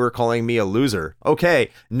 and you were calling me a loser. Okay,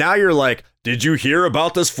 now you're like, did you hear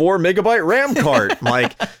about this 4 megabyte RAM card? I'm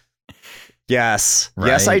like, yes,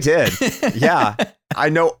 yes, I did. Yeah, I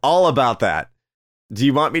know all about that. Do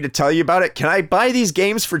you want me to tell you about it? Can I buy these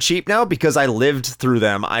games for cheap now? Because I lived through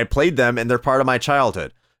them, I played them, and they're part of my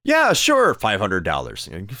childhood. Yeah, sure,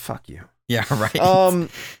 $500. Fuck you. Yeah, right.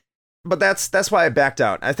 But that's why I backed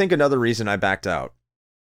out. I think another reason I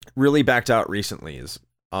really backed out recently is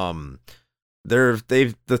the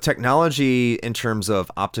technology in terms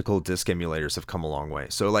of optical disc emulators have come a long way.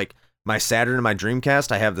 So like my Saturn and my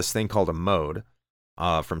Dreamcast, I have this thing called a mode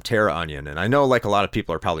from Terra Onion, and I know like a lot of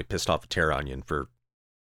people are probably pissed off at Terra Onion for,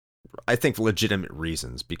 I think, legitimate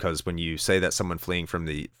reasons, because when you say that someone fleeing from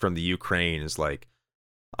the Ukraine is like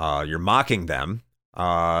you're mocking them,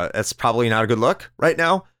 that's probably not a good look right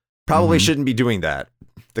now. Probably shouldn't be doing that.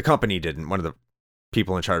 The company didn't, one of the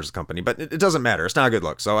people in charge of the company, but it doesn't matter. It's not a good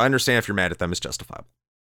look. So I understand if you're mad at them, it's justifiable.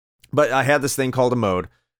 But I had this thing called a mode,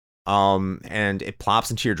 and it plops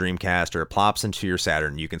into your Dreamcast or it plops into your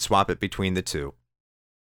Saturn. You can swap it between the two.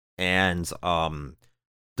 And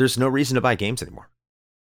there's no reason to buy games anymore.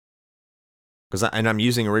 And I'm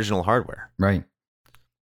using original hardware. Right.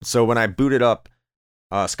 So when I booted up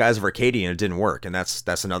Skies of Arcadia, it didn't work, and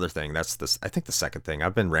that's another thing. That's this, I think, the second thing.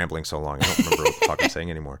 I've been rambling so long, I don't remember what the fuck I'm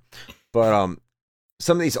saying anymore. But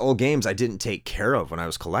some of these old games I didn't take care of when I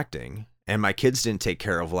was collecting, and my kids didn't take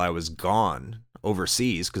care of while I was gone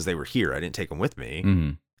overseas because they were here. I didn't take them with me.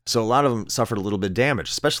 Mm-hmm. So a lot of them suffered a little bit of damage,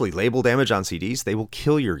 especially label damage on CDs. They will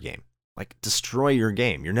kill your game, like destroy your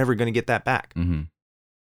game. You're never going to get that back. Mm-hmm.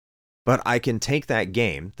 But I can take that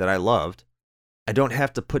game that I loved. I don't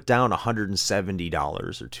have to put down $170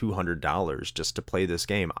 or $200 just to play this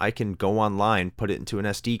game. I can go online, put it into an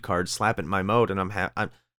SD card, slap it in my mode, and I'm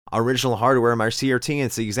original hardware, my CRT, and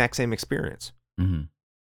it's the exact same experience. Mm-hmm.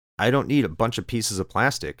 I don't need a bunch of pieces of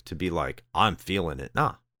plastic to be like, I'm feeling it.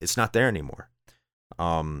 Nah, it's not there anymore.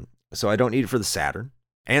 So I don't need it for the Saturn,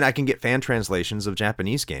 and I can get fan translations of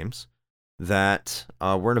Japanese games that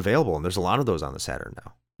weren't available, and there's a lot of those on the Saturn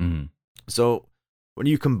now. Mm-hmm. So when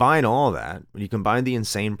you combine all that, when you combine the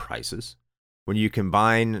insane prices, when you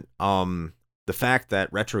combine the fact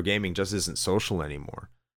that retro gaming just isn't social anymore,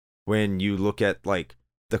 when you look at like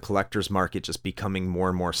the collector's market just becoming more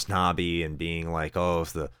and more snobby and being like, oh,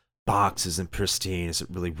 if the box isn't pristine, is it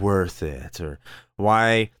really worth it? Or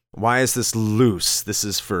why is this loose? This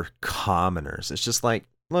is for commoners. It's just like,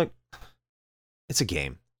 look, it's a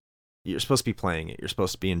game. You're supposed to be playing it. You're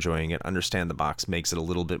supposed to be enjoying it. Understand the box makes it a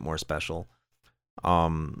little bit more special.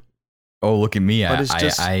 Oh, look at me. I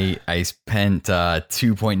spent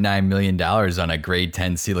 $2.9 million on a grade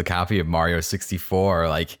 10 sealed copy of Mario 64.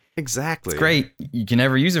 Like, exactly. It's great. You can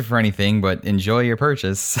never use it for anything, but enjoy your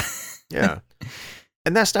purchase. Yeah.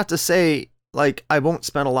 And that's not to say, like, I won't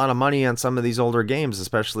spend a lot of money on some of these older games,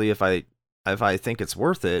 especially if I think it's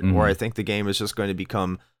worth it, or I think the game is just going to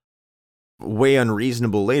become way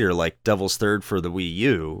unreasonable later, like Devil's Third for the Wii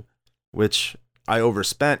U, which I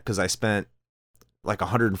overspent because I spent like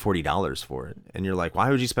 $140 for it. And you're like, why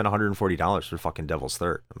would you spend $140 for fucking Devil's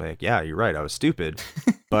Third? I'm like, yeah, you're right. I was stupid.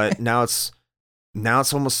 But now it's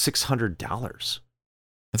almost $600.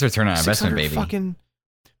 That's a return on investment, baby. Fucking,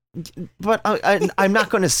 but I'm not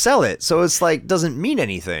going to sell it. So it's like, doesn't mean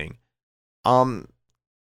anything.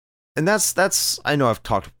 And that's, I know I've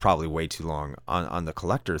talked probably way too long on the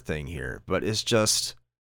collector thing here, but it's just,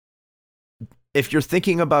 if you're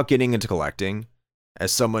thinking about getting into collecting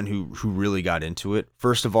as someone who really got into it,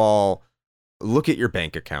 first of all, look at your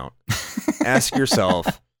bank account. Ask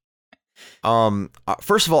yourself,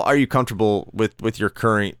 first of all, are you comfortable with your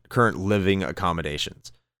current living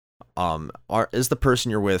accommodations? Is the person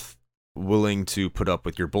you're with willing to put up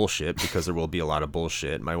with your bullshit? Because there will be a lot of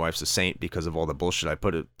bullshit. My wife's a saint because of all the bullshit I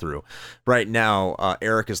put it through. Right now,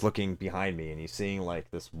 Eric is looking behind me and he's seeing like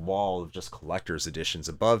this wall of just collector's editions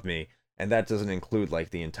above me. And that doesn't include like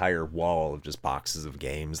the entire wall of just boxes of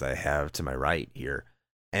games that I have to my right here.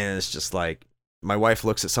 And it's just like, my wife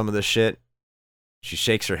looks at some of this shit, she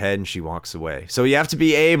shakes her head and she walks away. So you have to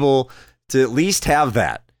be able to at least have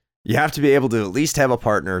that. You have to be able to at least have a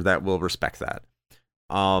partner that will respect that.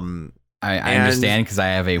 I understand, because I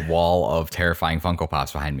have a wall of terrifying Funko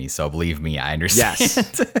Pops behind me. So believe me, I understand.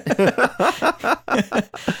 Yes.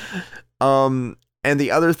 And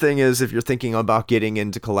the other thing is, if you're thinking about getting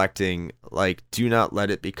into collecting, like, do not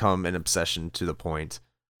let it become an obsession to the point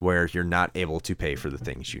where you're not able to pay for the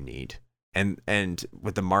things you need. And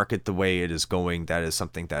with the market the way it is going, that is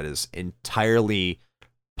something that is entirely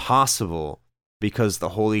possible, because the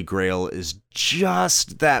Holy Grail is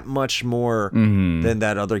just that much more than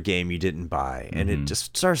that other game you didn't buy. And it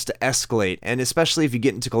just starts to escalate. And especially if you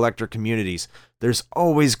get into collector communities, there's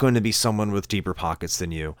always going to be someone with deeper pockets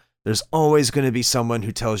than you. There's always going to be someone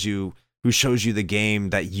who shows you the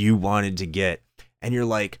game that you wanted to get. And you're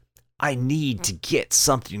like, I need to get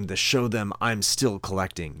something to show them I'm still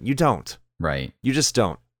collecting. You don't. Right. You just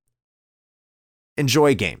don't.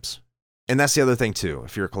 Enjoy games. And that's the other thing too,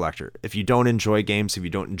 if you're a collector. If you don't enjoy games, if you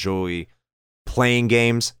don't enjoy playing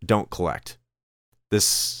games, don't collect.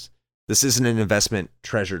 This isn't an investment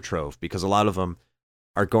treasure trove, because a lot of them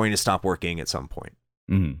are going to stop working at some point.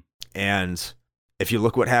 And if you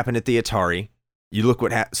look what happened at the Atari, you look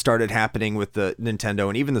what started happening with the Nintendo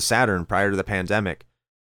and even the Saturn prior to the pandemic,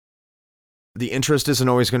 the interest isn't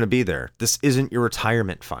always going to be there. This isn't your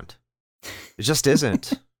retirement fund. It just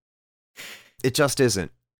isn't. It just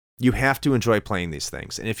isn't. You have to enjoy playing these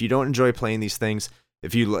things. And if you don't enjoy playing these things,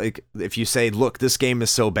 if you say, look, this game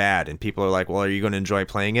is so bad, and people are like, well, are you going to enjoy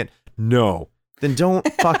playing it? No. Then don't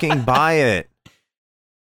fucking buy it.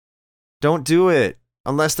 Don't do it.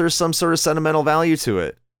 Unless there's some sort of sentimental value to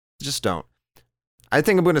it. Just don't. I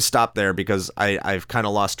think I'm going to stop there, because I've kind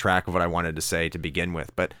of lost track of what I wanted to say to begin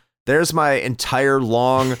with. But there's my entire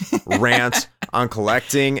long rant on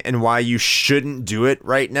collecting and why you shouldn't do it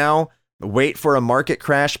right now. Wait for a market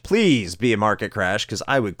crash. Please be a market crash, because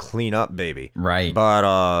I would clean up, baby. Right.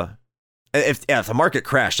 But if the market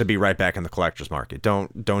crashed, I'd be right back in the collector's market.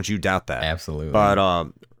 Don't you doubt that. Absolutely.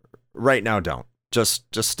 But right now, don't.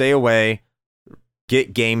 Just stay away.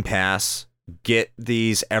 Get Game Pass. Get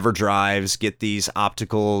these EverDrives. Get these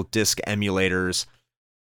optical disc emulators.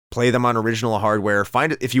 Play them on original hardware.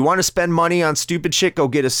 Find it. If you want to spend money on stupid shit, go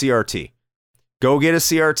get a CRT. Go get a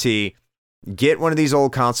CRT. Get one of these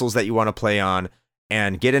old consoles that you want to play on,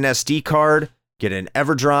 and get an SD card, get an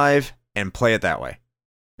EverDrive, and play it that way.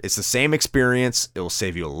 It's the same experience. It will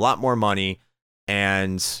save you a lot more money,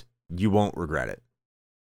 and you won't regret it.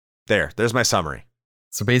 There's my summary.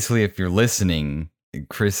 So basically, if you're listening,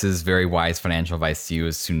 Chris's very wise financial advice to you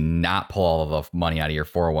is to not pull all of the money out of your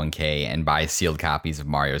 401k and buy sealed copies of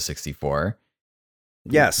Mario 64.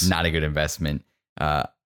 Yes. Not a good investment.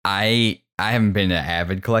 I haven't been an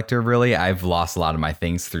avid collector, really. I've lost a lot of my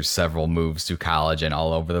things through several moves to college and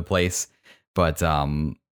all over the place. But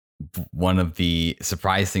one of the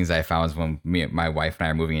surprise things I found was when my wife and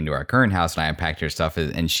I are moving into our current house, and I unpacked her stuff,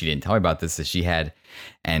 and she didn't tell me about this, that she had,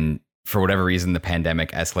 and for whatever reason, the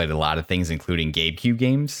pandemic escalated a lot of things, including GameCube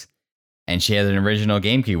games. And she had an original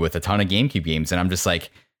GameCube with a ton of GameCube games. And I'm just like,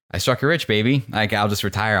 I struck her rich, baby. Like, I'll just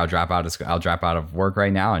retire. I'll drop out of work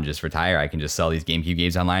right now and just retire. I can just sell these GameCube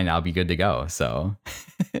games online and I'll be good to go. So,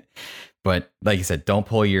 but like you said, don't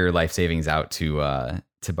pull your life savings out to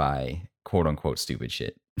buy quote unquote stupid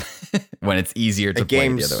shit when it's easier to play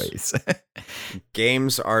the other ways.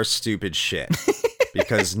 Games are stupid shit,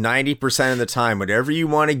 because 90% of the time, whatever you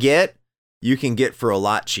want to get, you can get for a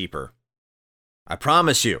lot cheaper. I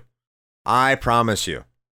promise you.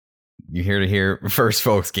 You hear to hear first,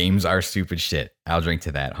 folks. Games are stupid shit. I'll drink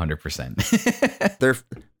to that 100%.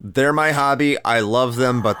 They're my hobby. I love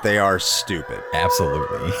them, but they are stupid.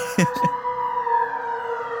 Absolutely.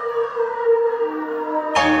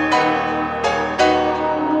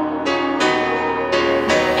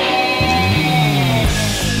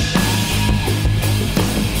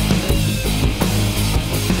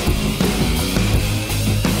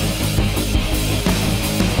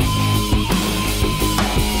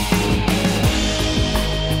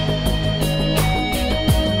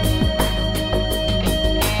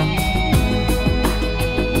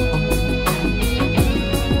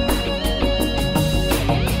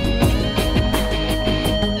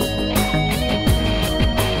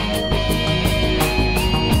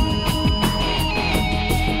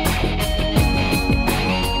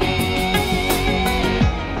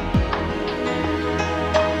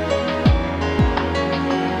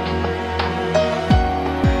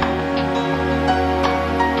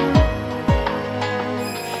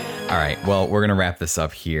 Well, we're going to wrap this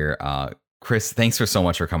up here. Chris, thanks so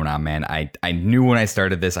much for coming on, man. I knew when I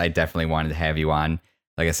started this, I definitely wanted to have you on.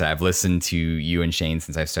 Like I said, I've listened to you and Shane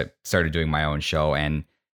since I started doing my own show, and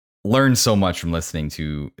learned so much from listening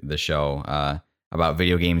to the show about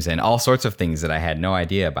video games and all sorts of things that I had no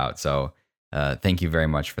idea about. So thank you very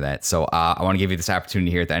much for that. So I want to give you this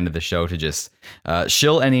opportunity here at the end of the show to just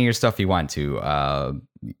shill any of your stuff you want to.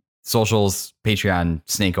 socials, Patreon,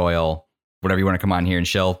 snake oil, whatever you want to come on here and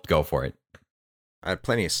shill, go for it. I have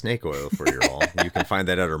plenty of snake oil for you all. You can find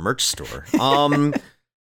that at our merch store.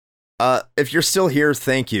 If you're still here,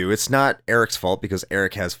 thank you. It's not Eric's fault because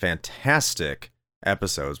Eric has fantastic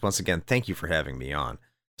episodes. Once again, thank you for having me on.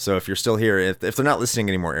 So if you're still here, if they're not listening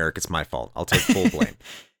anymore, Eric, it's my fault. I'll take full blame.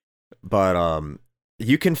 But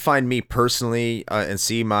you can find me personally and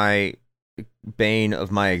see my bane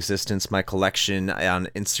of my existence, my collection on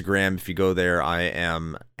Instagram. If you go there, I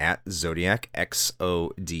am at Zodiac,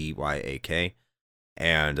 XODYAK.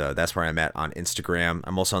 And that's where I'm at on Instagram.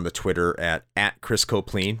 I'm also on the Twitter at Chris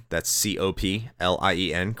Coplien. That's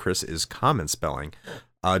Coplien. Chris is common spelling.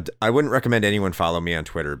 I wouldn't recommend anyone follow me on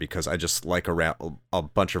Twitter because I just like a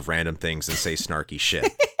bunch of random things and say snarky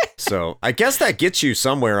shit. So I guess that gets you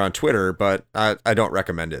somewhere on Twitter, but I don't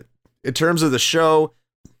recommend it. In terms of the show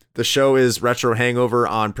is Retro Hangover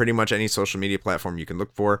on pretty much any social media platform you can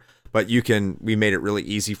look for. But we made it really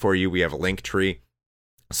easy for you. We have a link tree.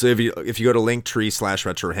 So if you go to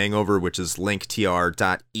linktree/retro hangover, which is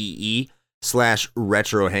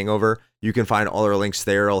linktr.ee/retro hangover, you can find all our links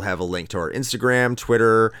there. I'll have a link to our Instagram,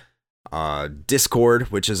 Twitter,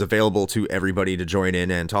 Discord, which is available to everybody to join in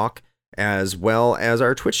and talk, as well as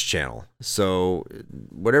our Twitch channel. So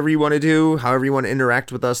whatever you want to do, however you want to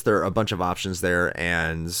interact with us, there are a bunch of options there,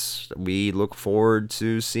 and we look forward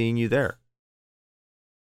to seeing you there.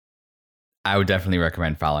 I would definitely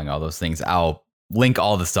recommend following all those things. I'll link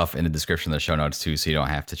all the stuff in the description of the show notes too, so you don't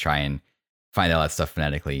have to try and find all that stuff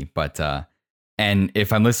phonetically. But and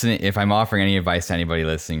if I'm offering any advice to anybody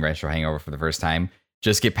listening Retro Hangover for the first time,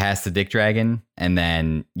 just get past the dick dragon, and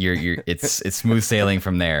then it's smooth sailing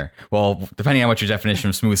from there. Well, depending on what your definition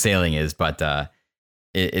of smooth sailing is, but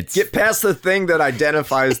it's get past the thing that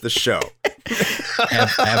identifies the show.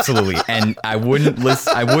 Absolutely. And I wouldn't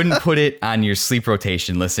put it on your sleep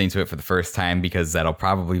rotation listening to it for the first time, because that'll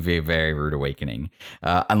probably be a very rude awakening.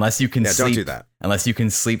 Unless you can sleep. Don't do that. Unless you can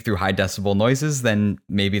sleep through high decibel noises, then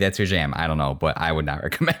maybe that's your jam. I don't know, but I would not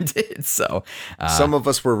recommend it. So some of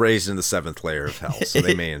us were raised in the 7th layer of hell, so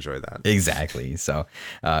they may enjoy that. Exactly. So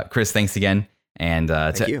Chris, thanks again. And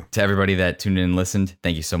to everybody that tuned in and listened,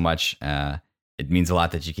 thank you so much. It means a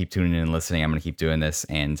lot that you keep tuning in and listening. I'm going to keep doing this.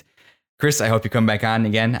 And Chris, I hope you come back on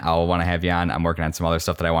again. I'll want to have you on. I'm working on some other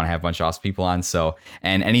stuff that I want to have a bunch of awesome people on. So,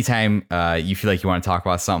 and anytime you feel like you want to talk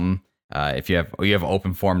about something, if you have an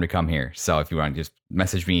open forum to come here. So if you want to just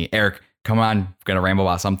message me, Eric, come on, got to ramble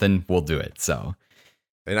about something, we'll do it. So,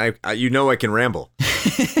 and I can ramble.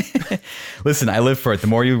 Listen, I live for it. The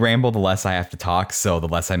more you ramble, the less I have to talk, so the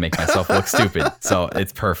less I make myself look stupid. So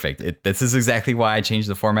it's perfect. This is exactly why I changed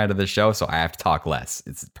the format of the show, so I have to talk less.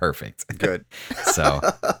 It's perfect. Good. So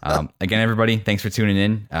again, everybody, thanks for tuning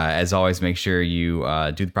in. As always, make sure you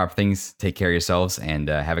do the proper things, take care of yourselves, and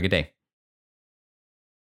have a good day.